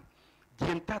izany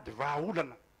dia nitady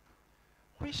vahaolana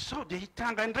hoe sao de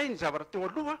hitranga indray ny zavatra teo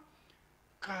aloha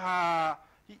ka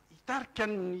hitarika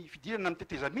ny fidirana amin'ny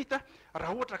teteza mita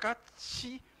raha ohatra ka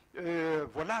tsy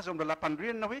voalaza amin'ny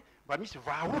lalam-panorenana hoe mba misy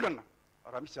vahaolana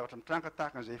raha misy zavatra mitranga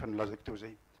tahaka an'izay efa nolazako teo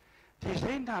zay de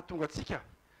zay nahatonga atsika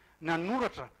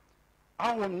nanoratra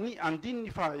ao amin'ny andininy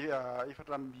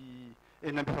efatra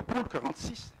enina amby efapolo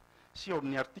 46 sy ao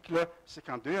amin'ny article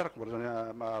 52 araka mbola zany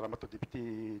raha matao député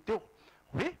teo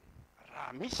hoe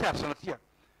raha misy ary sanatria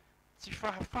tsy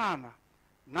fahafahana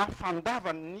na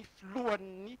fandavany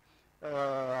filohan'ny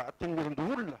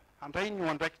ateneron-doolona handray ny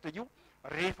andraikitra io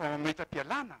rehefa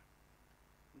mametra-pialana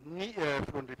ny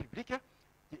Filohan'ny Repoblika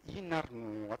dia inona ary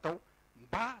no atao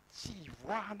mba tsy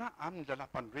hivoahana amin'ny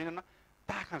lalam-panorenana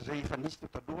tahaka an'izay efa nisy teo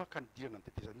taloha ka nidirana ny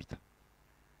teteza mita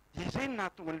dia zay no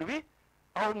nahatonga an'le hoe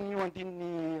ao amin'io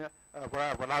andininy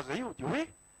voalaza io dia hoe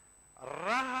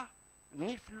raha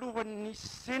ny filohan'ny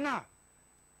Sénat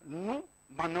no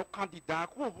manao kandidà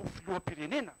koa ho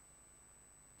filoham-pirenena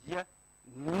dia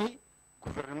ny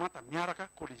gouvernemanta miaraka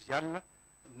collégial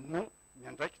no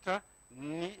miandraikitra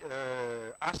ny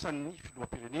asan'ny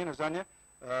filoham-pirenena zany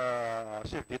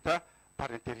chef d'état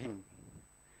par intérim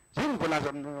zay ny voalaza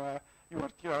amin'ny io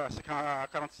article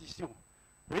 46 io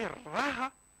hoe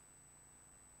raha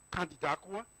kandidà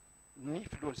koa ny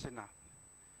filohan'ny Sénat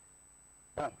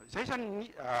bon zay zany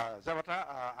ny zavatra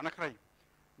anankiray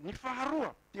ny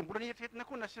faharoa dia mbola nieritreretina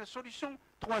koa nasiana solution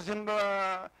troisième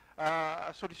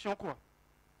solution koa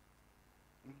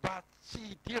mba tsy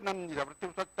hidirana amin'ny zavatra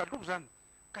teo taloha zany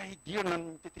ka hidirana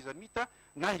ny teteza mita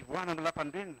na hivoahana ny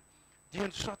lalam-panorenana dia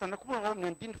nisotana koa ao amin'ny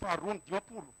andininy faharoa ny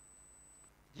 50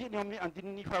 dia ny amin'ny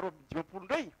andininy faharoa ny 50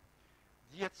 ndray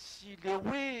dia tsy le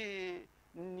hoe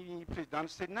ny président ny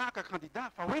Sénat ka kandidà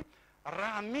fa hoe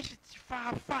raha misy tsy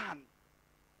fahafahany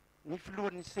ny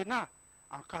filohan'ny Sénat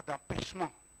en cas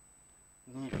d'empêchement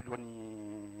ny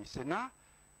filohan'ny Sénat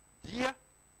dia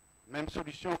même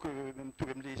solution que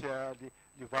mitovy am'le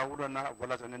vahaolana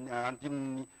voalazany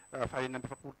andininy fahaenina amby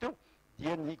efapolo teo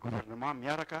dia ny gouvernement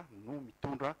miaraka no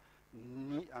mitondra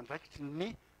ny andraikitry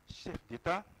ny chef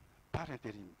d'état par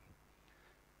intérim.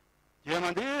 Dia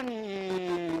mandeha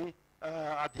ny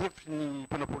ady hevitry ny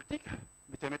mpanao politika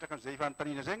mety ametraka an'izay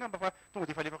fanontaniana zay ngamba fa tonga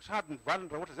de efa lefako sady ny valiny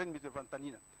raha ohatra zay ny mety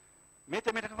fanontaniana. Mety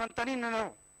ametraka fanontaniana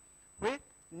anao hoe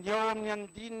ny ao amin'ny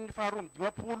andininy faharoa amby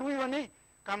dimapolo io anie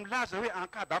ka milaza hoe en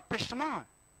cas d'empêchement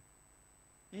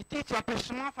ity tsy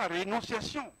empêchement fa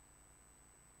rénonciation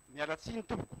mialatsiny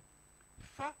tompoko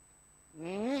fa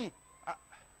ny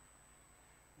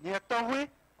atao hoe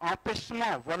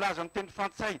empêchement voalaza ny teny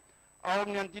frantsay ao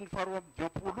amin'ny andininy faharoa amby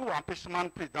dimapolo empêchement ny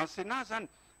président Sénat zany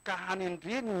ka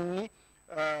hanendreny ny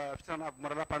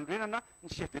fisarihana ny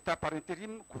chef d'état par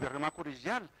intérim gouvernement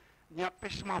collégial ny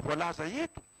empêchement voalaza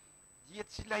eto dia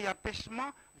tsy ilay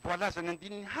empêchement voalaza ny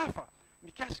andininy hafa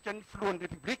mikasika ny filohan'ny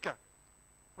repoblika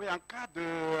hoe en cas de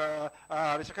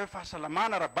resaka hoe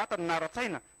fahasalamana rabata ny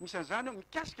naratsaina misy an'izany eo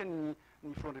mikasika ny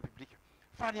filohan'ny repoblika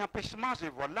fa ny empêchement zay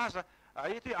voalaza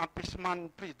eto hoe empêchement ny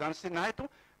président ny Sénat eto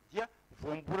dia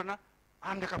voambolana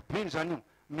amin'ny akapobeny zany io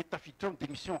mety tafiditra eo ny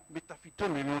démission mety tafiditra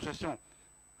eo ny rénonciation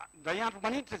lay andro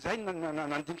manindry zay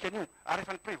nandinika an'io ary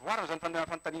efa ny prévoir zany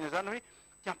fanontaniana zany hoe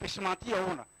ty empêchement ty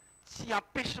ahoana tsy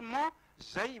empêchement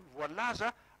zay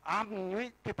voalaza amin'ny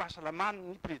hoe toe-pahasalamana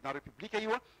ny président république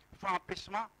io fa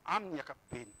empêchement amin'ny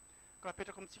akapobeny ka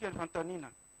apetrako amitsika ny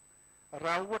fanontaniana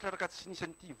raha ohatra raka tsy nisy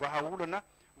an'ity vahaolana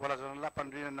voalazana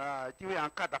lampandrenana ty hoe en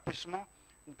cas d'empêchement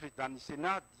ny président ny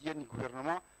Sénat dia ny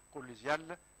gouvernement collégial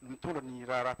no mitondra ny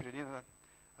raha-pirenena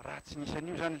raha tsy nisy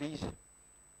an'io zany le izy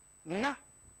na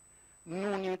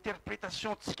noho ny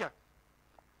interprétation tsika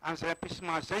an'izay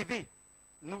empêchement zay ve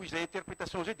noho izay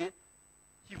interprétation zay de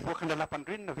hivoaka ny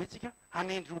lalam-pandrenina ve tsika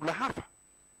hanendry olona hafa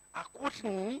akoatry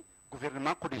ny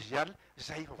gouvernement collégial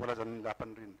zay fa voalazan'ny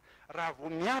lalam-pandrenina raha vo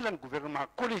miala ny gouvernement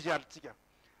collégial tsika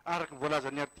araky ny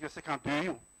voalazan'ny article 52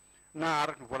 io na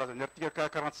araky ny voalazan'ny article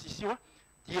 46 io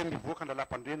dia mivoaka ny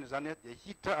lalam-pandrenina zany dia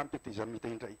hiditra amin'ny tetezamita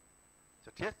indray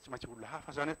satria tsy maintsy olona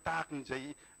hafa zany tahaky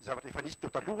nyzay zavatra efa nisy teo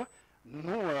taloha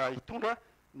no hitondra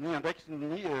ny andraikitry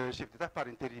ny chef d'état par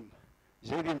intérim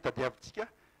zay ve mitadiavitsika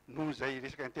noho zay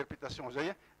resaka interprétation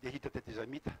zay dia hiditra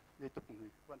tetezamita le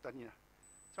tokony fanontaniana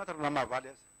tsy fantatra na mahavaly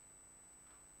azy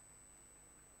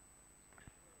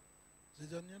zay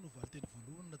zany no valiteny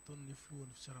voalohany nataon'ny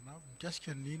filohan'ny fisaranavo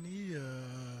mikasika niny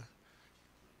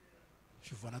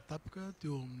fivana tapaka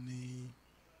teo amin'ny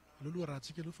aloaloha raha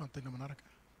antsika aloha fanontaniana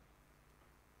manaraka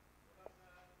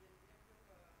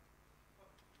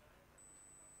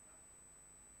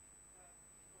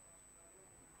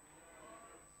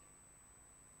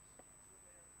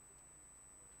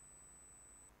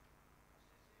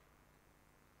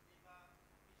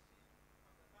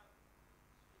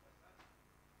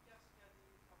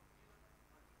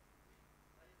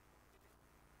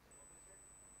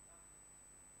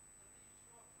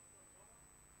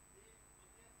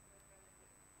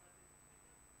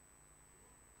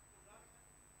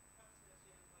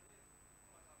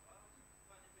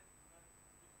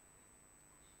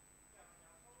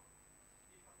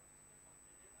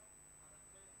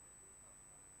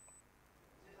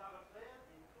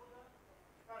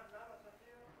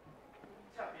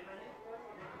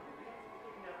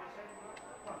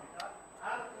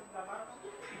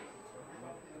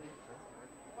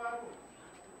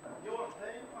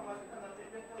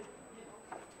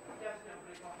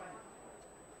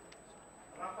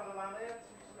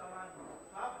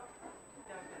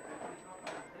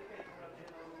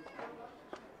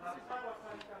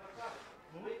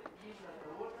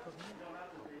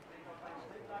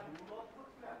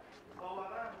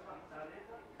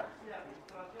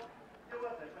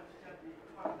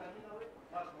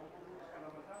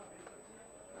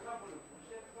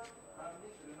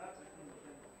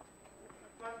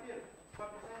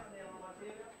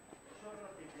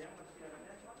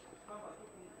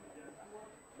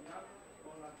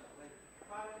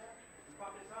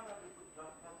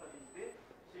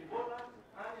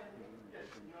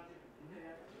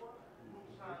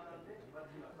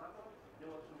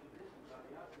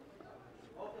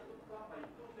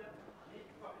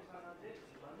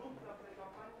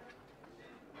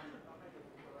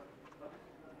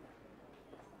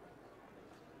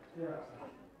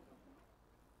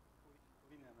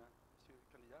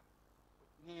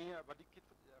ny valiko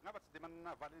angamba tsy de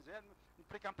manana valy an'izay ny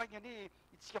pré-campagne anie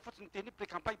itsika fotsiny teny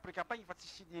pré-campagne fa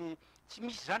tsy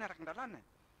misy zany araky ny lalàna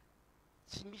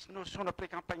tsy misy notiona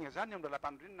pré-campagne zany amin'ny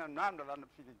lalam-pandrenina na amin'ny lalàna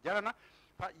fidiarana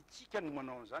fa itsika no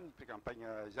manao an'izany ny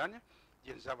pré-campagne zany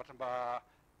dia ny zavatra mba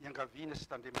iangaviana sy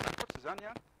tandremana fotsiny zany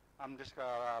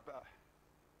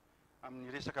amin'ny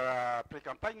resaka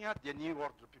pré-campagne dia ny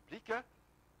ordre public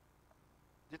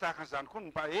dia tahaka an'izany koa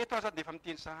mba eto aza dia efa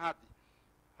miteny sahady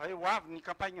fa ho avy ny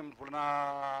campagne amin'ny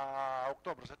volana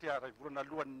octobre satria ray volana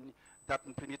alohan'ny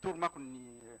daten'ny premier tour manko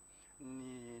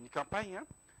ny campagne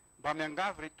mba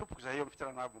miangavy reto tompoko zahay eo amin'ny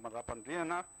fitarana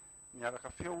manara-pandriana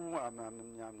miaraka feo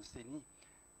amin'ny CENI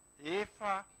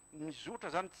efa mizotra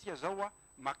zany tsika zao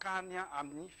makany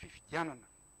amin'ny fifidianana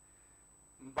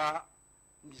mba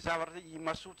ny zavatra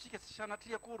imasoantsika tsy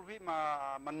sanatria akory hoe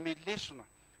manome lesona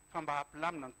fa mba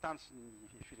hampilamina ny tany sy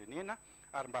ny firenena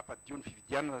ary mba hampadio ny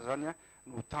fifidianana zany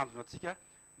no tanjona atsika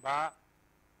mba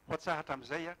hoatsahatra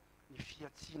amin'izay ny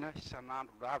fiatsiana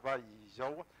isan'andro lava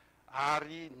izao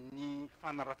ary ny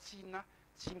fanaratsiana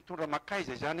tsy mitondra makay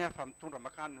zay zany fa mitondra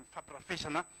makany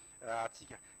fampirafesana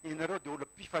atsika ianareo dia olo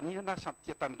mpifaninana samby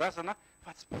tia tanindrazana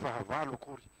fa tsy mpifahavalo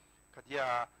akory ka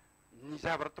dia ny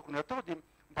zavatra tokony atao dia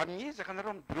mba miezaka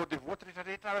anareo amin'ny bureau de vote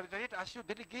rehetrarehetra asio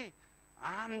délégué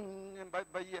any mba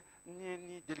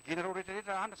ny délégué nareo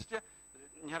rehetrarehetra any satria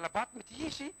ny alabato mety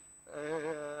hisy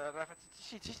raha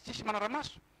tsisy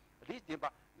manaramaso le izy dia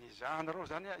mba nizahanareo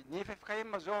zany ny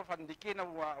FFKM zao fa ndekena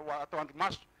ho atao andro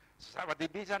maso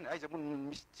zava-dehibe zany aiza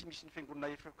moa tsy misy ny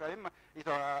fiangonana FFKM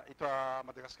eto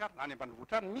Madagasikara na any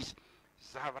ambanivohitra any misy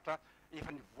zavatra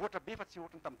efa nivoatra be fa tsy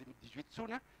ohatrany tamin'ny 2018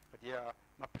 tsony fa dia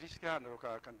mampirisika anareo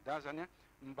kandidà zany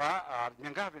mba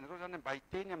miangavy anareo zany mba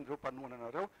hiteny amin'ireo mpanoana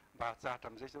anareo mba hatsahatra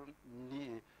amin'izay zao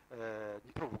ny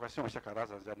provocation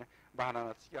isan-karazany zany mba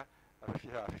hananatsika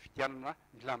fifidianana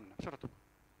milamina misaotra tompo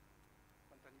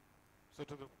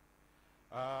misaotra tompo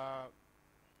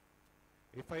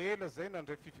efa ela zay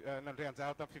nandray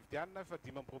anjara tamin'ny fifidianana fa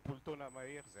 5 taona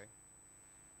mahery zay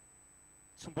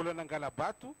tsy mbola nangala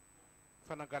bato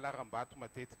fa nangala ram-bato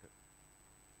matetika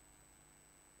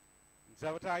ny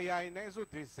zavatra ahiahinay zao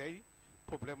dia zay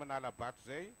problème nala bato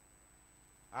zay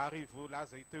ary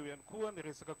voalaza teo ihany koa ny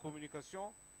resaka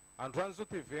communication androany zao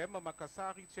TVM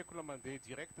makasary tsy haiko la mandeha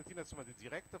direct ty na tsy mandeha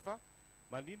direct fa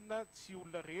maninona tsy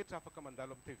olona rehetra afaka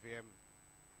mandalo amin'ny TVM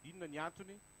inona ny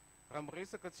antony raha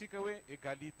miresaka atsika hoe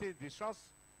égalité des chances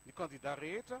ny candidat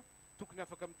rehetra tokony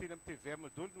afaka miteny amin'ny TVM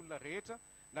dolo ny olona rehetra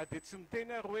na dia tsy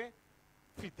miteny ary hoe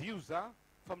fidio za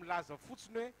fa milaza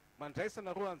fotsiny hoe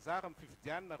mandraisanareo anjara amin'ny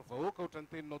fifidianana ary vahoaka ohatrany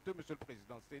teninao teo monsieur le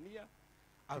président CENI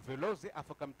avelao zay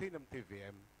afaka miteny amin'ny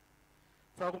TVM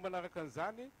faharoa manaraka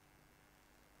an'izany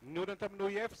ny olana tamin'ny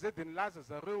OIF zay dia nilaza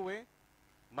zareo hoe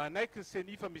manaiky ny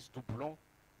CENI fa misy doublon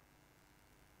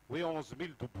hoe 11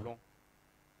 000 doublon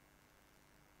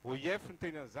OIF ny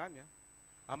teny an'izany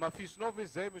amafisinao ve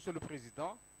zay monsieur le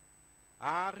président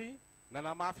ary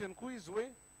nanamafy ihany koa izy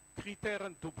hoe critère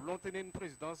ny doublon tenen'ny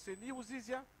président CENI ozy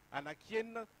izy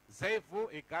anakienina zay vao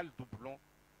égal doublon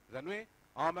zany hoe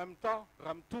en même temps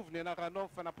raha mitovy ny anaranao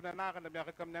fanampiny anarana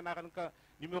miaraka amin'ny anarany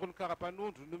numéro-ny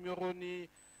karapanondro numéro-ny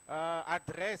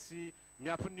adresse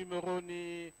miampy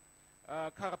numéro-ny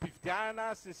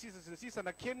karapividiana sy ny sisa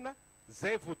anakenina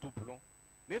zay vao doublon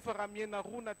nefa raha miena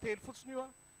roa na telo fotsiny io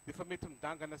dia efa mety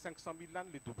midangana 500 000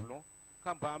 any le doublon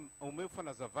ka mba omeo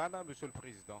fanazavana monsieur le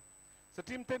président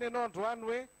satria miteny anao androany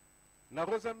hoe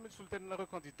nareo zany solotenanareo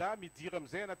candidat midira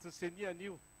amin'izay anatin'ny CENI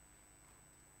anio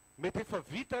mety efa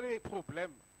vita le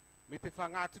problème mety efa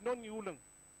agnatinao ny olana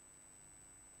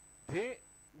dia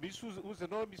misy ozy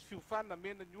anao misy fiofanana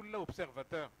mena ny olona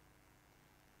observateur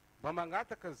mba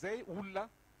magnataka zay olona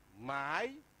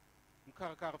mahay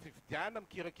mikarakara fifidiana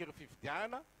mikirakira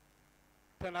fifidiana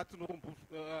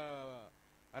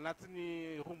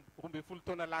anatin'ny 12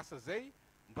 taona lasa zay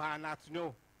mba anatiny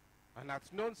ao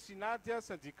ny synady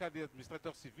syndicat des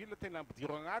administrateurs civils tena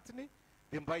ampidiro agnatiny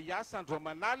dia mba hiasa andro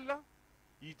amanalina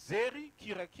hijery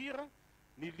kirakira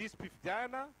ny liste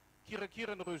mpifidiana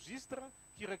kirakira ny registre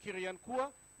kirakira ihany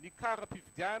koa ny kara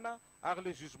mpifidiana ary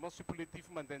le jugement supplétif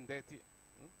mandehandeha ty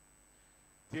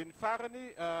dia ny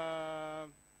farany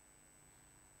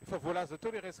efa voalaza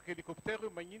teo le resaka hélicoptère hoe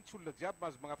magnino tsy olona jiaby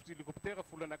mahazo magnafitra hélicoptère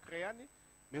folo anankiray any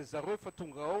mais zareo efa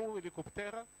tonga ao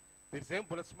hélicoptère dia zay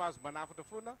mbola tsy mahazo manafatra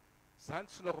foana zany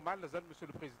tsy normal zany monsieur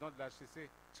le président de la HCC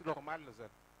tsy normal zany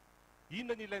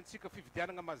inona ny ilaintsika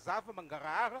fividianana mazava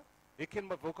mangarahara ekeny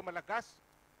mavahoaka malagasy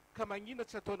ka magnina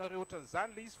tsy ataonareo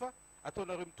ohatran'izany le izy fa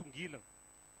ataonareo mitongilana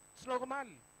tsy normal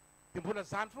dia mbola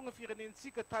zany foagna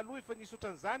firenentsika taloha efa nisy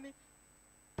ohatran'izany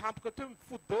tampoka teo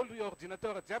mifody dolo i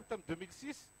ordinateur jiaby tamin'ny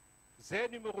 2006 zay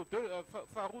numéro 2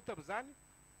 faharoa tamin'izany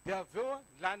dia aveo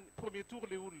lany premier tour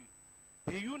le olona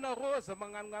dia io nareo aza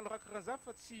magnanognano raha karaha zany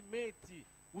fa tsy mety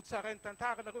ho tsarainy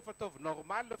tantara nareo fa ataovy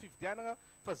normal fividianana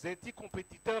fa zay ty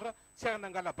compétiteur tsy ary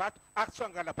nangalabato ary tsy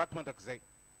angalabato mandrakizay.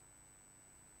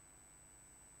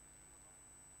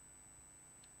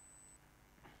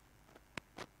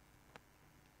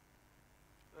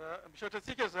 Misaotra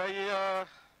antsika zay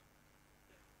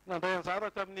nandray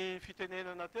anjara tamin'ny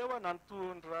fitenenana teo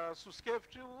nanitondra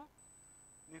sosikevitra io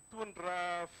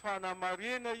nitondra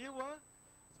fanamarina io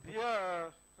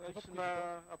dia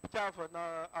raisina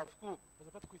ampitiavana avokoa.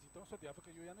 Azafady président sao dia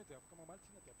afaka eo ihany dia afaka mamaly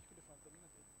tsina dia apiko le fanontaniana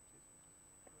dia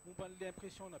momba n'le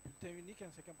impression na bulletin unique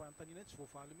ansaika ambanontaniana tsy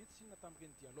voavaly mihitsy tsina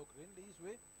tamin'ireny dialogue reny le izy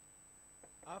hoe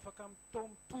afaka mitao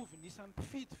mitovy nisan'ny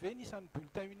mpifidy ve nisan'ny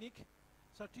bulletin unique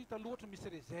satria taloha ohatra misy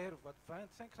réserve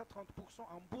 25 sa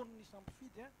 30% ambony nisan'ny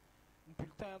mpifidy ny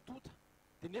bulletin antota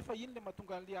dia nefa iny le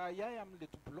mahatonga an'le ayay amin'le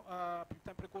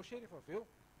bulletin précoché rehefa avy eo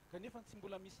kanefa tsy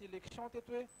mbola misy élection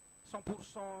teto hoe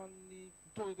 100% ny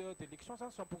taux d'élection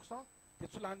zany 100% dia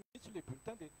tsy lany mihitsy le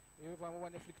bulletin dia efa ho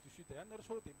any Afrique du Sud ihany ry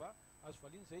sao dia mba azo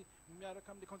valiana zay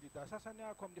miaraka amin'ny candidat sasany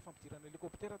ako amin'ny fampidirana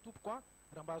hélicoptère tompoko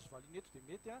raha mba azo valiana eto dia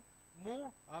mety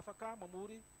mo afaka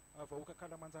mamory vahoaka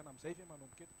kalamanjana amin'izay ve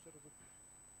manomboka eto pisara tompoko.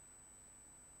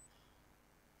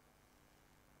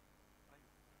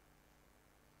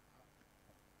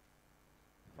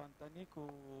 Fanontaniako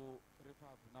rehefa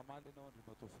avy namaly ianao andry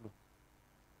atao filoha.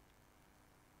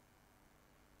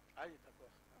 Ay,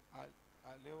 d'accord.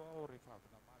 Aleo aho rehefa avy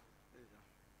namaly.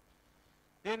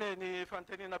 Iny ny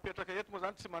fanontaniana apetraka eto moa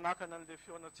zany tsy manakana an'le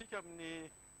fionatsika amin'ny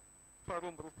faharoa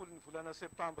amby roapolo ny volana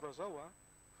septambra zao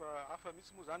fa hafa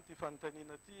mihitsy moa zany ty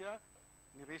fanontaniana ty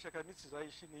ny resaka mihitsy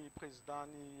zay sy ny président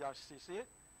ny HCC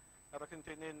araka ny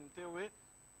teneniny teo hoe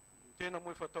tena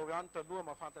moa efa tao ihany taloha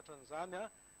mahafantatra an'izany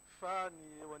fa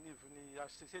ny eo anivon'ny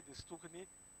HCC dia sy tokony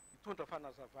hitondra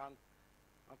fanazavana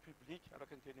en public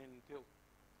araka ny teneniny teo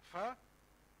fa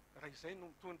raha izay no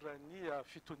mitondra ny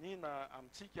fitoniana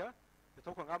amintsika dia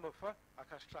taoko angamba fa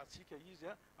akasitratsika izy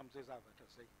amin'izay zavatra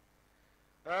zay.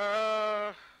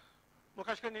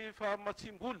 Mahakasika ny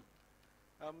fahamatsim-bola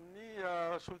amin'ny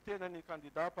solitena ny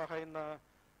kandidà paraina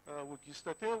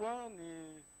Auguste teo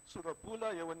ny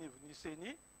sorabola eo anivon'ny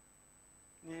CENI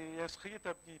ny inscrit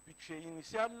tamin'ny budget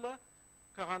initial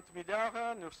 40 milliards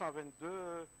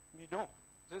 922 millions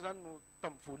zay zany no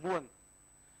tamin'ny voalohany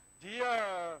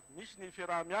dia misy ny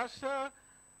fiaraha-miasa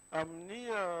amin'ny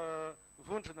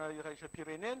vondrona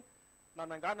iraisam-pirenena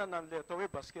nananganana n'ilay atao hoe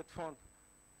basket fond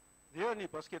dia ny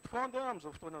basket fond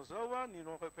amin'izao fotoana zao ny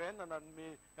Union européenne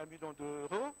nanome 1 million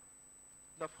d'euros,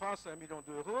 la France 1 million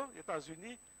d'euros,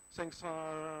 États-Unis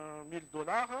 500 000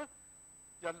 dollars,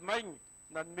 l'Allemagne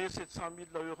nanome 700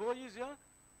 000 euros izy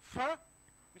fa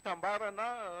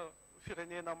mitambarana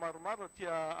firenena maromaro ty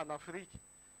an'Afrika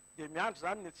dia miandry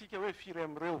zany ny atsika hoe firy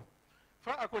am'ireo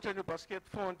fa akoatran'io basket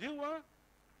fond io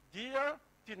dia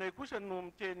tianay kosa no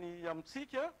miteny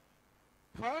amintsika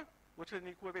fa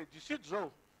ohatran'ny Corée du Sud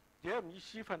zao dia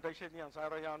misy fandraisany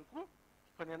anjara ihany koa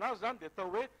fa ny anazy zany dia atao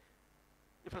hoe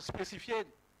efa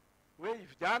spécifieny hoe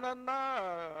hividianana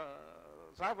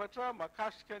zavatra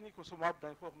mahakasika ny consommable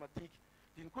informatique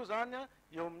diny koa zany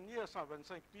eo amin'ny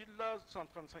 125 000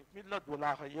 135 000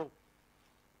 dollars eo.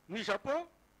 Ny Japon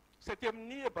c'était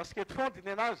amin'ny basket fond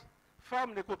ny anazy fa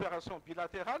amin'ny coopération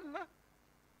bilatérale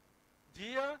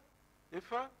dia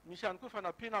efa misy ihany koa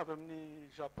fanampiana avy amin'ny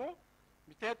Japon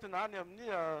mitentina any amin'ny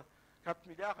 4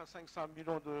 milliards 500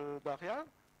 millions d'ariary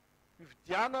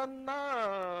hividianana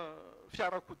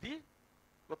fiarakodia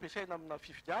ho ampiasaina amina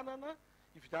fividianana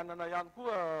hividianana ihany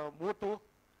koa moto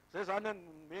zay zany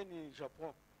nomeny ny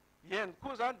Japon. Ihany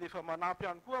koa zany dia efa manampy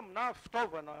ihany koa amina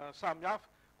fitaovana samihafa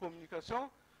communication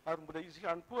ary mbola izy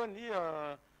ihany koa ny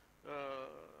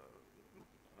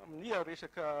amin'ny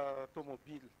resaka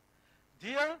automobile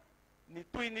dia ny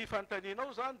toy ny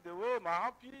fanontanianao zany dia hoe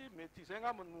mahampy mety izay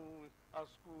ngamba no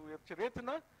azoko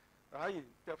eritreretina ay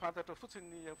dia fantatra fotsiny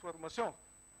ny information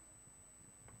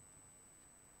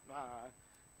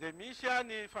dia misy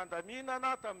ny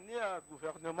fandaminana tamin'ny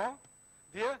gouvernement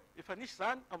dia efa nisy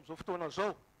zany amin'izao fotoana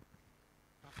zao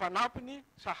fanampiny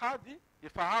sahady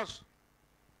efa azo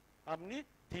amin'ny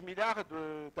 10 milliards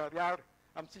d'ariary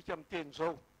amintsika miteny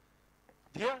zao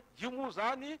dia io moa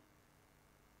zany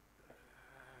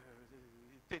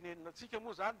teneninantsika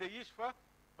moa zany dia izy fa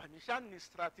mba misy any ny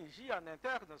stratégie en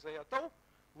interne zay atao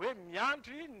hoe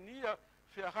miandry ny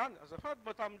fiarahana azafady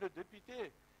ma tamin'le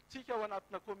député tsika ao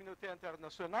anatina communauté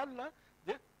internationale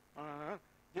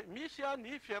dia misy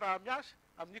ny fiaraha-miasa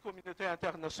amin'ny communauté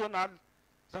internationale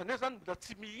zany hoe zany mbola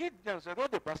tsy mihidiny an'zareo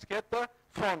dia basket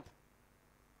fond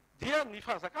dia ny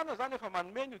fahazakana zany efa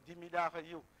manome io 10 milliards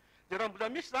io dia raha mbola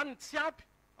misy zany ny tsy ampy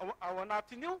ao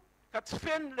anatin'io ka tsy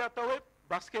feniny le atao hoe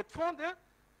basket fond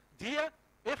dia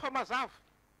efa mazava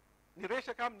ny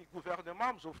resaka amin'ny gouvernement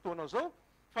amin'izao fotoana zao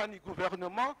fa ny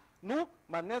gouvernement no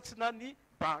manentsina ny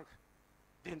banque.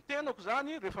 Dia ny tenako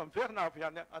zany rehefa miverina avy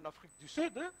any Afrique du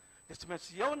Sud dia tsy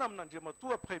maintsy iaona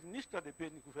amin'andriamatoa premier ministre lehibe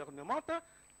ny gouvernement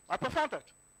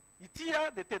ampafantatra ity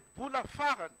dia teti-bola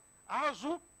farany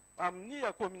azo amin'ny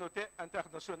communauté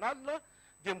internationale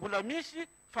dia mbola misy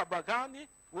fabagany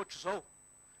ohatr'izao.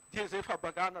 Dia zay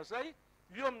fabagana zay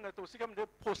io amin'ny ataosika amin'le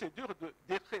procédure de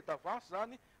décret d'avance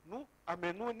zany no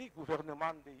amenoany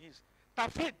gouvernement le izy.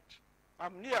 Tafiditra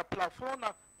amin'ny plafond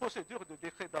na procédure de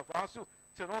décret d'avance io.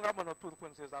 Tsy anao nga manatoroko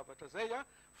an'izay zavatra zay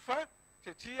fa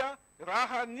satria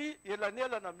raha ny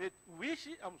elanelana mety ho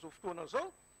isy amin'izao fotoana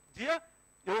zao dia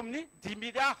eo amin'ny 10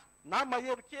 milliards na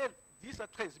mahery kely 10 à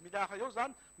 13 milliards eo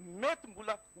zany mety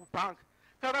mbola ho banque.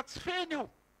 Ka raha tsy feny io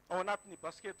ao anatin'ny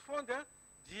basket fond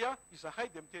dia izahay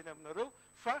dia miteny aminareo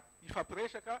fa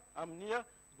ifampiresaka amin'ny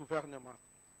gouvernement.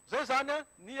 Zay zany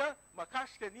ny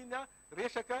makasika an'iny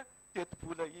resaka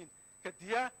teti-bola iny. Ka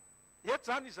dia eto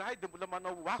zany izahay dia mbola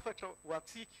manao hafatra ho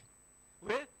atsika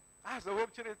hoe aza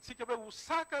oeritreretintsika hoe ho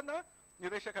sakana ny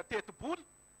resaka teti-bola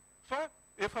fa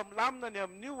efa milamina ny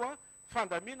amin'io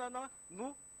fandaminana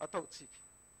no ataotsika.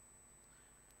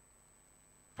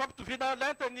 Fampitoviana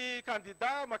lenta ny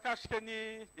kandidà makasika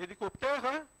ny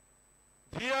hélicoptère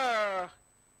dia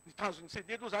ny tanjony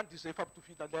CNI aloha zany dia zay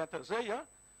fampitoviana lenta zay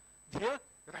dia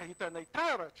raha hitanay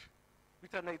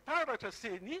taratra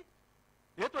CNI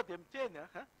eto dia miteny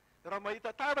raha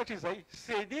mahita taratra izay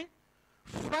CNI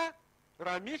fa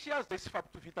raha misy azy zay sy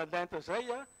fampitoviana lenta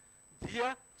zay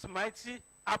dia tsy maintsy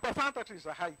ampafantatra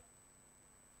izahay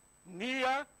ny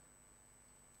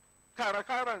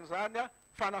karakarany zany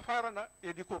fanafarana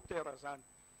hélicoptère zany.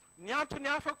 Ny antony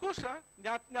hafa kosa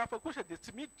dia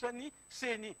tsy miditra ny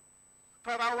CNI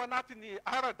fa raha ao anatin'ny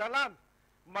ara-dalàna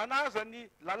manaza ny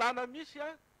lalàna misy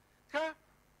ka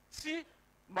tsy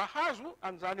mahazo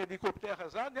an'izany hélicoptère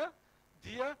zany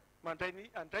dia mandray ny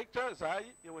andraikitra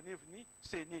zahay eo anivon'ny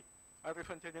CNI. Ary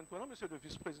rehefa niteneniko anao monsieur le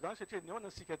vice-président satria niona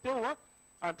asika teo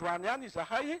androany ihany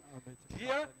izahay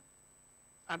dia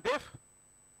andefa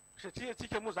satria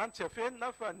atsika moa zany tsy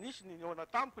afenina fa nisy ny niona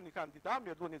tamiko ny kandidà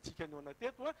mialohany atsika niona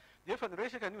teto dia efa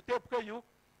niresaka an'io teboka io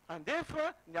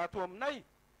andefa ny ato aminay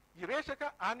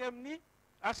iresaka any amin'ny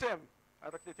ASM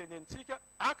arak'le tenenitsika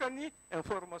aka ny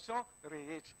information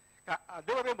rehetra ka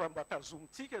aleo re mba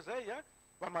tazomitsika zay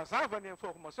mba mazava ny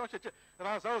information satria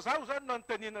raha zaho zany no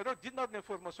anotaninareo dinona ny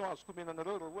information azoko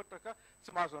menanareo raha ohatra ka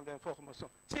tsy mahazo an'la information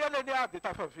tsy elany dia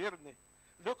tafaveriny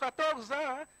le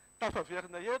 14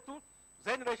 tafaverina eto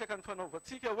zay ny resaka ny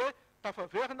fanaovantsika hoe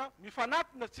tafaverina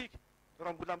mifanatina atsika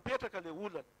raha mbola mipetraka le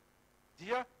olana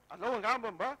dia alao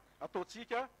angamba mba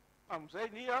ataotsika amin'izay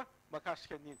ny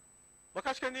makasika an'iny.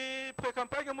 Makasika ny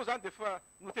pré-campagne moa zany dia efa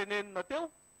notenenina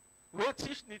teo hoe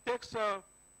tsisy ny texte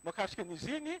makasika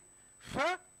an'izy iny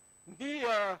fa ny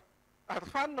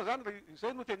arofanina zany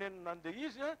izay notenenina an'le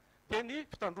izy dia ny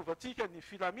fitandrovantsika ny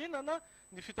filaminana,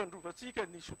 ny fitandrovantsika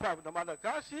ny soatoavina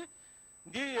malagasy,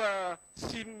 ny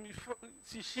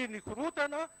tsy siny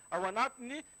korotana ao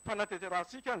anatin'ny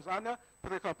fanatanterantsika n'izany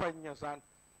pré-campagne zany.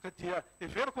 Ka dia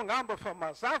everiko angamba fa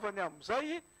mazava ny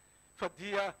amin'izay fa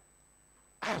dia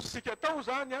azosika tao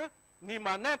zany ny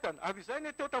manentana ary izay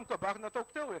ny teo tamin'ny kabary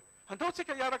nataoko teo hoe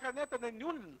andaotsika hiaraka anentana ny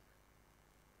olona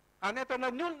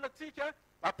anentana ny olona tsika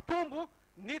ampitombo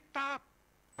ny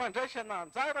tapandraisana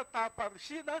anjara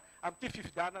taparisina amin'ity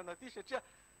fifidianana ity satria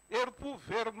herim-po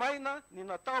verimaina ny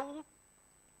natao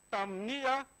tamin'ny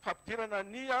fampidirana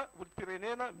ny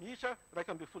olom-pirenena miisa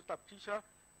 12 tapitrisa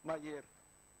mahery.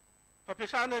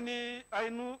 Fampiasana ny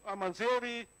aino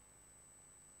amanjery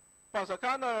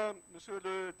mpanjakana monsieur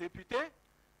le député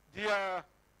dia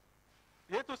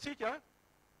eto tsika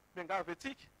miangavy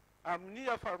atsika amin'ny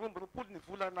faharoa roapolo ny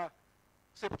volana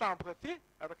septembre ty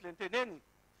arak'le nitenenina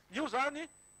io zany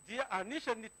dia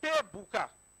anisan'ny teboka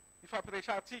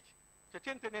ifampiresantsika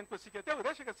satria niteneniko atsika teo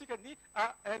resaka atsika ny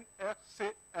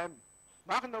ANRCM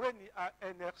marina hoe ny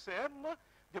ANRCM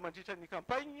dia mandritra ny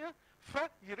campagne fa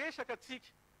iresaka atsika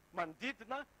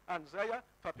manodidina an'izay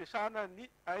fampiasana ny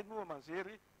aino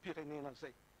amanjery pirenena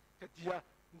zay. Ka dia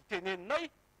niteneninay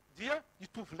dia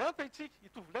itovy lenta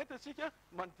itsika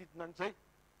manodidina an'izay.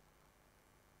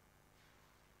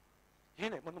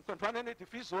 Iny manomboka androany ane dia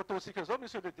fizy zao ataotsika zao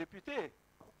monsieur le député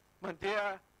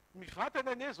mandeha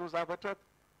mivantana ane zao zavatra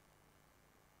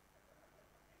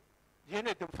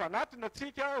eny dia mifanatina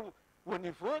atsika au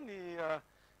niveau ny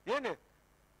eny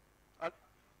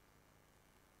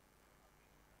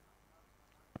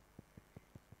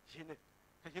iny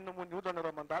ka inona moa ny olana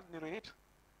raha mandalo ny rehetra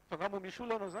fa ngamo misy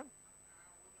olana zany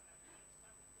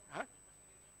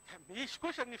misy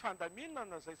kosa ny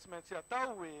fandaminana zay tsy maintsy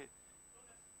atao hoe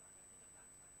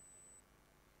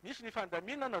misy ny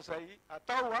fandaminana zay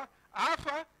atao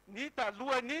afa ny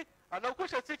talohany alao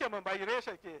kosa atsika mamba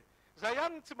iresake zay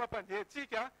ihany tsy mampandeha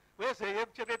atsika hoe zay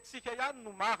eritreretitsika ihany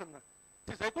no marina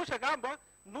tsy zay kosa ngamba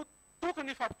no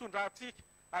tokony ifampitondrantsika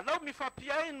alao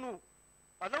mifampiaino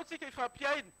alao tsika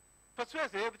ifampiaino fa tsy hoe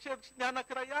zay eritreritry ny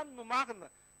anankiray ihany no marina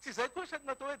tsy zay kosa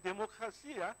natao hoe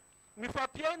demokrasia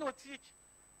mifampiaino atsika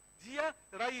dia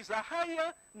raha izahay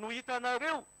no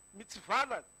hitanareo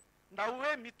mitsivalana na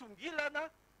hoe mitongilana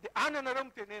dia any anareo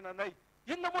mitenenanay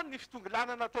inona moa ny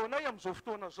fitongilana nataonay amin'izao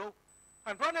fotoana zao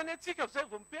androany any atsika zay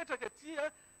vao mipetraka ty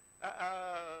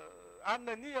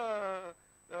anina ny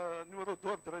numéro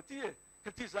d'ordre ty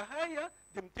ka ty zahay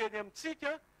dia miteny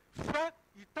amintsika fa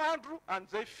hitandro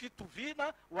an'izay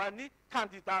fitoviana ho an'ny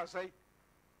kandidà zay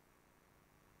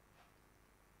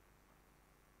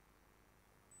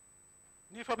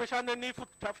ny fampiasana ny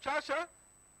fotodrafitrasa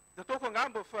dia ataoko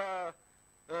angamba fa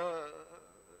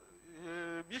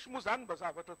misy moa zany mba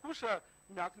zavatra kosa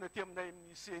miankina aty aminay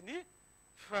amin'ny CENI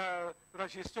fa raha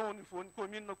gestion au niveau ny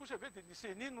commune kosa ve dia ny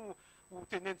CENI no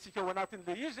tenenitsika ao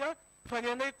anatin'le izy fa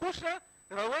ny anay kosa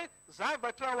raha hoe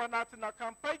zavatra ao anatina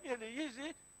campagne le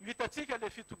izy hitatsika le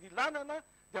fitogilanana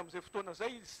dia amin'izay fotoana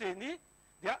zay CENI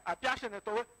dia ampiasany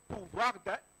atao hoe pouvoir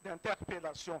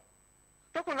d'interpellation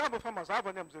taoko angamba fa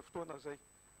mazavany amin'izay fotoana zay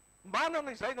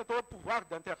manana izay natao hoe pouvoir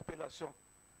d'interpellation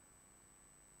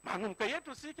manomboka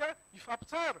eto sika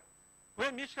ifampitsara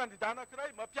hoe misy kandidà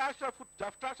anankiray mampiasa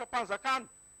fotodrafitrasa mpanjakana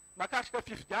makasika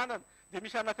fifidianana dia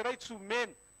misy anankiray tsy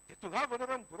omeny dia tongavana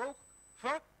reo miboroko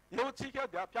fa eo tsika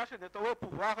dia ampiasa ny atao hoe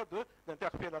pouvoir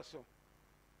d'interpellation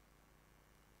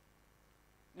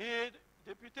ny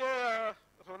député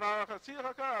Rona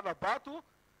Ratsiraka Alabato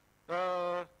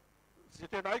zay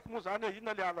tena haiko moa zany hoe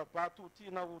inona le Alabato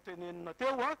tiana ho tenenina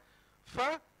teo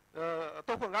fa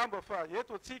ataoko angamba fa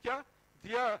eto atsika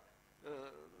dia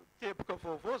teboka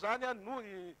vaovao zany no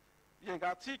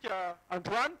iengatsika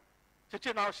androany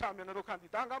satria na samy anareo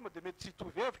kandidà ngamba dia mety tsy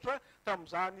hitovy-hevitra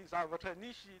tamin'izany zavatra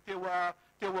nisy teo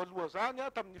aloha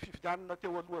zany tamin'ny fifidianana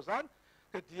teo aloha zany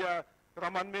ka dia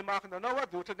raha manome marina anao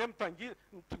dia ohatrany hoe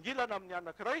mitongilana amin'ny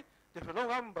anankiray dia avelao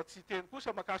ngamba mba tsy teny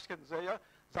kosa makasika an'izay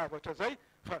zavatra zay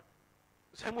fa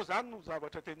zay moa zany no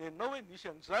zavatra teneninao hoe nisy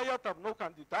an'izay taminao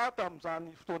kandidà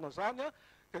tamin'izany fotoana zany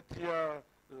ka dia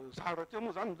zara teo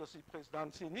moa zany mbola sy président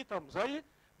ny CENI tamin'izay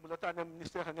mbola tany amin'ny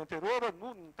ministère ny intérieur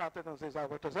no nitantana an'izay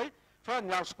zavatra zay fa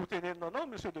ny azoko tenenina anao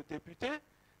monsieur le député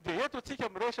dia eto atsika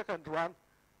miresaka androany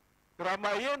raha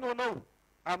maheno anao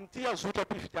amin'ity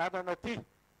azotram-pifidianana ty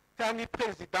ka ny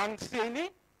président ny CENI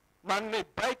manome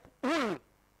baiko olona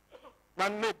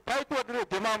manome baiko an'ireo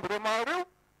démembrement reo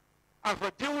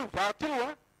avadio ny vato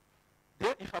io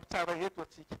dia ifampitsara eto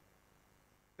atsika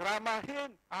raha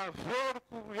maheno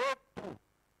averiko eto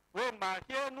hoe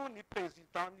maheno ny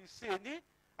président ny CENI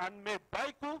anome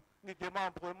baiko ny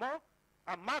démembrement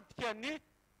amadika ny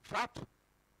vato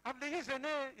am'le izy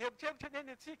ane eritreritra ny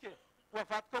eny atsika ho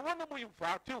avatoka ahoana moa io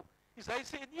vato io izay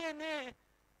CENI ane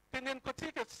teneniko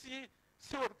atsika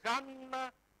tsy organe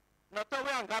natao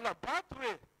hoe angala-bato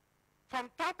hoe fa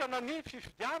mitantana ny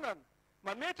fifidianana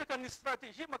mametraka ny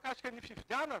stratégie makasika ny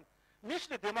fifidianana misy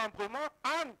le démembrement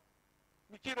any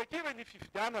mikirakira ny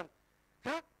fifidianana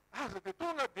ka aza dia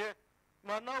tonga dia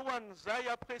manao an'izay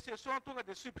appréciation tonga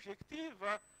dia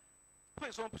subjective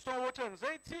présomption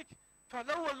ohatran'izay tsika fa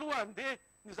lao aloha andeha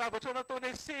ny zavatra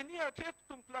nataonay CENI hatreto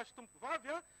tomboky lasy tomboky vavy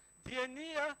dia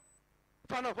ny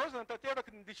fanavaozana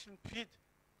tanteraky ny lisy ny mpividy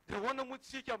dia hoana moa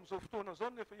tsika amin'izao fotoana zao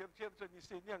nefa eritreritra ny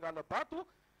CENI angala-bato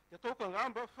dia ataoko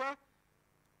angamba fa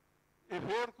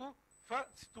everiko fa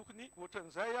tsy tokony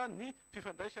ohatran'izay ny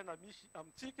fifandraisana misy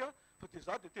amintsika fa dia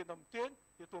za dia tena miteny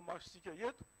eto masosika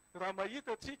eto raha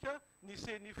mahita atsika ny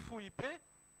CENI fohy be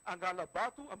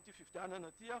angala-bato amin'ity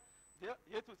fifidianana ty dia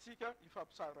eto atsika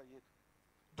ifampisara eto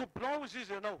doublon izy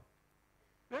izy ianao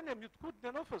eny mihodikodiny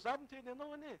ianao fa za miteny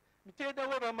anao ane miteny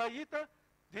hoe raha mahita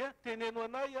dia teneno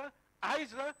anay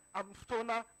aiza amin'ny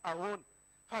fotoana ahoana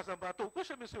fa aza mba atao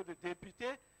kosa monsieur le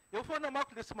député eo foana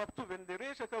mako le tsy mampitovy an'le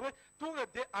resaka hoe tonga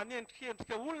dia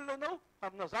anendrikendrika olona anao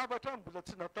amina zavatra mbola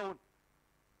tsy nataony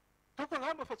toko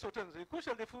angamba fa tsy ohatran'izay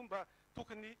kosa le fomba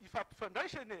tokony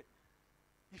ifampifandraisany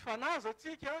ifanaza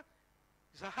atsika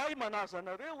zahay manaza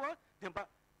anareo dia mba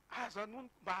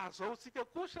azao tsika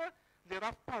kosa le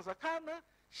rafi-mpanjakana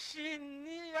sy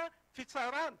ny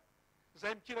fitsarana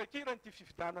zay mikirakira nyty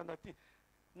fifidianana ty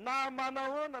na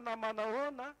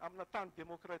manahoana amina tany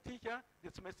démocratika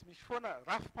dia tsy maintsy misy foana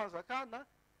rafi-mpanjakana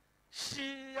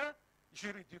sy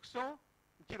juridiction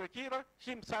mikirakira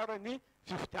sy mitsara ny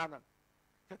fifidianana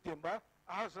ka dia mba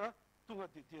aza tonga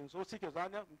de dian'izao tsika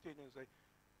zany a miteny an'izay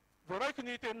vao raiky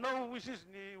ny teninao izy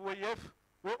ny oef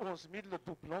hoe 11 000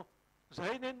 doublon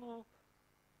zay ne no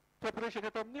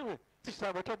fampiresaka tamin'io hoe tsisy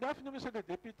zavatra miafy ny monsieur le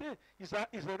député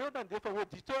izareo nandefa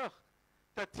auditeur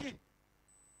taty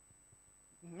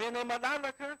mena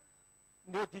malalaka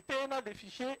ny auditena le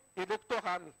fichier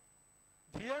électoral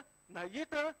dia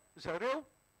nahita zareo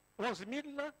 11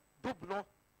 000 doublon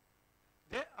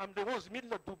de am'le 11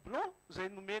 000 doublon zay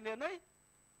nomeny anay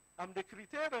am'le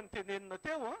critère ny tenenina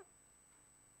teo a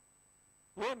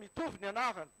hoe mitovy ny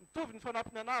anarana mitovy ny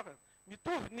fanampiny anarana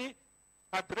mitovy ny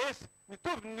adresse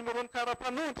mitovy ny numéro ny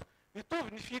karapanondra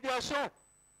mitovy ny filiation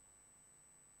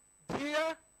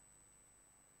dia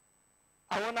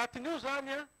ao anatin'io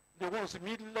zany a le 11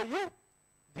 000 io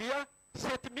dia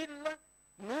 7 000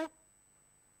 no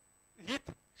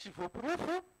hita sy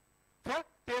voapirofo fa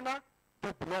tena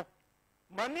doublon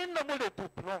maninona moa le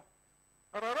doublon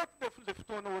raha le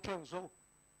fotoana ohatran'izao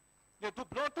le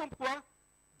doublon tompoko a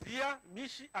dia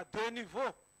misy à 2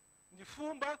 niveaux ny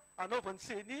fomba anaovan'ny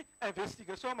CENI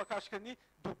investigation mahakasika ny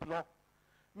doublon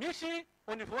misy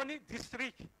au niveau ny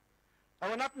district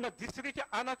ao anatina district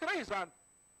anankiray zany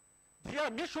dia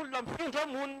misy olona mifindra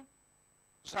monina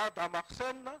za da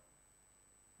Marsenna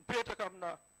mipetraka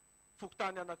amina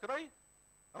fokotany anankiray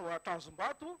ao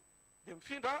Atanjombato de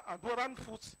mifindra Andoharany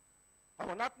fotsy ao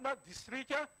anatina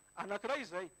district anankiray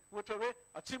zay ohatra hoe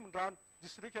Atsimondrano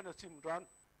district any Atsimondrano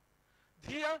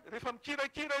dia rehefa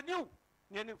mikirakira an'io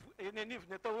ny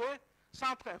anivony atao hoe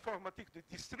centre informatique de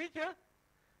district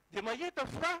de mahita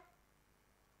fa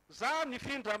za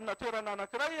nifindra amina toerana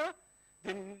anankiray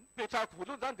de mipetrahako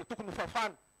voalohany zany de tokony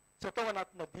hofafana tsy atao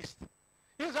anatina liste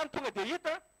iny zany tonga de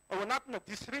hita ao anatina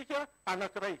district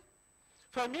anankiray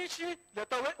fa misy le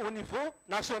atao hoe au niveau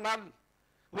national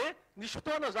hoe nisy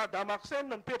fotoana za da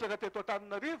Marsenna nipetraka teto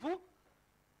Antananarivo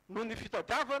no ny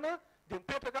fitadiavana de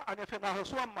mipetraka any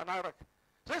Fianarantsoa amin'ny manaraka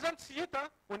zay zany tsy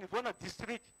hita au niveau na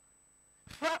district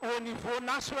fa au niveau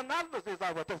national zay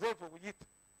zavatra zay vao hita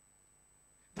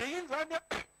de iny zany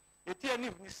ety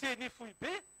anivony CENI fohy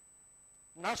be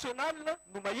national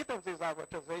no mahita an'izay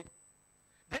zavatra zay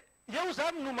de eo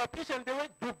zany no mampisy an'le hoe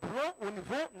doublon au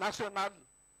niveau national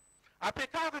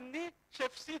ampiakariny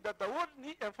chef sida daholo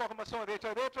ny information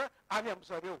rehetrarehetra any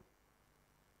am'zareo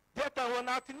de atao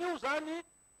anatin'io zany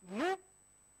no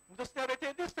midasiny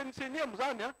arrêté liste ny CENI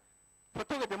am'zany a fa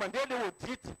tonga de mandeha le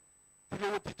audit de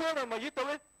le auditeur mahita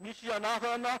hoe misy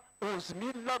ianarana 11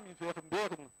 000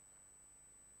 miverimberina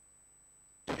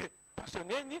de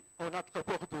mentionné ao anaty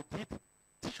rapport d'audit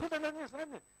tsisy olana ane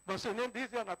zany mentionné le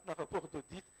izy anatina rapport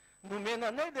d'audit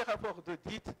nomenanay le rapport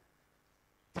d'audit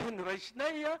de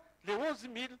noraisinay le 11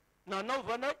 000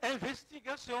 nanaovanay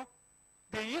investigation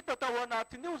de hita tao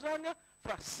anatin'io zany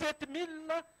fa 7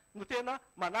 000 no tena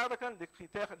manaraka le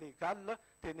critère légal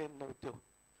teneninao teo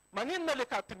maninona le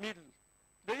 4 000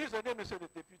 le izy ane monsieur le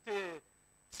député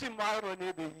tsy maro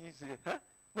ane le izy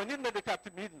maninona le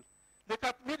 4 000 le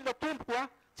 4 000 tompoko a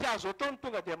tsy azo ataony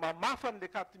tonga de mamafany le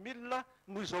 4 000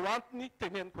 noho izao antony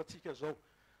teneniko atsika zao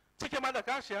tsika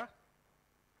malagasy a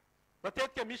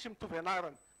matetika misy mitovy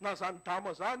anarany na zany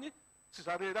dama zany tsy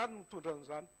zare rany mitondra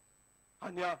an'izany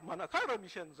any Manakara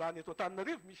misy an'izany eto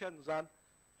Antananarivo misy an'izany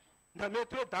na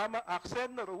mety hoe dama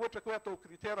Arsène raha ohatra ka hoe atao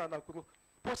critère anankiroa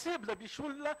possible misy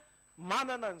olona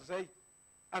manana an'izay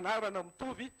anarana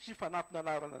mitovy sy fanampina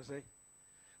anarana zay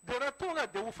de raha tonga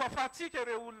de ho fafatsika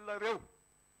reo olona reo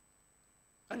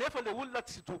anefa le olona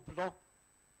tsy doublon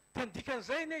de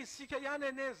ndikan'izay ne isika ihany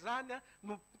ane zany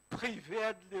no privé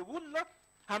an'le olona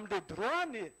am'le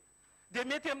droany de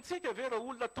mety amitsika ve raha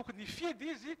olona tokony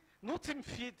hifidy izy no tsy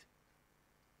mifidy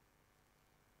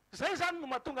zay zany no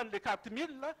mahatonga an'le 4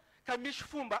 000 ka misy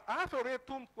fomba hafa re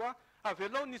tompoko a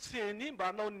avelao ny CENI mba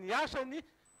hanao ny asany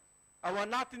ao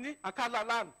anatiny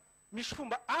ankalalana misy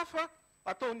fomba hafa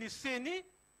ataon'ny CENI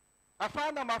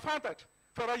afahana mahafantatra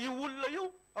fa raha io olona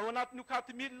io ao anatin'io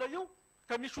 4 000 io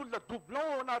ka misy olona doublon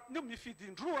ao anatin'io mifidy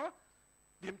indroa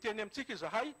de miteny amitsika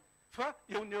izahay fa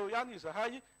eo ny eo ihany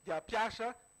izahay de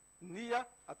ampiasa nia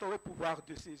atao hoe pouvoir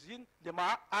de saisine le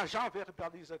maha agent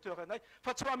verbalisateur anay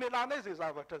fa tsy mamelanay zay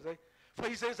zavatra zay fa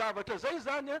izay zavatra zay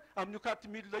zany amin'io 4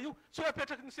 000 io tsy hoe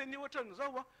apetraky ny CENI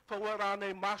ohatran'izao a fa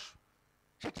hoarahanay maso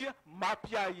satria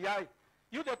mampiahiahy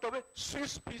io le atao hoe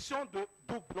suspicion de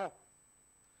doublon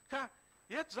ka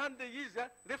eto zany le izy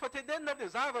a rehefa tenenina le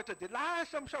zavatra de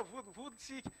lasa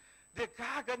misavorodvoroditsika de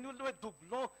gaga ny olona hoe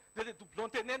doublon de le doublon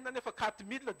tenenina nefa 4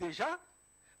 000 déjà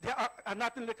de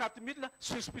anatin'le 4 000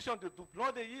 suspicion de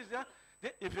doublon le izy a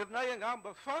de everinay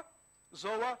angamba fa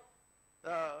zao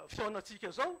a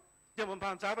fitaonatsika zao de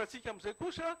mba anjara atsika am'izay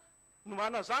kosa no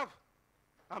manazava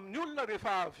amin'ny olona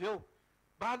rehefa avy eo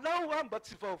mba alao a mba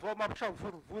tsy vaovao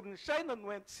mampisamvorivory ny saina no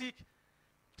haintsika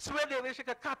tsy hoe le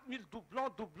resaka 4000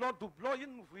 doublon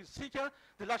iny no voizitsika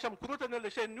dia lasa mikorotana le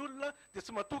sain'ny olona dia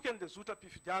tsy matoky an'le zotra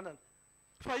mpifidianana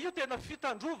fa io tena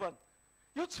fitandrovana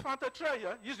io tsy fantatray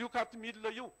a izy io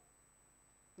 4000 io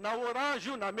na orange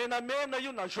io na menamena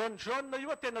io na jaune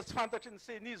io tena tsy fantatry ny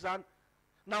CENI zany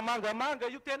na mangamanga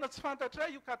io tena tsy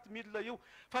fantatray io 4000 io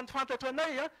fa ny fantatra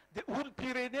anay a dia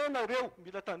olom-pirenena reo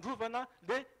mila tandrovana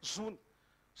le zona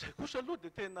zay kosa aloha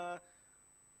dia tena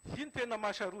iny tena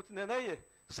mahasarotiny anay e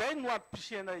zay no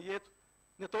ampisiana eto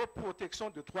ny atao hoe protection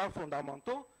de droits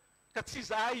fondamentaux ka tsy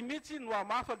zahay mihitsy no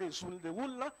hamafa le zon'le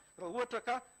olona raha ohatra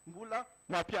ka mbola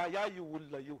mampiayay io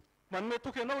olona io manome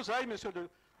toky anao zahay monsieur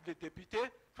le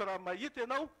député fa raha mahita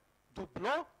ianao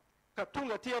doublon ka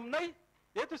tonga aty aminay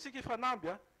eto isika ifanamby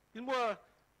a iny moa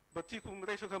mba tiako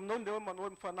miresaka aminao le hoe manao hoe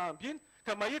mifanamby iny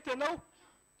ka mahita ianao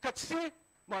ka tsy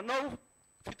manao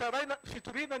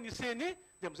fitorina ny CENI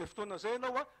dia am'izay fotoana zay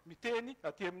ianao a miteny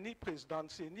aty amin'ny président ny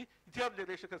CENI ity aby le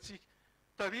resaka atsika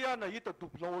taria nahita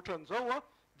doublon ohatran'izao a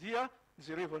dia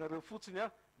nijerevanareo fotsiny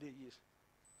a le izy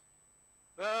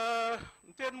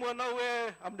miteny moa anao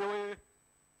hoe am'le hoe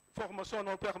formation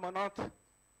non permanente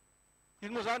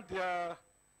iny moa zany dia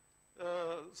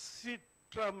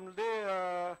siditra am'le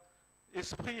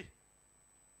esprit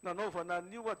nanaovana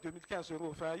an'io a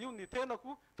 2015-020 io ny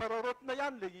tenako fa rarotina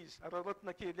ihany le izy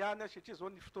rarotina kely ihany satria zao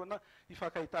ny fotoana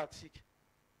ifankahitatsika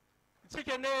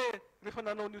itsika ne rehefa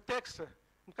nanao n'io texte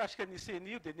mikasika ny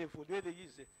CENI io dia nievolue le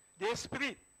izy le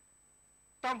esprit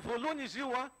tamin'ny voalohany izy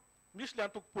io a misy le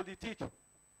antoko politique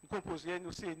micomposé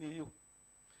n'io CENI io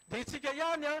dia itsika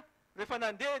ihany a rehefa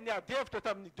nandeha ny adevitra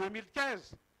tamin'ny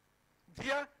 2015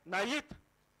 dia nahita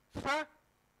fa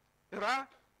raha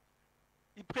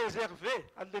ipréserve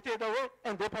an'le tena hoe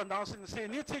indépendance ny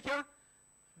CENI tsika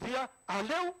dia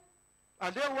aleo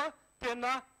a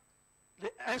tena le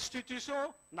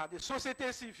institution na le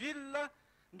société civile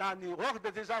na ny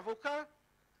ordre des avocats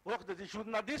ordre des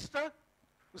journalistes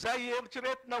zay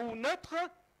eritreretina ho neutre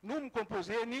no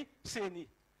micomposé ny CENI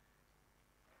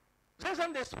zay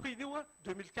zany l'esprit io a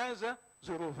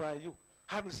 2015-020 io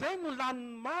amin'izay no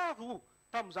laniny maro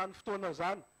tamin'izany fotoana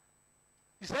zany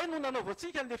izay no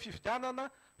nanaovantsika n'le fifidianana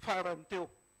farany teo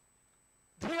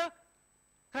dia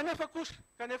kanefa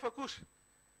kosa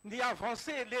ny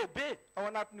avancé lehibe ao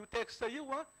anatin'io texte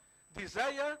io a dia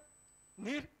zay a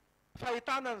ny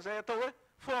fahitana an'izay atao hoe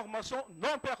formation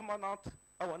non permanente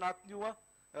ao anatin'io a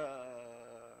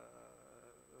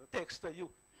texte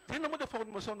io tena moa le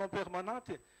formation non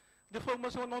permanente le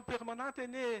formation non permanente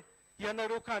ne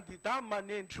ianareo kandidà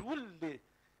manendry olona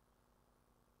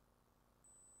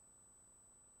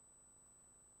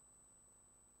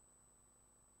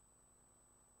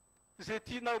zay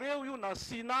tianareo io na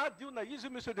synady io na izy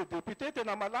io monsieur le député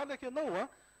tena malalaky ianao a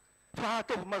fa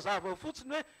ataovy mazava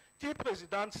fotsiny hoe ty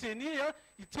président CENI a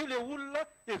ity le olona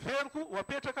everiko ho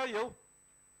apetraka eo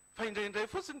fa indraindray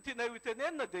fotsiny tianay ho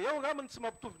itenenina dia eo ngamany tsy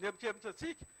mampitovy ny eritreritra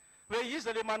atsika hoe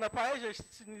iza le manam-pahaiza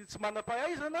tsy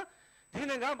manam-pahaizana dia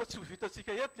iny angamba tsy ho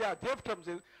vitatsika eto le adevitra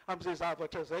am'izay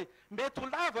zavatra zay mety ho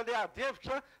lava le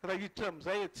adevitra raha hiditra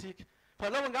am'izay atsika fa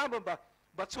lao angamba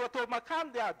mba tsy ho atao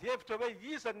makany le adevitra hoe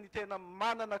iza ny tena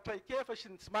manana traikefa sy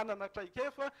ny tsy manana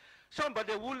traikefa sa mba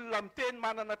le olona miteny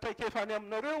manana traikefa any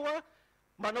aminareo a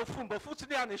manao fomba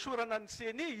fotsiny hanesorana ny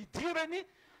CENI hidirany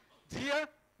dia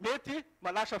mety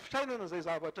malasa fitrainana zay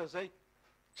zavatra zay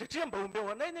satria mba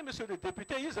ombeo anay ne monsieur le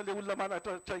député iza le olona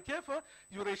manatraikefa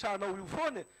io resanao io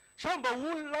foany sa mba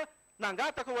olona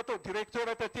nangataka ho atao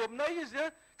directeur taty aminay izy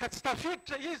a ka tsy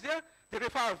tafiditra izy a dia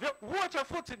rehefa avy eo ohatra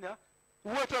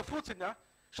fotsiny a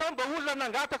sa mba olona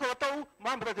nangataka ho atao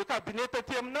membre de cabinet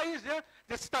taty aminay izy a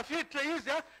dia tsy tafiditra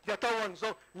izy a dia atao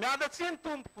an'izao mialatsiny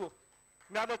tompoko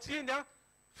mialatsiny a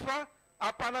fa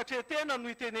ampanatretena no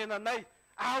itenenanay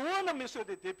ahoana monsieur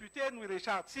le député no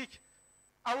iresantsika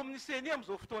ao amin'ny CENI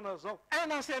am'izao fotoana zao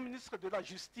un ancien ministre de la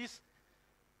justice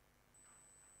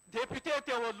député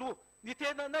teo aloha ny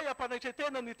tenanay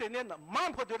ampanatretena no itenena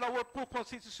membre de la haute cour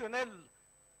constitutionnelle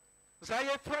zay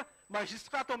efa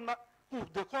magistrat to amina cour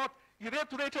de compte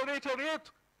ireto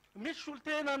rehetrarehetrareto misy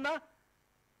olo-tenana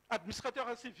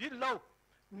administrateur civil ao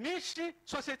misy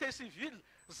société civile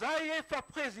zay efa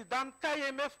président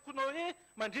KMF konoe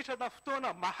mandritrana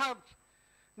fotoana maharitra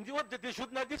ny ordre des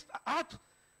journalistes ato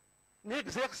ny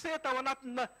exercer tao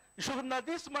anatina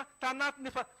journalisme tanatiny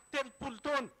efa 3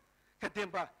 taona ka dia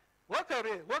mba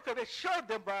oakare sao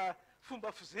dia mba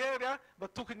fomba fizery a mba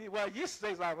tokony ho aisy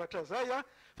zay zavatra zay a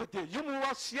fa dia io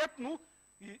moa sy eto no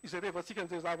izay rehevantsika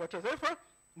an'izay zavatra zay fa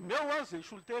meo a zay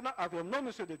solotena avy aminao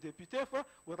monsieur le député fa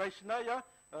ho raisinay a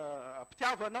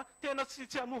mpitiavana tena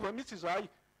tsy anova mihitsy zahay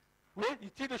hoe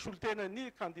ity le solotena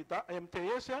ny kandidà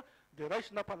MTS a de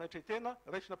raisina mpanatretena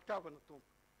raisina mpitiavana tompo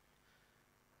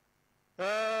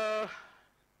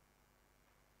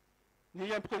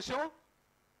ny impression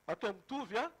atao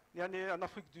mitovy a ny any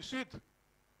an'Afrique du Sud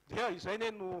dia izay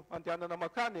ne no andehanana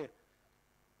makany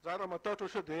za raha matahotra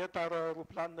sao de tara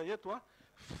roplanina eto a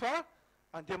fa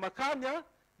andeha makany a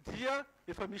dia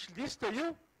efa misy liste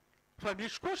io fa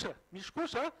misy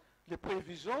kosa le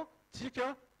prévision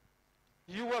tsika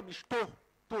io a misy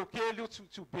taux kely io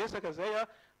tsy ho besaka zay a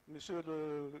monsieur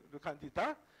le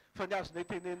candidat fa ny azonay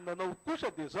teneninanao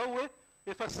kosa de zao hoe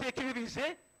efa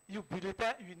sécurisé io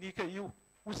bulletin unique io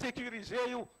ho sécurisé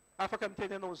io afaka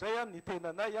mitenenao zay a ny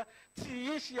tenanay a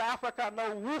tsy isy afaka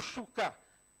anao osoka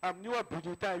amin'io a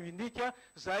bulletin unique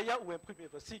zay a ho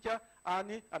imprimevasika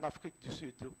any an'Afrique du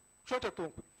Sud io sotra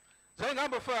tompo zay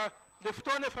ngamba fa le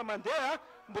fotoana efa mandeha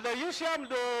mbola isy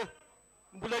am'le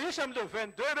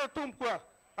 22 reo tompo koa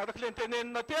araky le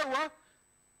nitenenina teo a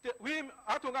oui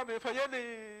ato ngamba efa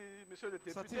ely monsieur le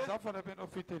député satria za fa namenao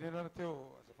fitenenana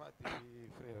teo azafady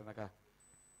frère naka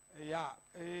ya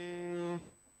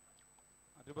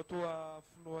andrematoa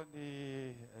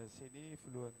filohan'ny CENI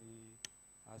filohan'ny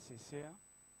ACC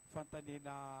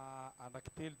fantanina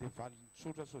anankitelo de valiny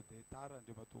tsotra sao de tara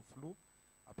andrematoa filoha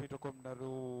apetrako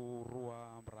aminareo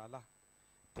roa amby rahalahy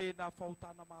tena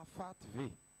fahotana mahafaty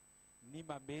ve ny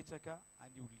mametraka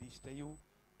an'io lista io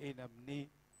eny amin'ny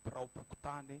birao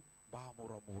pokotany mba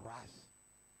hamoramora azy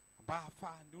mba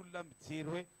hahafahan'ny olona mijery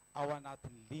hoe ao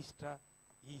anatin'ny lista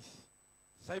izy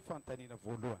zay fantanina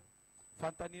voalohany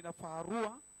fantanina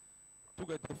faharoa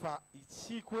tonga de fa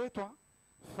itsiko eto a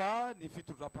fa ny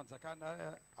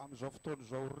fitondram-panjakana am'izao fotoana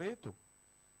zao reto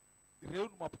ireo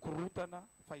no mampikorotana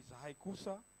fa izahay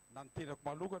kosa na nitenako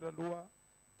malokana aloha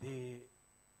de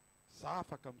za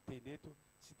afaka miteny eto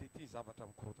tsy de ty zavatra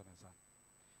mikorotana zany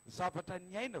zavatra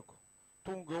ny ainako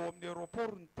tonga eo amin'ny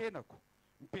aéroport ny tenako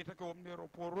mipetraka eo amin'ny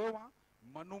aéroport eo a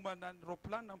manomana ny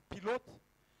roplanina ny pilote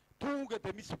tonga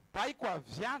de misy baiko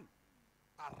aviany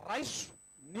araiso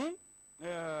ny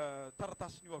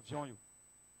taratasin'io avion io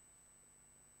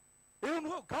eo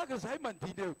no gaga zahay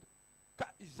mandiny eo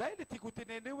ka izay le tiako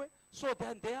tenena eo hoe sao de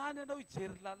andeha any anao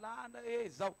ijery lalàna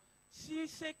zao tsy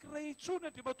secret itsony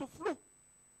andrimato filoha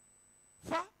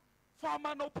fa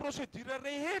manao procédure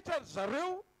rehetra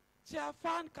zareo tsy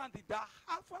ahafahany kandidà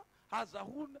hafa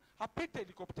hazahona hapeta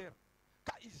hélicoptère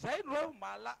ka izay no eo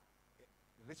mala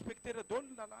respectera dao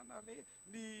ny lalàna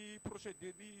ny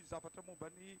procédure ny zavatra momba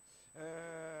ny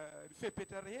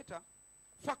fepetra rehetra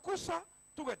fa kosa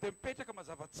tonga de mipetraka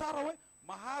mazava tsara hoe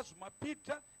mahazo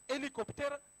mampiditra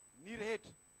hélicoptère ny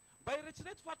rehetra mba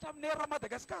iretsireto fa hatramin'ny era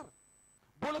Madagasikara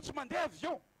mbola tsy mandeha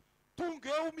avion tonga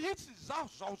eo mihitsy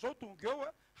zaho zao tonga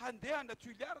eo handeha ana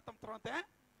Tuiliara tamin'ny 31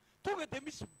 tonga de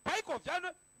misy baiko aviany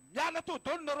hoe miala to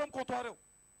dolo nareo amin'ny comptoir eo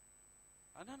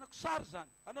ananako sary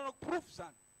zany ananako proof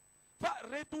zany fa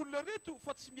reto olona reto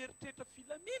fa tsy mieritreritra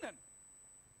filaminana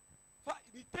fa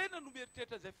ny tena no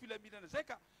mieritreritra zay filaminana zay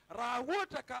ka raha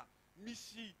ohatra ka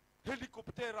misy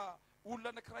hélicoptère olona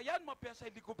anakiray ihany mampiasa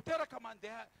hélicoptère ka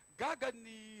mandeha gaga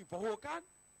ny vahoaka any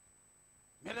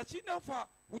mialatsiny aho fa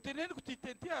ho tenenako ty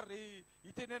teny ty ary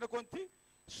hitenenako an'ity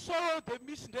sao de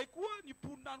misy ndray koa ny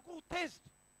ponina any koa ho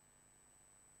tezitra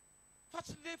fa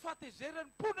tsy le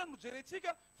fahatezerany ponina no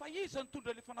jerentsika fa iza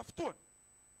nitondra le fanafotoany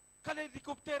ka le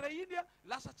hélicoptère iny a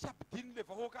lasa tsy ampidiny le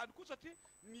vahoaka any koa satria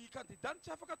ny kandidà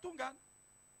tsy afaka tonga any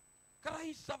ka raha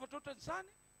isy zavatra ohatran'izany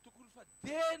tokony fa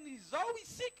deny zao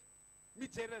isika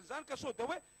mijery an'izany ka sao de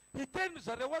hoe hiteny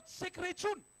zareo aty secret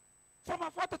itsony fa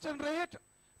mahafantatry ny rehetra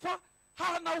fa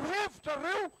hanao hevitra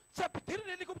reo tsy ampidiry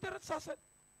ny hélicoptère ty sasany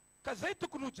ka zay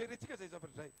tokony ho jerentsika zay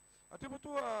zavatra zay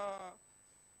atrematoa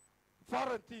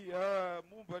farany ty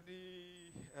momba ny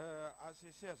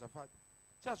ACC azafady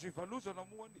tsy azo ivalozana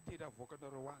moa ny tena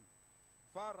avoakanareo any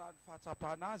fa raha ny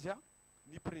fahatsapana azy a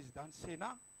ny président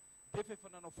Sénat de fa efa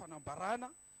nanao fanambarana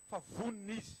fa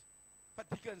vonina izy fa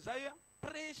dikan'izay a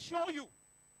pression io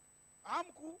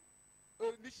amiko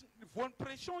nisy voan'ny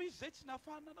pression izy zay tsy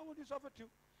nahafahana nanao an'io zavatra io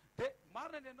de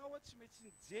marina ianao a tsy maintsy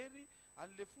nijery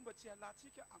an'le fomba tsy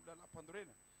alantsika amin'ny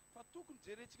lalam-pandorena fa tokony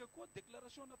jerentsika koa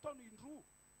déclaration nataony indroa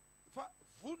fa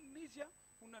vonina izy a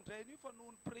ho nandray an'io fa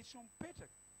noho ny pression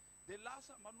mipetraka de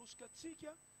lasa manosika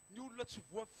atsika ny olona tsy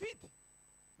voafidy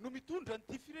no mitondra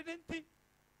nyty fireneny ty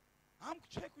amiko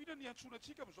tsy haiko ina ny antsona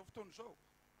atsika am'izao fotoana zao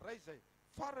ray zay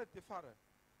farany de farany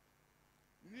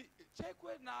ny tsy haiko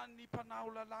hoe na ny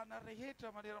mpanao lalàna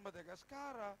rehetra manera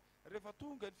Madagasikara rehefa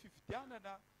tonga ny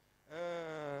fifidianana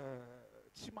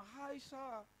tsy mahay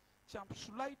sa tsy ampy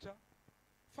solaitra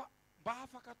fa mba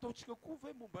afaka ataontsika koa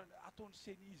ve momba ataony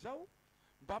seni zao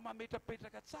mba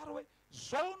mametrapetraka tsara hoe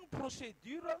zao ny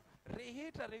procédure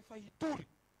rehetra rehefa hitory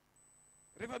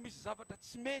rehefa misy zavatra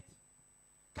tsy mety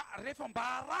ka rehefa mba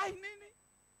arahina iny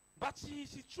mba tsy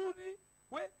hisy itsony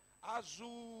hoe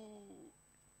azo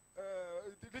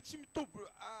le tsy mitombo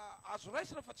azo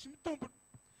raisina fa tsy mitombona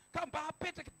ka mba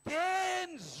apetraky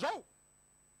deny zao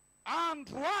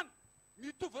androany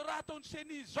mitovy raha ataony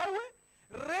seni zao hoe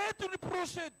reto ny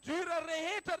procédure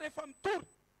rehetra rehefa mitory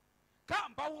ka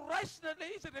mba ho raisina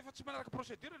le izy rehefa tsy manaraka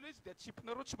procédure le izy de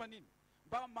atsipinareo tsy manino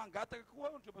mba mangataka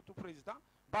koa andriamato président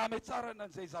mba hametsarana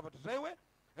an'izay zavatra zay hoe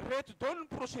reto dao ny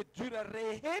procédure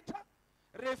rehetra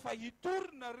rehefa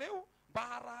hitorynareo mba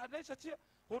harahanay satria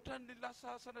ohatran'ny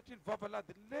lasa sanatriny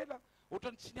vavaladiny lela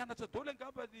ohatrany tsy nianatra dao le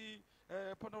angamba ny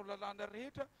mpanao lalàna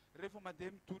rehetra rehefa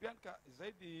mandeha mitory ihany ka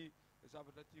zay ny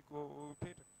zavatra tiako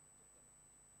petraka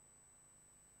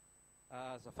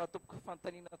zafady tompoko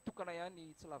fantanina tokana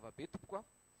ihany tsy lavabe tompoko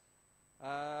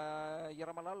a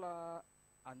iara-malala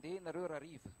andeha nareo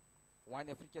rariva ho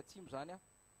any afrika atsimo zany a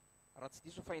raha tsy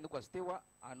diso fahinoko azy teo a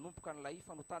anomboka n'lay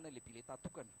fanotana le biletà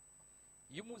tokana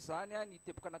io moa zany a ny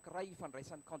teboka anankiray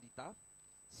ifandraisan'ny kandidà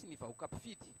sy ny vahoaka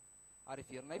mpifidy ary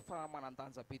everinay fa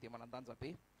manandanja be de manandanja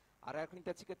be ary araka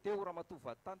nitatsika teo raha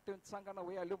matovy tany teo nitsangana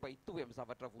hoe aleo mba hitovy amin'ny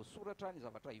zavatra voasoratra ny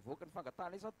zavatra hivoaka ny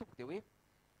fangatahana izany tompoko de hoe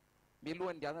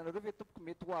mialohan'ny ndiananareo ve tompoko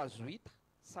mety ho azo hita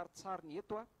saritsary ny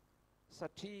eto a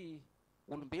satria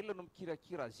olombelona no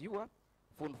mikirakira azy io a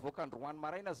vo nivoaka androany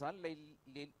maraina zany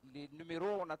le numéro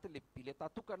ao anatin'le biletà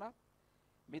tokana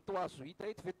mety ho azo hita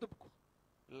eto ve tompoko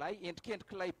lay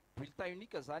endrikendriky lay bulletin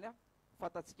unique zany a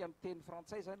fatatsika amin'ny teny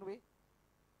frantsay zany hoe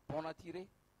bon natiré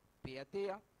BAT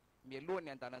a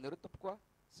mialohan'ny andananareo tompoko a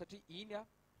satria iny a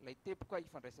lay teboka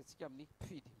ifandraisantsika amin'ny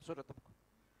mpifidy misaotra tompoko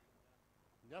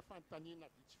ny afantanina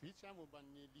vitsivitsy a momba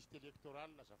ny liste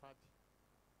électorale azafady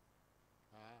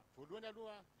voalohany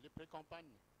aloha le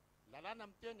pré-campagne lalàna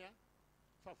miteny a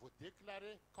fa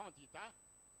voadéclaré candidat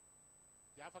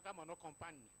de afaka manao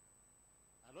campagne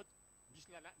alors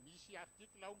misy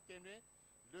article ao miteny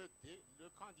hoe le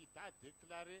candidat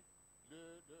déclaré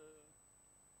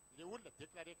le olona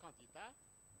déclaré candidat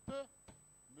peut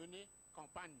mener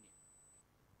campagne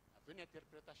aveo ny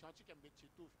interprétation atsika mety tsy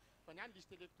hitovy fa ny any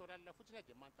liste électorale fotsiny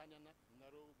de manontany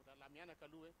anareo rahalahy mianaka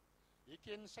aloha hoe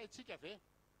eken'ny saitsika ve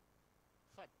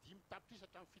fa 10 tapitrisa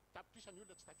hatramin'ny 7 tapitrisa ny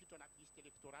olona tsy tafiditra anaty liste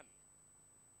électorale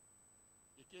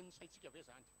eken'ny saitsika ve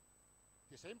zany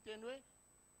de zay miteny hoe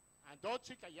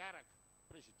andaotsika hiaraka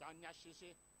président ny HCC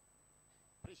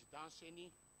président seni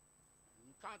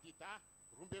ny candidat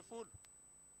 12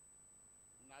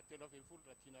 na 13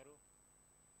 raha tianareo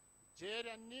jery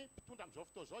an'ny mpitondra am'izao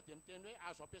fotoa zao de miteny hoe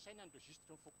azo ampiasaina ny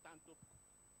registre mifokotany tompoko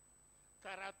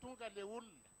ka raha tonga le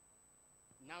olona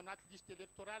na anaty liste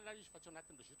électorale izy fa tsy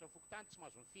anatin'ny registre mifokotany tsy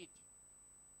mahazo mifidy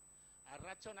ary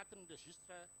raha tsy anatin'ny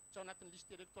registre tsy anatin'ny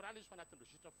liste électorale izy fa anatin'ny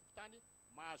registre mifokotany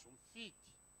mahazo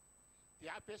mifidy de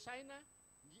ampiasaina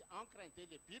ny encre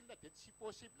indélébile de tsy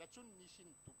possible atsony nisy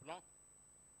ny doublon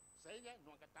zay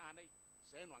no angatahanay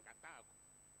zay no angatahako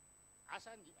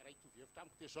asa ny raha hitovy hevitra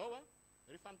amiko de zao a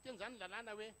rehefa miteny zany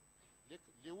lalàna hoe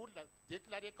le olona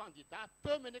déclaré candidat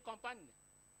peut mener campagne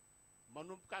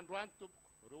manomboka androany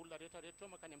tompoko reo olona rehetrarehetra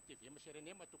eo makany amin'ny TV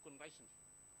Serenema tokony raisiny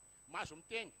mahazo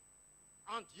miteny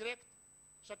en direct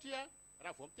satria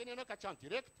raha vao miteny ianao ka tsy en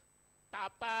direct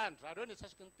tapahandrareo ny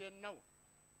asasaky ny teninao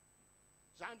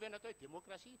zany ve natao hoe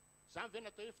démocratie zany ve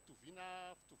natao hoe fitoviana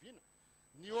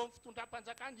ny eo amin'ny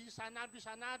fitondram-panjakana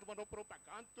isan'andro manao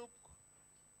propagande tompoko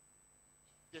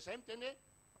de zay miteny hoe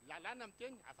lalàna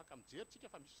miteny afaka mijerytsika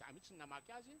fa misy za mihitsy ny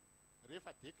namaky azy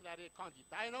rehefa déclaré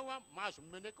candidat ianao a mahazo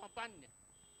mener campagne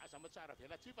aza matsara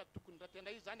velatsy fa tokony raha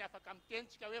tena izy zany afaka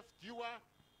mitenytsika hoe fidio a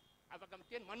afaka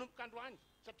miteny manomboka androany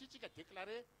satria tsika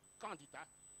déclaré candidat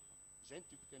zay ny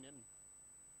tiako tenenina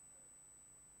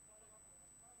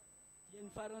ny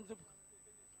farany tompoko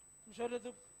misaotra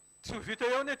tompoko tsy ho vita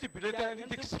eo ny ty bulletin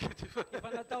exécutif efa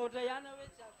natahotra ihany hoe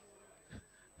tsy azo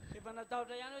efa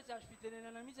natahotra ihany hoe tsy azo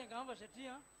fitenenana mihitsy angamba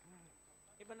satria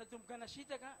efa natomboka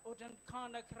nasitaka ohatrany camp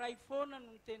anankiray foana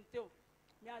no niteny teo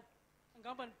miady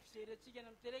angamba ny mpijery atsika any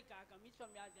amin'ny télé gaga mihitsy fa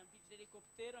miady ambiditra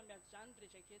hélicoptère miady zany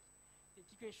resaka eto de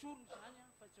tiako esorony zany a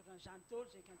fa tsy ohatran'izany tolo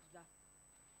zay candidat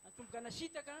natomboka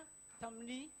nasitaka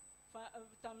tamin'ny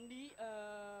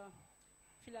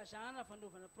filazana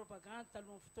fanaovana propagande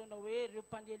talohan'ny fotoana hoe ireo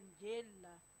mpanelingely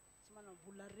tsy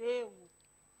manambola reo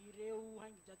ireo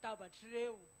haingo-databatry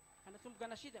reo ka natomboka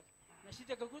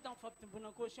nasitaka koa tamin'ny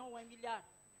fampitombona caution 1 milliard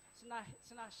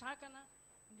tsy nahasakana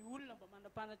ny olona mba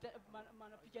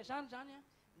manapikasany zany a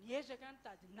niezaka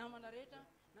nitady namana rehetra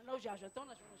nanao zay azo atao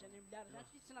nazaona zany miliara zany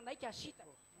sy tsy nanaiky asita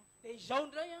dia izao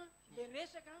ndray a le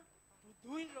resaka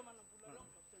dodoiny reo manambola aloha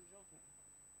am'izao fotoana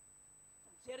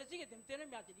izao jerentsika dia mitena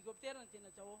hoe miady hélicoptère ny tena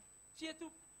atao ao tsy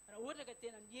atompo raha ohatra ka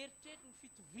tena nieritreritra ny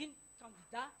fitoviany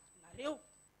kandidà nareo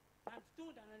na ny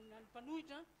fitondra na ny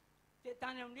mpanohitra dia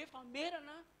tany amin'ny hoe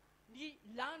famerana ny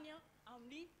lany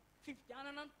amin'ny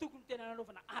fividianana ny tokony tena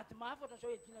nanaovana ady mafy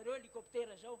ohatran'izao edinareo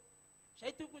hélicoptère zao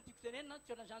zay tokony tiako tenenina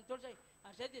tsy ohatran'izany tolo zay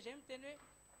ary zay dia zay miteny hoe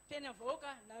teny amin'ny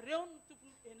vahoaka nareo no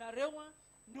tokony ianareo a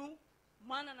no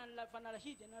manana ny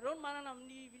fanalahidy ianareo no manana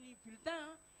amin'ny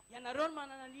bulletin ianareo no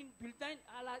manana n'iny bulletin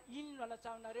iny no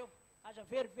alatsahanareo aza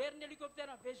verivery ny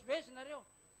hélicoptère mivezivezy nareo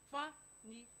fa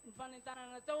ny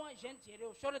fanentanana natao a izay ny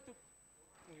jereo saola toko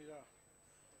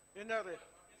enare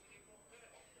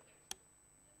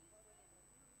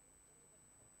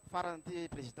farany ty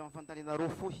président fantanina roa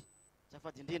fohy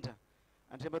zafady indrindra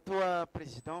andriambatoa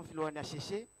président Filohan'ny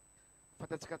ACC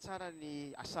fantatsika tsara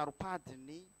ny asaropady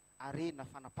ny arena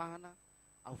fanapahana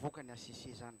avoaka ny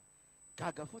ACC zany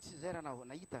gaga fotsiny zay raha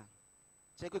nahita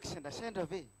tsy haiko hoe kisendrasendra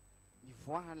ve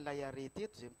nivoahan'ilay are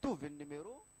teto zay mitovy ny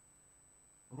numéro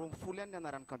 20 ihany ny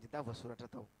anaran'ny candidat voasoratra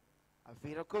tao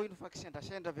averako eo iny fa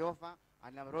kisendrasendra ve ao fa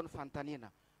any amreo ny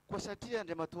fanontaniana koa satria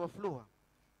andriamatoa filoha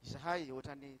izahay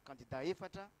ohatran'ny candidat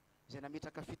efatra zay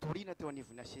nametraka fitoriana teo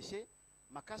anivon'ny ACC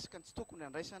makasika ny tsy tokony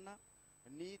andraisana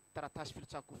ny taratasy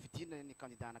filotsako fidina ny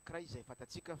candidat anankiray zay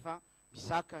fantatsika fa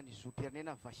mizaka ny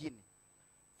zoom-pirenena vahiny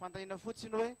fantaniana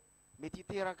fotsiny hoe mety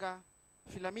hiteraka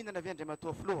filaminana avy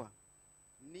andriamatoa filoha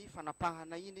ny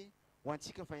fanapahana iny ho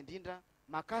antsika fa indrindra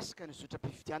makasika ny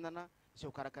zotram-pifidianana zay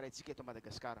ho karakaraintsika eto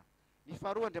Madagasikara. Ny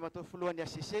faharoa andriamatoa filohan'ny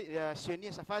ACC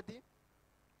seni safady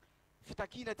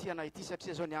fitakina tiana ity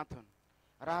satria zao ny antony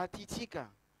raha tiatsika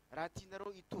raha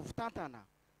tianareo hitovy tantana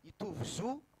hitovy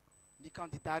zo ny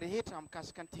candidat rehetra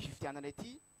amikasika nyity fifidianana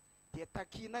ity dia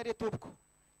takina re tompoko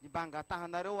ny mba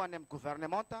angatahanareo any amin'ny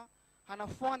gouvernementa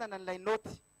hanafoanana n'ilay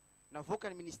noty navoaka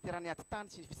ny ministera ny atitany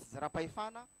sy ny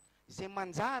fitsinjaram-pahefana zay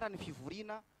manjara ny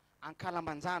fivoriana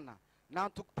ankalamanjana na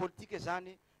antoko politika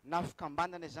zany na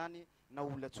fikambanana zany na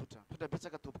olona tsotra toetra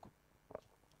betsaka tompoko